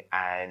eating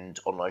and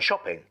online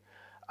shopping.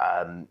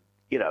 And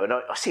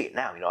I see it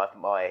now.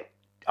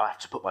 I have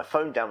to put my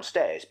phone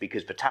downstairs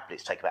because the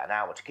tablets take about an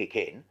hour to kick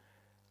in,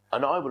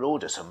 and I will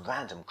order some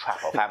random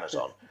crap off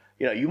Amazon.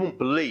 You wouldn't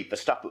believe the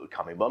stuff that would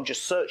come in, but I'm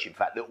just searching for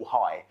that little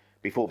high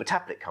before the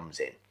tablet comes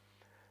in.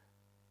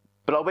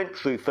 But I went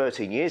through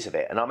 13 years of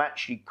it, and I'm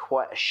actually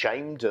quite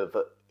ashamed of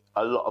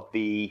a lot of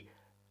the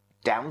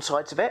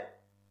downsides of it.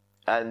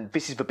 and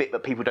this is the bit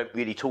that people don't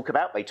really talk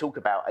about. They talk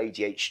about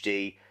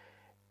ADHD.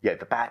 Yeah,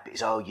 the bad bit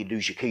is, you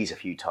lose your keys a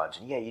few times.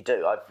 And yeah, you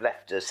do. I've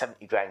left a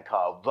 70 grand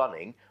car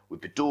running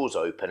with the doors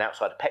open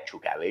outside a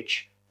petrol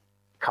garage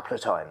a couple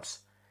of times.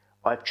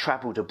 I've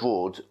travelled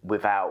abroad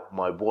without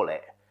my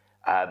wallet.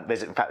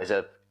 There's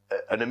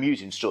an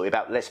amusing story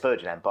about Les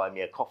Ferdinand buying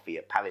me a coffee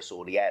at Paris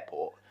or the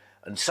airport.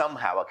 And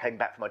somehow I came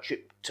back from my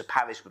trip to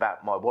Paris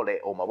without my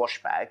wallet or my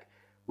wash bag,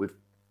 with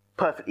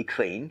perfectly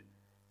clean,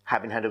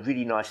 having had a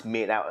really nice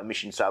meal out at a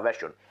Michelin-star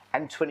restaurant,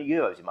 and 20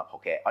 euros in my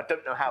pocket. I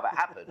don't know how that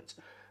happened.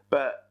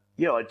 But,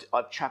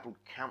 I've travelled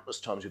countless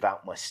times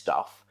without my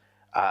stuff.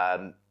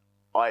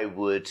 I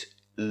would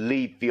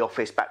leave the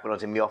office back when I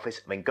was in the office,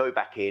 and then go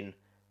back in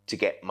to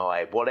get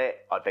my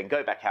wallet. I'd then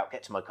go back out,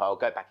 get to my car,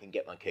 go back in,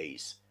 get my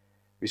keys.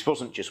 This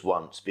wasn't just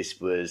once. This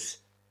was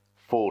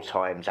 4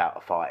 times out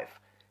of 5.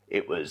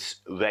 It was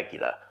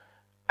regular.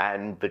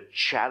 And the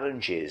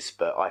challenges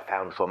that I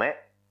found from it,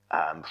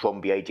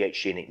 from the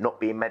ADHD and it not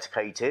being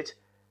medicated,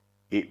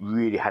 it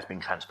really has been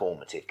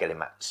transformative, getting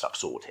that stuff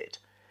sorted.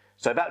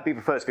 So that would be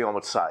the first thing I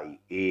would say,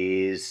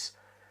 is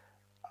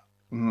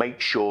make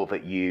sure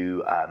that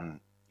you,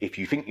 if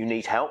you think you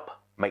need help,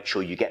 make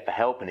sure you get the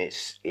help. And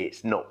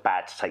it's not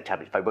bad to take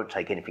tablets. They won't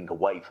take anything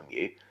away from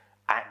you.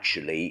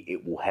 Actually,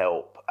 it will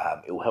help.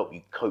 It will help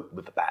you cope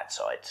with the bad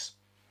sides.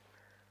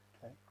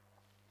 Okay.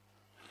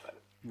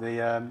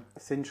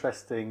 It's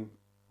interesting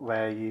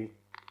where you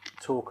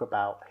talk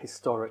about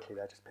historically.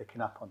 They're just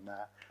picking up on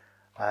that.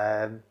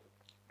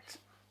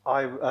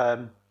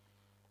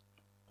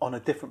 On a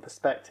different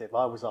perspective,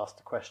 I was asked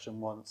a question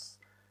once.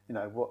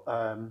 What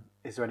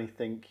is there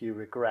anything you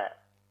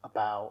regret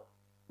about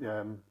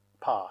the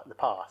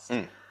past?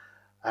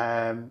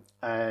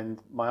 And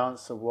my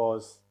answer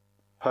was,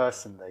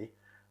 personally,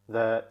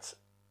 that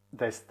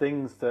there's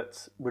things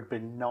that would have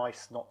been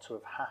nice not to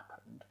have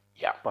happened.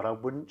 Yeah. But I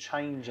wouldn't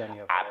change any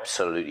of it.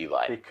 Absolutely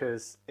right.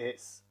 Because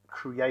it's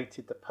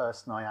created the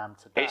person I am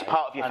today. It's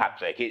part of your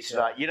fabric. It's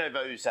like,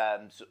 those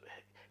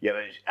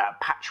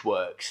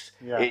patchworks.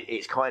 Yeah.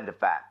 It's kind of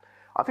that.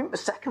 I think the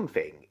second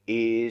thing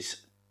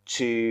is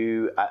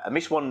to, and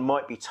this one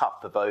might be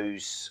tough for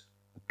those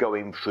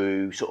going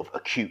through sort of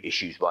acute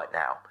issues right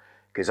now,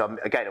 because I'm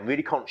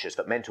really conscious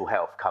that mental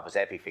health covers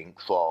everything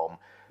from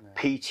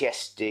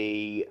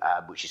PTSD,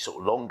 which is sort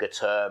of longer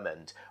term,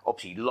 and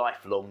obviously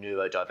lifelong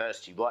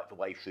neurodiversity, right the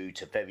way through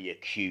to very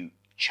acute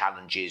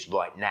challenges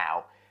right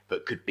now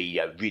that could be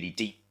really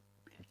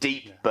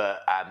deep,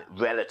 but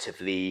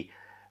relatively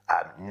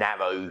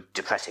narrow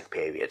depressive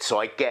periods. So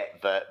I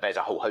get that there's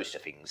a whole host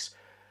of things,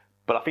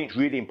 but I think it's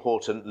really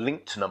important,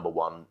 linked to number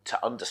one,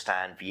 to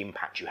understand the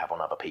impact you have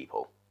on other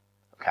people.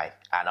 Okay,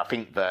 and I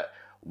think that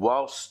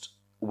whilst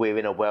we're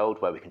in a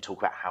world where we can talk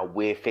about how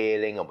we're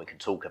feeling, and we can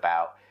talk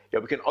about,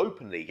 we can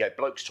openly,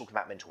 blokes talking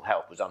about mental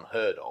health was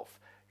unheard of,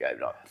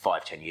 like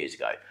 5-10 years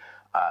ago.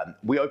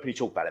 We openly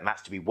talk about it, and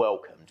that's to be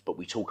welcomed, but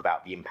we talk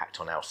about the impact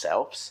on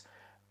ourselves.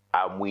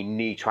 We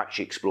need to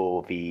actually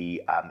explore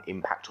the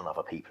impact on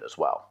other people as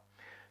well.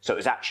 So it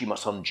was actually my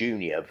son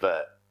Junior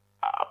that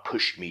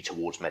pushed me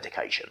towards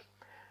medication,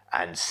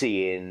 and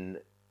seeing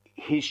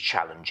his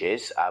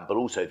challenges, but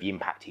also the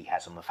impact he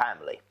has on the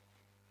family.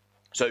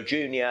 So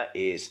Junior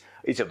is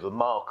a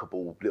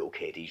remarkable little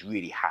kid. He's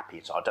really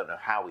happy. So I don't know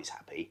how he's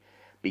happy,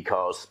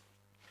 because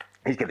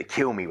he's going to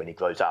kill me when he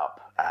grows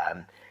up,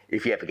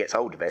 if he ever gets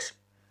hold of this.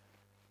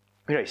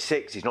 He's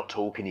 6, he's not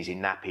talking, he's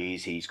in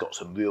nappies, he's got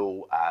some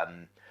real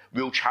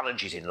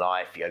challenges in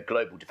life,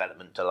 global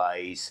development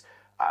delays.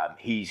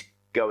 He's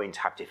going to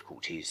have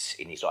difficulties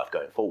in his life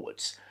going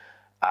forwards.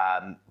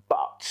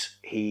 But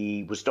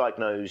he was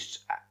diagnosed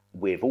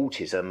with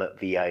autism at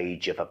the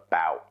age of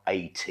about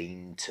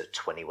 18 to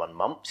 21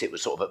 months. It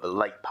was sort of at the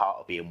late part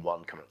of being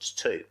 1 coming up to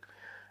 2.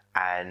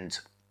 And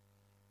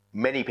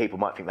many people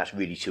might think that's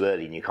really too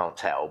early and you can't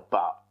tell,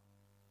 but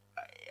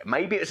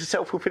maybe it's a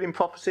self-fulfilling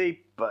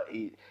prophecy, but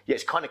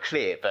it's kind of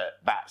clear that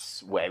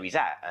that's where he's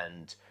at,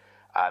 and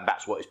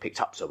that's what was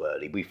picked up so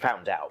early. We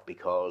found out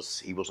because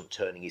he wasn't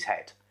turning his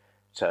head,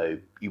 so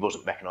he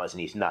wasn't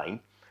recognising his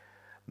name.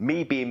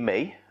 Me being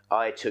me,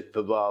 I took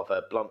the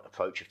rather blunt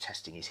approach of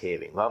testing his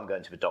hearing. Rather than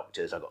going to the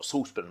doctors, I got a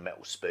saucepan and a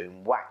metal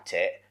spoon, whacked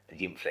it, and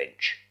he didn't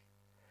flinch.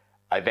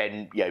 I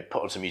then,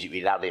 put on some music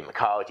really loudly in the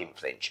car, he didn't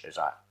flinch. It was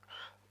like,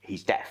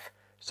 he's deaf.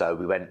 So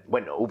we went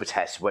all the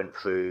tests, went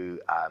through,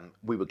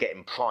 we were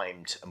getting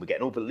primed, and we're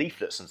getting all the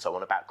leaflets and so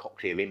on about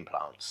cochlear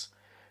implants.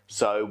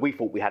 So we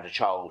thought we had a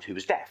child who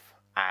was deaf.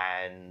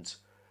 And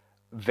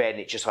then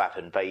it just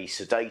happened, they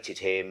sedated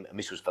him, and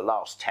this was the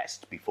last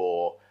test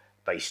before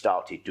they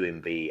started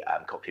doing the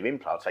cochlear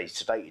implants. They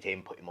sedated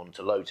him, put him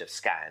onto loads of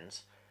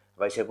scans.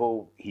 They said,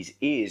 well, his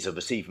ears are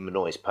receiving the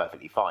noise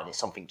perfectly fine. It's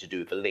something to do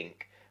with the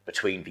link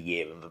between the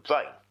ear and the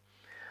brain.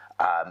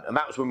 And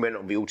that was when we went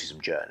on the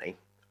autism journey.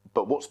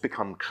 But what's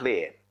become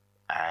clear,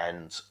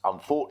 and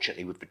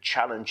unfortunately with the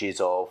challenges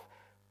of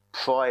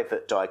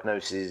private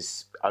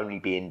diagnoses only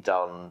being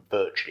done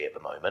virtually at the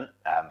moment,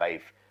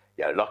 they've,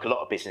 like a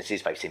lot of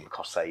businesses, they've seen the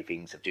cost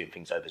savings of doing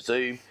things over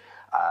Zoom.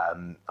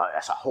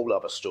 That's a whole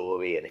other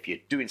story. And if you're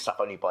doing stuff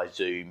only by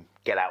Zoom,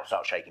 get out,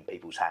 start shaking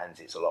people's hands.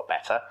 It's a lot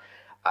better.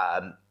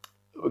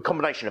 A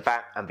combination of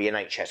that and the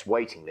NHS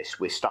waiting list,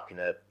 we're stuck in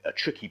a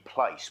tricky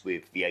place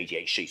with the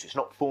ADHD. So it's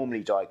not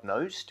formally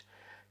diagnosed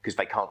because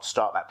they can't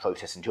start that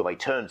process until they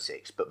turn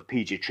 6. But the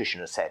paediatrician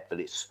has said that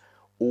it's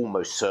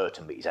almost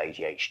certain that he's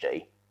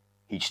ADHD.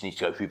 He just needs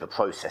to go through the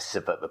process so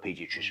that the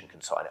paediatrician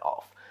can sign it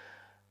off.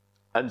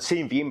 And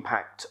seeing the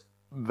impact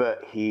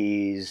that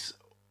his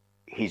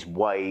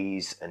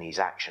ways and his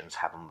actions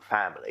have on the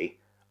family,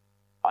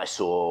 I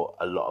saw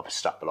a lot of the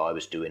stuff that I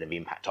was doing and the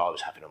impact I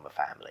was having on the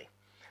family.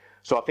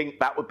 So I think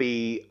that would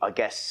be, I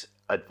guess,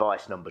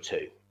 advice number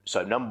 2.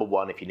 So number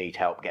 1, if you need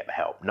help, get the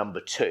help. Number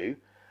 2,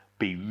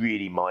 be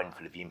really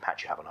mindful of the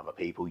impact you have on other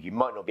people. You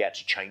might not be able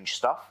to change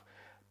stuff,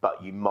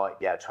 but you might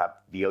be able to have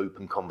the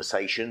open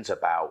conversations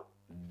about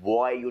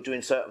why you're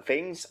doing certain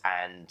things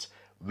and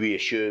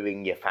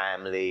reassuring your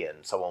family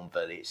and so on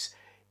that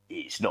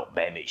it's not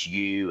them, it's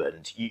you,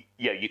 and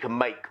you can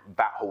make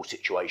that whole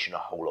situation a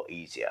whole lot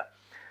easier.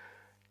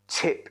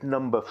 Tip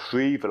number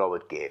 3 that I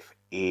would give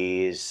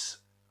is,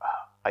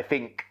 I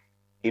think,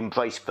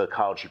 embrace the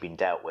cards you've been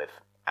dealt with,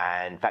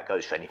 and that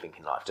goes for anything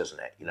in life, doesn't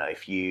it?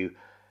 If you,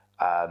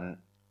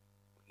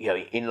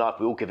 in life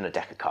we're all given a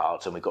deck of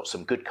cards, and we've got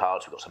some good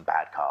cards, we've got some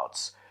bad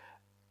cards.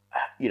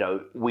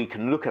 We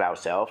can look at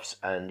ourselves,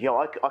 and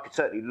I could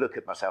certainly look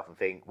at myself and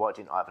think, why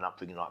didn't I have an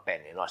upbringing like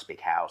Ben, in a nice big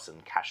house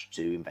and cash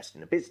to invest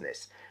in a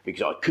business?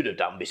 Because I could have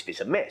done this,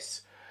 and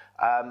this.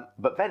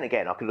 But then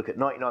again, I could look at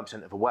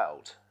 99% of the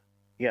world,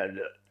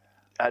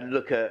 and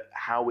look at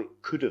how it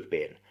could have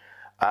been.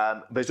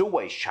 There's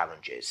always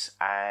challenges,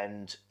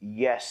 and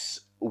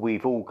yes,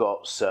 we've all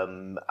got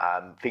some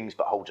things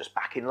that hold us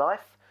back in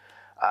life,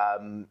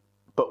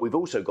 but we've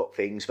also got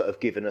things that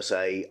have given us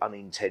a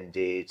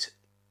unintended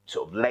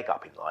sort of leg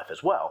up in life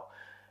as well.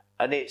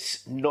 And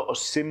it's not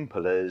as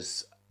simple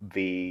as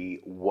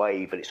the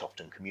way that it's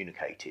often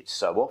communicated.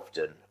 So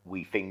often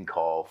we think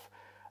of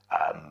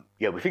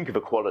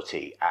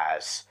equality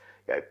as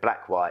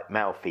black, white,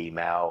 male,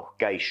 female,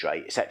 gay,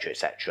 straight,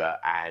 etc.,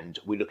 and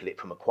we look at it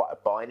from quite a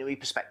binary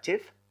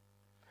perspective.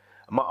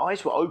 And my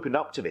eyes were opened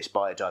up to this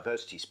by a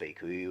diversity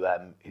speaker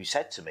who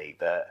said to me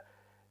that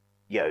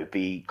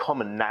the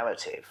common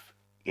narrative.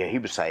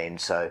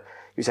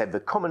 He said the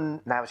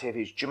common narrative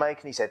is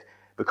Jamaican. He said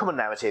the common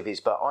narrative is,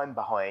 but I'm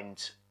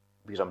behind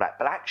because I'm black,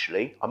 but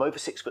actually I'm over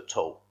 6 foot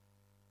tall.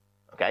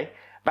 Okay,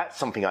 that's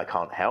something I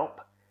can't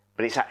help,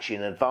 but it's actually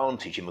an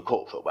advantage in the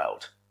corporate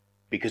world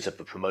because of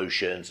the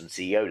promotions and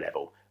CEO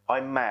level.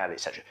 I'm male,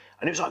 etc.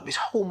 And it was like this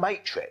whole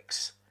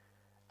matrix,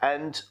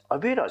 and I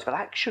realised that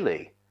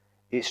actually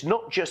it's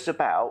not just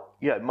about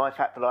my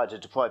fact that I had a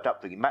deprived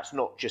upbringing. That's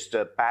not just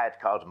a bad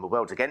card in the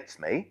world against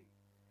me.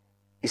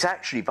 It's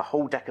actually the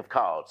whole deck of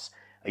cards,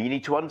 and you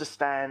need to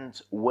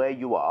understand where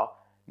you are,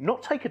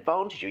 not take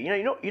advantage of it.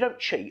 You don't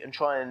cheat and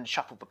try and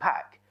shuffle the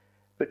pack,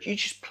 but you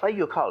just play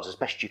your cards as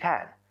best you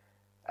can.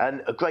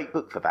 And a great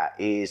book for that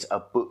is a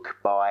book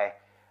by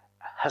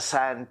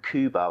Hassan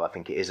Kubar, I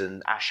think it is,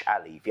 and Ash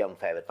Ali, The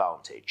Unfair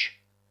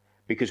Advantage.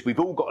 Because we've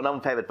all got an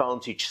unfair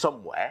advantage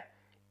somewhere,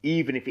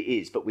 even if it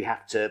is, but we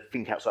have to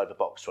think outside the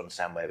box to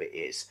understand where it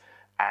is.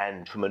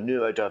 And from a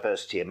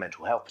neurodiversity and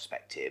mental health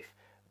perspective,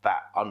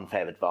 that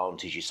unfair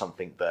advantage is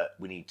something that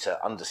we need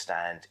to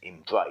understand,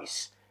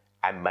 embrace,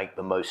 and make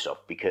the most of.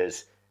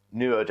 Because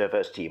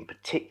neurodiversity in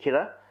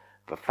particular,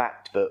 the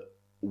fact that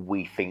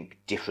we think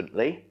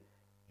differently,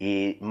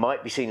 it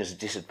might be seen as a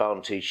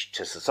disadvantage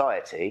to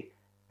society,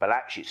 but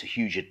actually it's a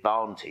huge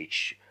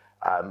advantage,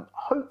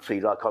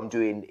 hopefully like I'm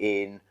doing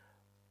in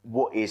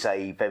what is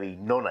a very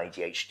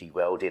non-ADHD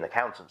world in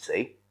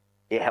accountancy.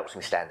 It helps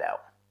me stand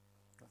out.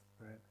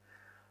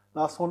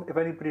 Last one, if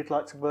anybody'd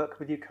like to work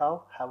with you,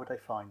 Carl, how would they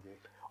find you?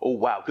 Oh,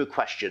 wow, good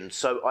question.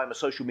 So I'm a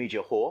social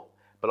media whore,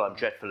 but I'm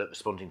dreadful at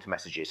responding to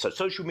messages. So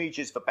social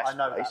media is the best place.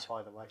 I know that,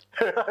 by the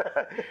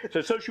way.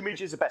 So social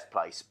media is the best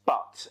place,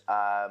 but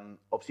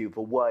obviously with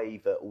the way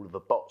that all of the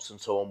bots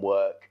and so on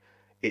work,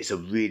 it's a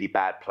really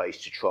bad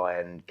place to try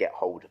and get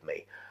hold of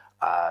me.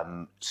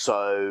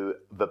 So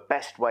the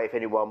best way, if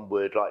anyone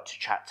would like to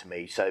chat to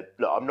me, so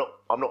look,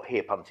 I'm not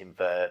here punting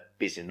for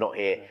business, not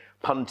here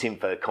punting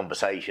for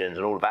conversations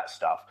and all of that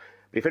stuff.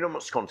 But if anyone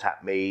wants to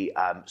contact me,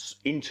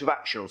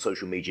 interaction on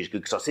social media is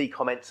good because I see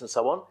comments and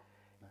so on.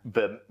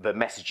 The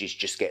messages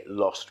just get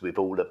lost with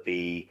all of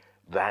the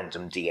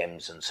random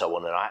DMs and so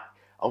on. And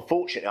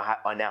unfortunately,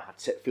 I now have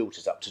to set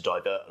filters up to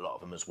divert a lot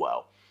of them as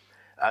well.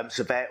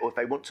 So if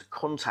they want to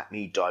contact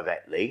me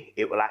directly,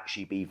 it will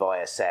actually be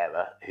via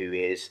Sarah, who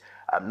is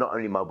not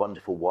only my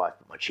wonderful wife,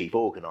 but my chief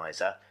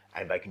organiser,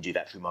 and they can do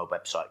that through my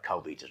website,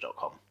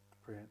 carlreader.com.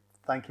 Brilliant.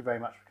 Thank you very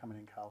much for coming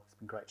in, Carl. It's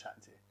been great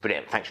chatting to you.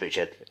 Brilliant. Thanks,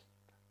 Richard.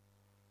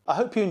 I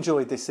hope you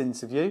enjoyed this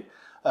interview.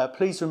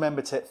 Please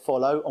remember to hit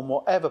follow on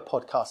whatever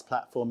podcast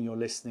platform you're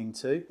listening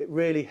to. It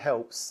really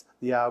helps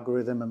the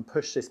algorithm and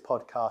push this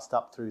podcast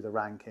up through the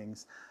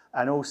rankings.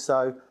 And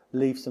also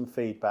leave some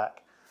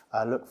feedback.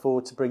 I look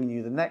forward to bringing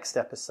you the next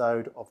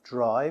episode of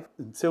Drive.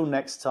 Until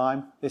next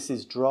time, this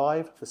is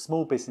Drive, the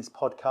small business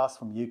podcast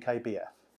from UKBF.